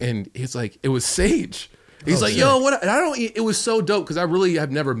there, and he's like, it was Sage. He's like, yo, what? And it was so dope because I really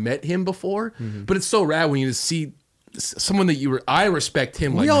have never met him before, but it's so rad when you just see someone that I respect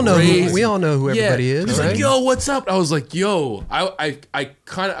him. We like all know crazy. we all know who everybody is. He's right? like, yo, what's up? I was like, yo,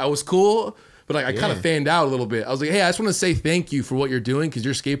 I was cool, but like I kind of fanned out a little bit. I was like, hey, I just want to say thank you for what you're doing because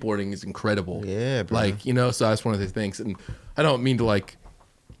your skateboarding is incredible. Yeah, bro. Like, you know, so I just wanted to say thanks, and I don't mean to like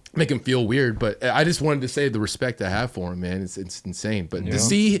make him feel weird, but I just wanted to say the respect I have for him, man. It's insane. But to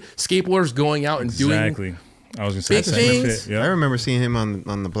see skateboarders going out and doing I was gonna say big the same things. shit. Yeah. I remember seeing him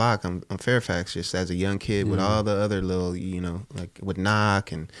on the block on Fairfax just as a young kid with all the other little, like with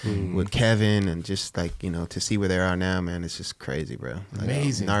Knock and with Kevin and just like, to see where they are now, man, it's just crazy, bro. Like,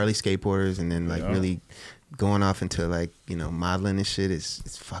 Amazing. Gnarly skateboarders and then like really going off into like, modeling and shit.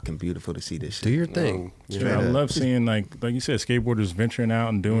 It's fucking beautiful to see this shit. Do your thing. Yeah, I love seeing like you said, skateboarders venturing out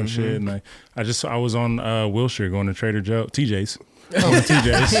and doing shit. And like I was on Wilshire going to Trader Joe, TJ's.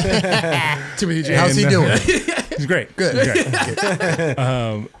 TJ's. Timothy J. How's he doing? He's great. Good.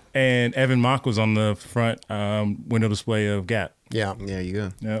 Great. And Evan Mock was on the front window display of Gap. Yeah. There you go.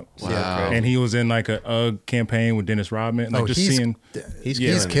 Yep. Wow. And he was in like a UGG campaign with Dennis Rodman. Like he's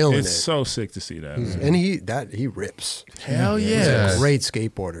killing it's it. so sick to see that. Man. And he rips. Hell He's yeah. a great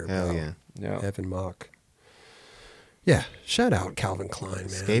skateboarder. Hell bro. yeah. Evan Mock. Yeah. Shout out Calvin Klein, man.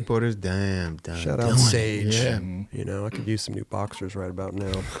 Skateboarders, damn. Shout out Sage. Yeah. I could use some new boxers right about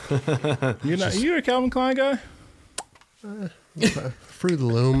now. You're a Calvin Klein guy? Fruit of the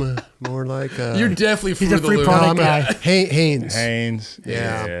Loom, more like. You're definitely He's a Fruit of the free Loom. product guy. Hanes. Hanes.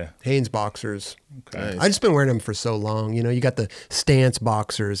 Yeah. Hanes boxers. Okay. I just been wearing them for so long. You got the stance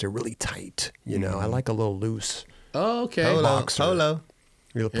boxers. They're really tight. I like a little loose. Oh, okay. Polo.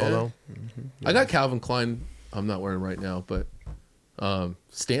 Real polo. I got Calvin Klein. I'm not wearing right now, but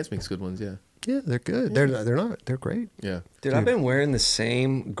Stance makes good ones. Yeah. Yeah, they're good. They're great. Yeah. Dude, I've been wearing the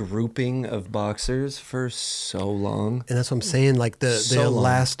same grouping of boxers for so long. And that's what I'm saying. Like the So long.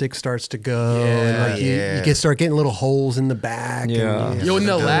 elastic starts to go, Yeah, and like you start getting little holes in the back. Yeah. And, Yo, when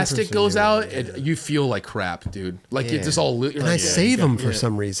the elastic goes out, you feel like crap, dude. Like it's just all. And I save them for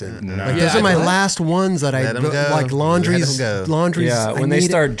some reason. Nah. Like those are my last ones that Let 'em go. like laundries. Let 'em go. Laundries. Yeah, I when they need it.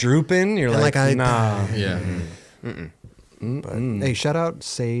 start drooping, you're And like, nah. Yeah. But, hey, shout out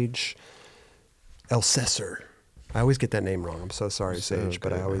Sage Elsesser. I always get that name wrong. I'm so sorry, Sage,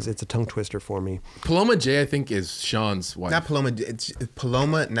 but it's a tongue twister for me. Paloma J, I think, is Sean's wife. Not Paloma. It's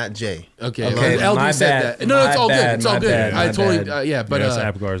Paloma, not Jay. Okay. Okay, my LD said bad. that. No, it's all My good. bad, It's all my good. bad, I my totally. bad. Yeah, but that's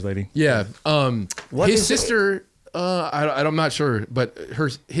Apgar's lady. yeah. What His is it? sister. I'm not sure, but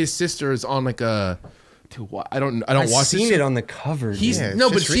his sister is on like a. I don't I've watch seen this it show. on the cover. He's Yeah, no,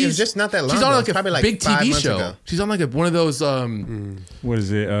 it's but just she's it's just not that long She's on ago. like a Probably like big 5 TV months show. ago. She's on like one of those. What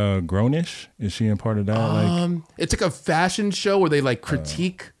is it? Grownish? Is she in part of that? It's like a fashion show where they like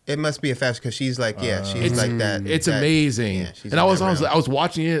critique. It must be a fashion because she's like, she's like that. It's that- amazing. Yeah, she's And I in was that realm. I was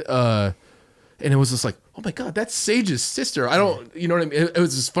watching it, and it was just like, oh my god, that's Sage's sister. I don't, you know what I mean? It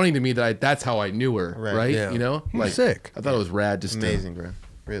was just funny to me that that's how I knew her, right? Yeah. You know, like sick. I thought it was rad. Just amazing, bro.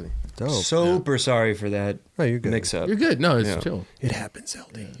 Really. Dope. Super sorry for that Oh, you're good. mix up. You're good. No, it's Yeah. chill. It happens,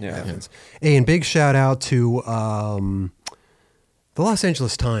 LD. Yeah. It happens. Hey, and big shout out to the Los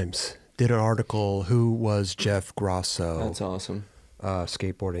Angeles Times did an article. Who was Jeff Grosso? That's awesome.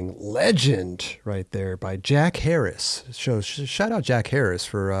 Skateboarding legend right there by Jack Harris. Shout out Jack Harris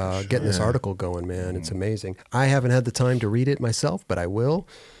for getting this article going, man. It's amazing. I haven't had the time to read it myself, but I will.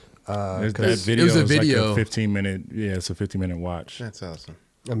 That 'cause video it was a is like video. 15-minute. Yeah, it's a 15-minute watch. That's awesome.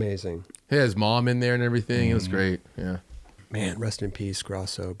 amazing. He had his mom in there and everything. It was great. Yeah. Man, rest in peace,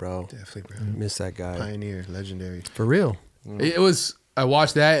 Grosso, bro. Definitely, bro. Miss that guy. Pioneer, legendary. For real. It was. I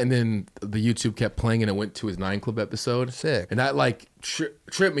watched that, and then the YouTube kept playing, and it went to his 9 Club episode. Sick. And that like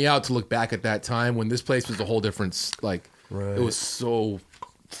tripped me out to look back at that time when this place was a whole different. Like Right. it was so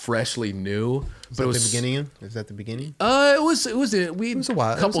freshly new. Is But that it the was beginning? Is that the beginning? It was a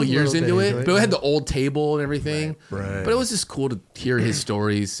while. It Couple was a years little into bit it, into it, but it had yeah. the old table and everything. Right. But it was just cool to hear his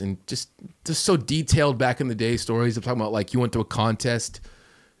stories and just so detailed back in the day stories. I'm talking about like you went to a contest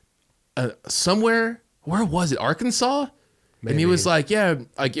somewhere. Where was it? Arkansas. And he was like, yeah,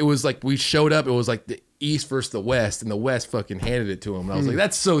 like it was like we showed up. It was like the East versus the West, and the West fucking handed it to him. And I was like,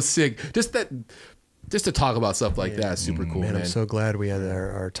 that's so sick. Just to talk about stuff like that, is super cool, man. I'm so glad we had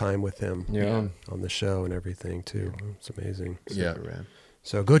our time with him Yeah. on the show and everything, too. It's amazing. Yeah. Super rad.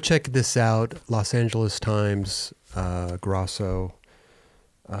 So go check this out. Los Angeles Times, Grosso.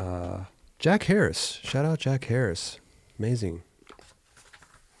 Jack Harris. Shout out Jack Harris. Amazing.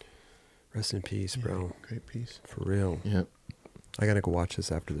 Rest in peace, bro. Great piece. For real. Yeah. I got to go watch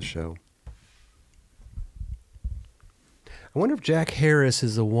this after the show. I wonder if Jack Harris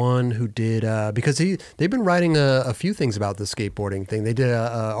is the one who did, because they've been writing a few things about the skateboarding thing. They did an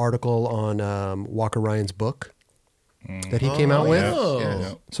article on Walker Ryan's book that he came out with.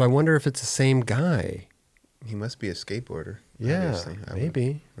 Yeah. So I wonder if it's the same guy. He must be a skateboarder. Yeah, obviously.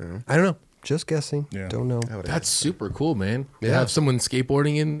 maybe. Yeah. I don't know. Just guessing. Yeah. Don't know. I would That's super cool, man. To Yeah. have someone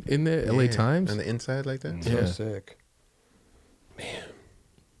skateboarding in the LA Yeah. Times. On the inside like that? So Yeah. sick. Man.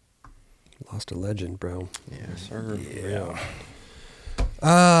 Lost a legend, bro. Yeah. Sir. Yeah.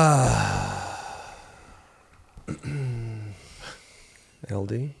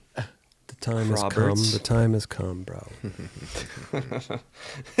 LD, the time has come. Roberts. The time has come, bro.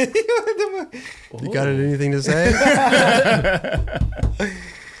 You got anything to say?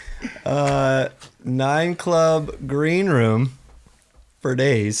 9 Club green room for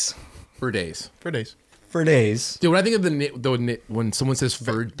days. For days. For days. For days. Dude, when I think of when someone says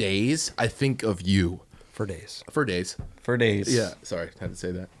for days, I think of you. For days. For days. For days. Yeah. Sorry, I had to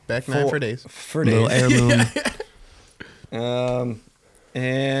say that. Back 9 for days. For Little days. heirloom.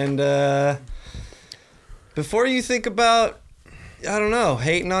 And before you think about, I don't know,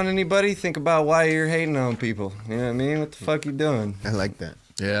 hating on anybody, think about why you're hating on people. You know what I mean? What the fuck you doing? I like that.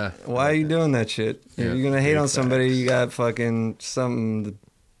 Yeah. Why are you doing that shit? If Yeah. you're gonna hate on somebody, you got fucking something.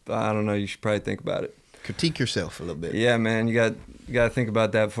 I don't know. You should probably think about it. Critique yourself a little bit. Yeah, man. You got to think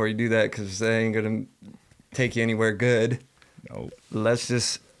about that before you do that, because they ain't gonna take you anywhere good. No. Let's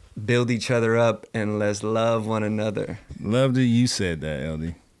just build each other up and let's love one another. Love that you said that,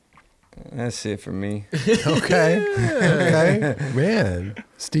 LD. That's it for me. Okay. Okay. Man.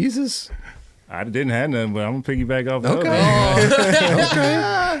 Steezus? I didn't have nothing, but I'm gonna piggyback off. Okay.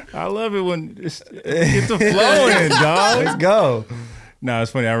 Okay. I love it when it's the flowing, dog. Let's go. No,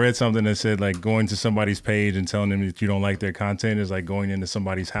 it's funny. I read something that said like going to somebody's page and telling them that you don't like their content is like going into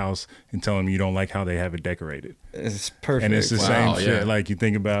somebody's house and telling them you don't like how they have it decorated. It's perfect. And it's the same shit. Like you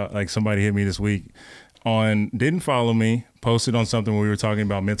think about like somebody hit me this week didn't follow me, posted on something where we were talking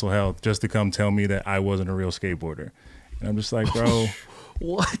about mental health just to come tell me that I wasn't a real skateboarder. And I'm just like, bro,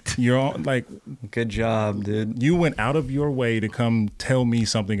 what? You're on like, good job, dude. You went out of your way to come tell me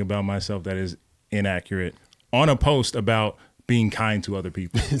something about myself that is inaccurate on a post about being kind to other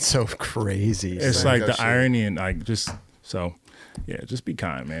people. It's so crazy. It's like the irony and like just be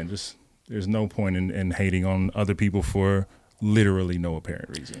kind, man. Just there's no point in hating on other people for literally no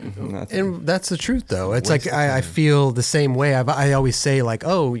apparent reason. And that's the truth, though. It's like I feel the same way. I always say like,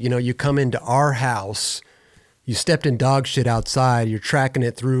 oh, you come into our house, you stepped in dog shit outside, you're tracking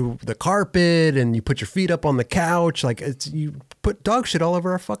it through the carpet, and you put your feet up on the couch. Like you put dog shit all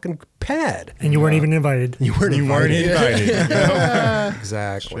over our fucking pad. And you weren't even invited. You weren't invited.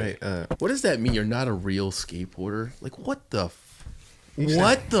 Exactly. What does that mean? You're not a real skateboarder? Like, what the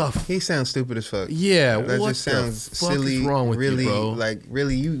He sounds stupid as fuck. Yeah, that what just the sounds fuck silly. is wrong with really, you, bro? like,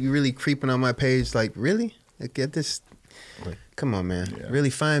 really, you really creeping on my page? Like, really? Like, get this? Come on, man. Yeah. Really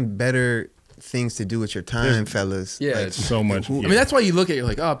find better things to do with your time, fellas. Yeah, like, it's so much. I mean, that's why you look at it, you're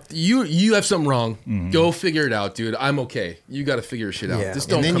like, oh, you have something wrong. Mm-hmm. Go figure it out, dude. I'm okay. You got to figure your shit out. Yeah. Just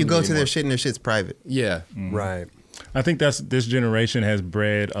don't. And then you go to anymore. their shit, and their shit's private. Yeah, right. I think this generation has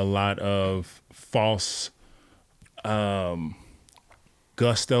bred a lot of false gusto.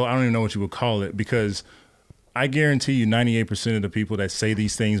 I don't even know what you would call it, because I guarantee you 98% of the people that say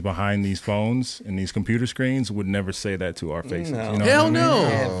these things behind these phones and these computer screens would never say that to our faces. No. You know Hell what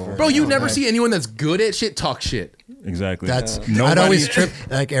I mean? no. Bro, you never see anyone that's good at shit talk shit. Exactly. That's I'd always trip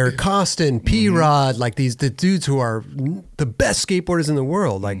like Eric Costin, P-Rod, like the dudes who are the best skateboarders in the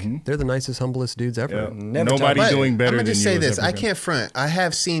world. Like they're the nicest, humblest dudes ever. Nobody doing better. I'm gonna than just you say is this: ever I gonna- can't front. I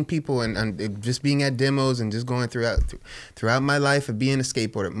have seen people and just being at demos and just going throughout my life of being a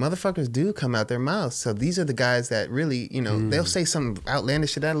skateboarder. Motherfuckers do come out their mouths. So these are the guys that really, they'll say some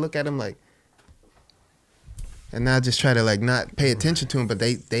outlandish shit. I look at them like. And now just try to like not pay attention to them, but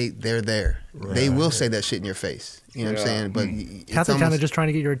they're there. Right. They will say that shit in your face. You know what I'm saying? But half the time they're just trying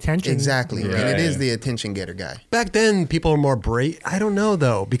to get your attention. Exactly, and it is the attention getter guy. Back then, people were more brave. I don't know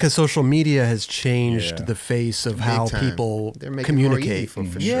though, because social media has changed the face of how people communicate. For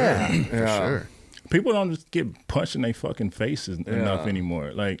sure. For sure. People don't just get punched in their fucking faces enough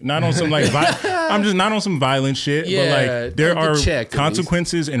anymore. Like not on some like I'm just not on some violent shit, but like there are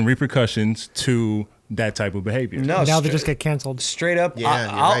consequences and repercussions to that type of behavior. No, now they just get canceled. Straight up, Yeah,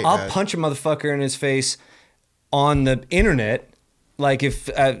 I'll punch a motherfucker in his face on the internet. Like if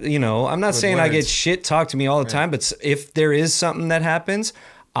I'm not saying I get shit talked to me all the time, but if there is something that happens,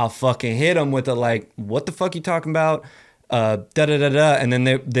 I'll fucking hit them with a like, what the fuck you talking about? Da da da da, and then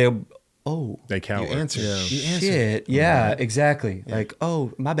they cower. You answer. Shit. Yeah, exactly. Yeah. Like,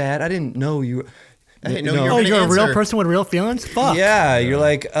 oh, my bad. I didn't know you. I didn't know you're a real person with real feelings? Fuck. Yeah, you're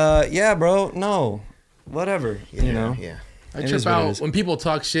like, yeah, bro, no. Whatever. Yeah. I trip out when people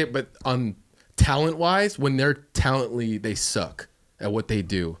talk shit, but on talent-wise, when they're talently, they suck at what they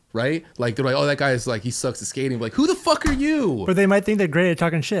do, right? Like, they're like, oh, that guy is like, he sucks at skating. Like, who the fuck are you? But they might think they're great at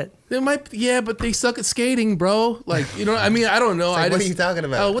talking shit. They might, but they suck at skating, bro. Like, I mean, I don't know. Like, what are you talking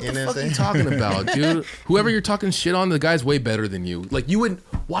about? Oh, what the fuck are you talking about, dude? Whoever you're talking shit on, the guy's way better than you. Like,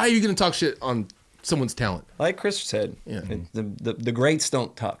 why are you going to talk shit on someone's talent? Like Chris said, the greats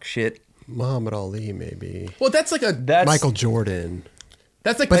don't talk shit. Muhammad Ali, maybe. Well, that's Michael Jordan.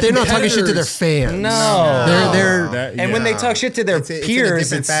 That's like, but they're not talking shit to their fans. No, they're when they talk shit to their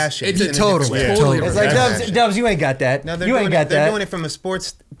peers, it's fashion. It's totally. It's like Dubs, you ain't got that. No, you ain't got that. They're doing it from a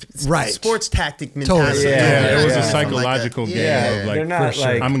sports tactic mentality. Totally. It was a psychological game of like, they're not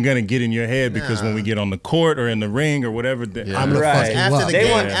like, I'm gonna get in your head because when we get on the court or in the ring or whatever, I'm gonna fuck you after up. the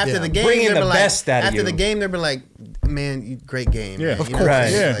game. After the game, bringing the like, best out of after you. the game, they'll be like, man, great game. Yeah, man. of You know course. what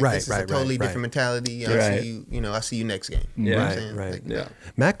I'm saying? Yeah, like, this is a totally different mentality. I'll see you next game. You know what I'm saying? Right.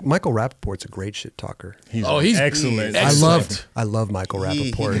 Michael Rappaport's a great shit talker. He's excellent. I love Michael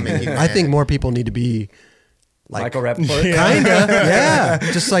Rappaport. I think more people need to be like Michael Rappaport. Kinda, yeah.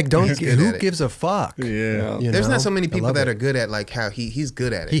 Just like who gives a fuck? Yeah. There's not so many people that are good at like how he's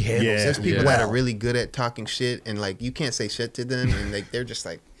good at it. He handles it. There's people that are really good at talking shit and like you can't say shit to them and they're just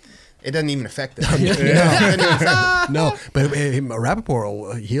like it doesn't even affect them. No, but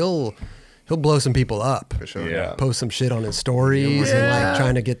Rappaport, he'll blow some people up. For sure. Yeah. Post some shit on his stories and like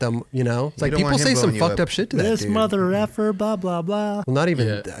trying to get them, It's like people say some fucked up shit to that This dude. mother effer, blah, blah, blah. Well, not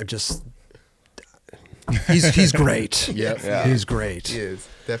even just He's great. Yeah. He's great. He is,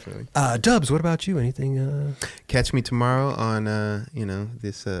 definitely. Dubs, what about you? Anything? Catch me tomorrow on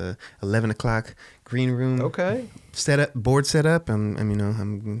this 11 o'clock green room. Okay. Board set up.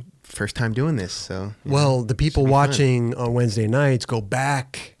 I'm first time doing this, so. Well, the people watching on Wednesday nights go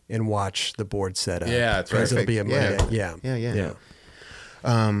back and watch the board set up. Yeah, that's right. It'll be a Monday. Yeah.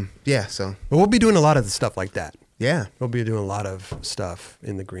 So. But we'll be doing a lot of the stuff like that. Yeah. We'll be doing a lot of stuff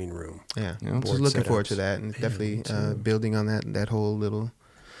in the green room. Yeah. I'm just looking forward to that, and definitely building on that whole little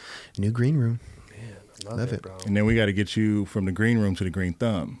new green room. Man, love it, bro. And then we got to get you from the green room to the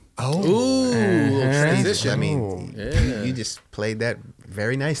Greenthumb. Oh, little transition. I mean, you just played that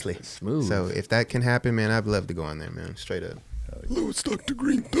very nicely. Smooth. So if that can happen, man, I'd love to go on there, man. Straight up. Let's talk to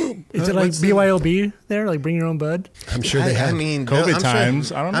Greenthumb. Is it like BYOB there? Like bring your own bud? I'm sure they have. I mean, COVID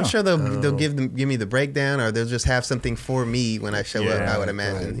times. I don't know. I'm sure they'll give me the breakdown, or they'll just have something for me when I show up. I would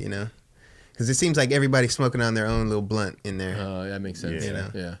imagine, because it seems like everybody's smoking on their own little blunt in there. That makes sense.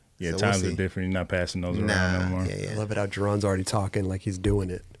 Yeah. Yeah, So times we'll are different. You're not passing those around no more. I love it how Jerron's already talking like he's doing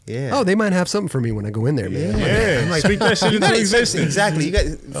it. Yeah. Oh, they might have something for me when I go in there, man. Yeah. I'm like, speak that shit into existence. Exactly.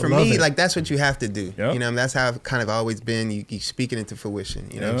 For me, it. like that's what you have to do. Yep. That's how I've kind of always been. You speak it into fruition.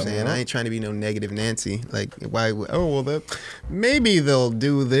 You know what I'm saying? I ain't trying to be no negative Nancy. Like, why? Oh, well, maybe they'll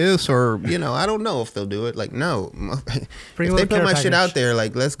do this, or I don't know if they'll do it. Like, no. If they put my shit out there,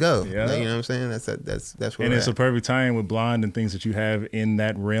 like, let's go. Yeah. Like, you know what I'm saying? That's where. And we're it's a at. perfect time with Blonde and things that you have in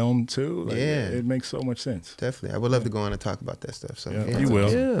that realm too. Like, Yeah. it makes so much sense. Definitely, I would love to go on and talk about that stuff. So Yeah, you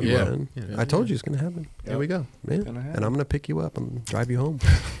will. Yeah, man. I told you it's going to happen. There we go. Man. And I'm going to pick you up and drive you home.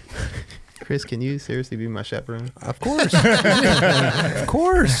 Chris, can you seriously be my chaperone? Of course. Of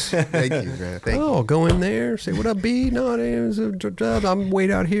course. Thank you, bro. Thank you. Oh, go in there, say, what up, B? No, I'm wait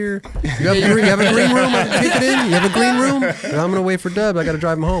out here. You have a green room? I can kick it in? You have a green room? And I'm going to wait for Dub. I got to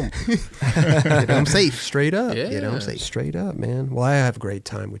drive him home. Get him safe. Straight up. Yeah. Get him safe. Straight up, man. Well, I have a great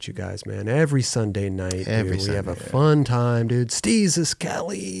time with you guys, man. Every Sunday night. Every We have a Sunday. fun time, dude. Steezus,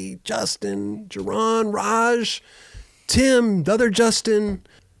 Kelly, Justin, Jerron, Raj, Tim, the other Justin.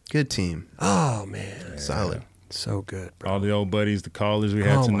 Good team. Oh, man. Solid. So good, bro. All the old buddies, the callers we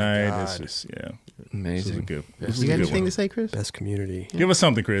had Oh, my tonight. God. It's just Amazing. Good. You got anything to say, Chris? Best community. Give us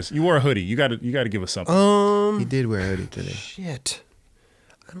something, Chris. You wore a hoodie. You got to give us something. He did wear a hoodie today. Shit.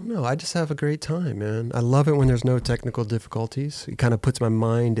 I don't know. I just have a great time, man. I love it when there's no technical difficulties. It kind of puts my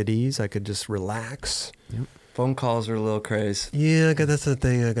mind at ease. I could just relax. Yep. Phone calls are a little crazy. Yeah, that's the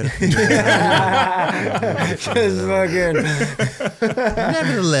thing. I got Just fucking.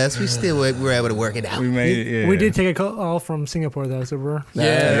 Nevertheless, we were able to work it out. We made it. Yeah. We did take a call from Singapore though, so we're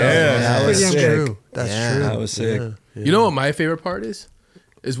That was That's sick. true. That's Yeah. true. That was sick. Yeah. You know what my favorite part is?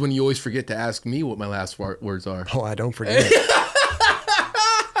 Is when you always forget to ask me what my last words are. Oh, I don't forget.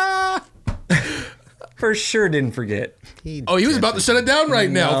 For sure didn't forget. He was about to shut it down right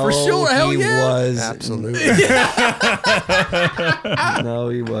now. For sure. Hell he yeah. was. Absolutely. No,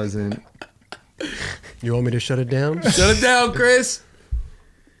 he wasn't. You want me to shut it down? Shut it down, Chris.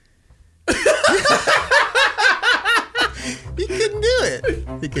 He couldn't do it.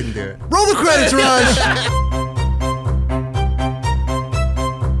 Roll the credits, Raj.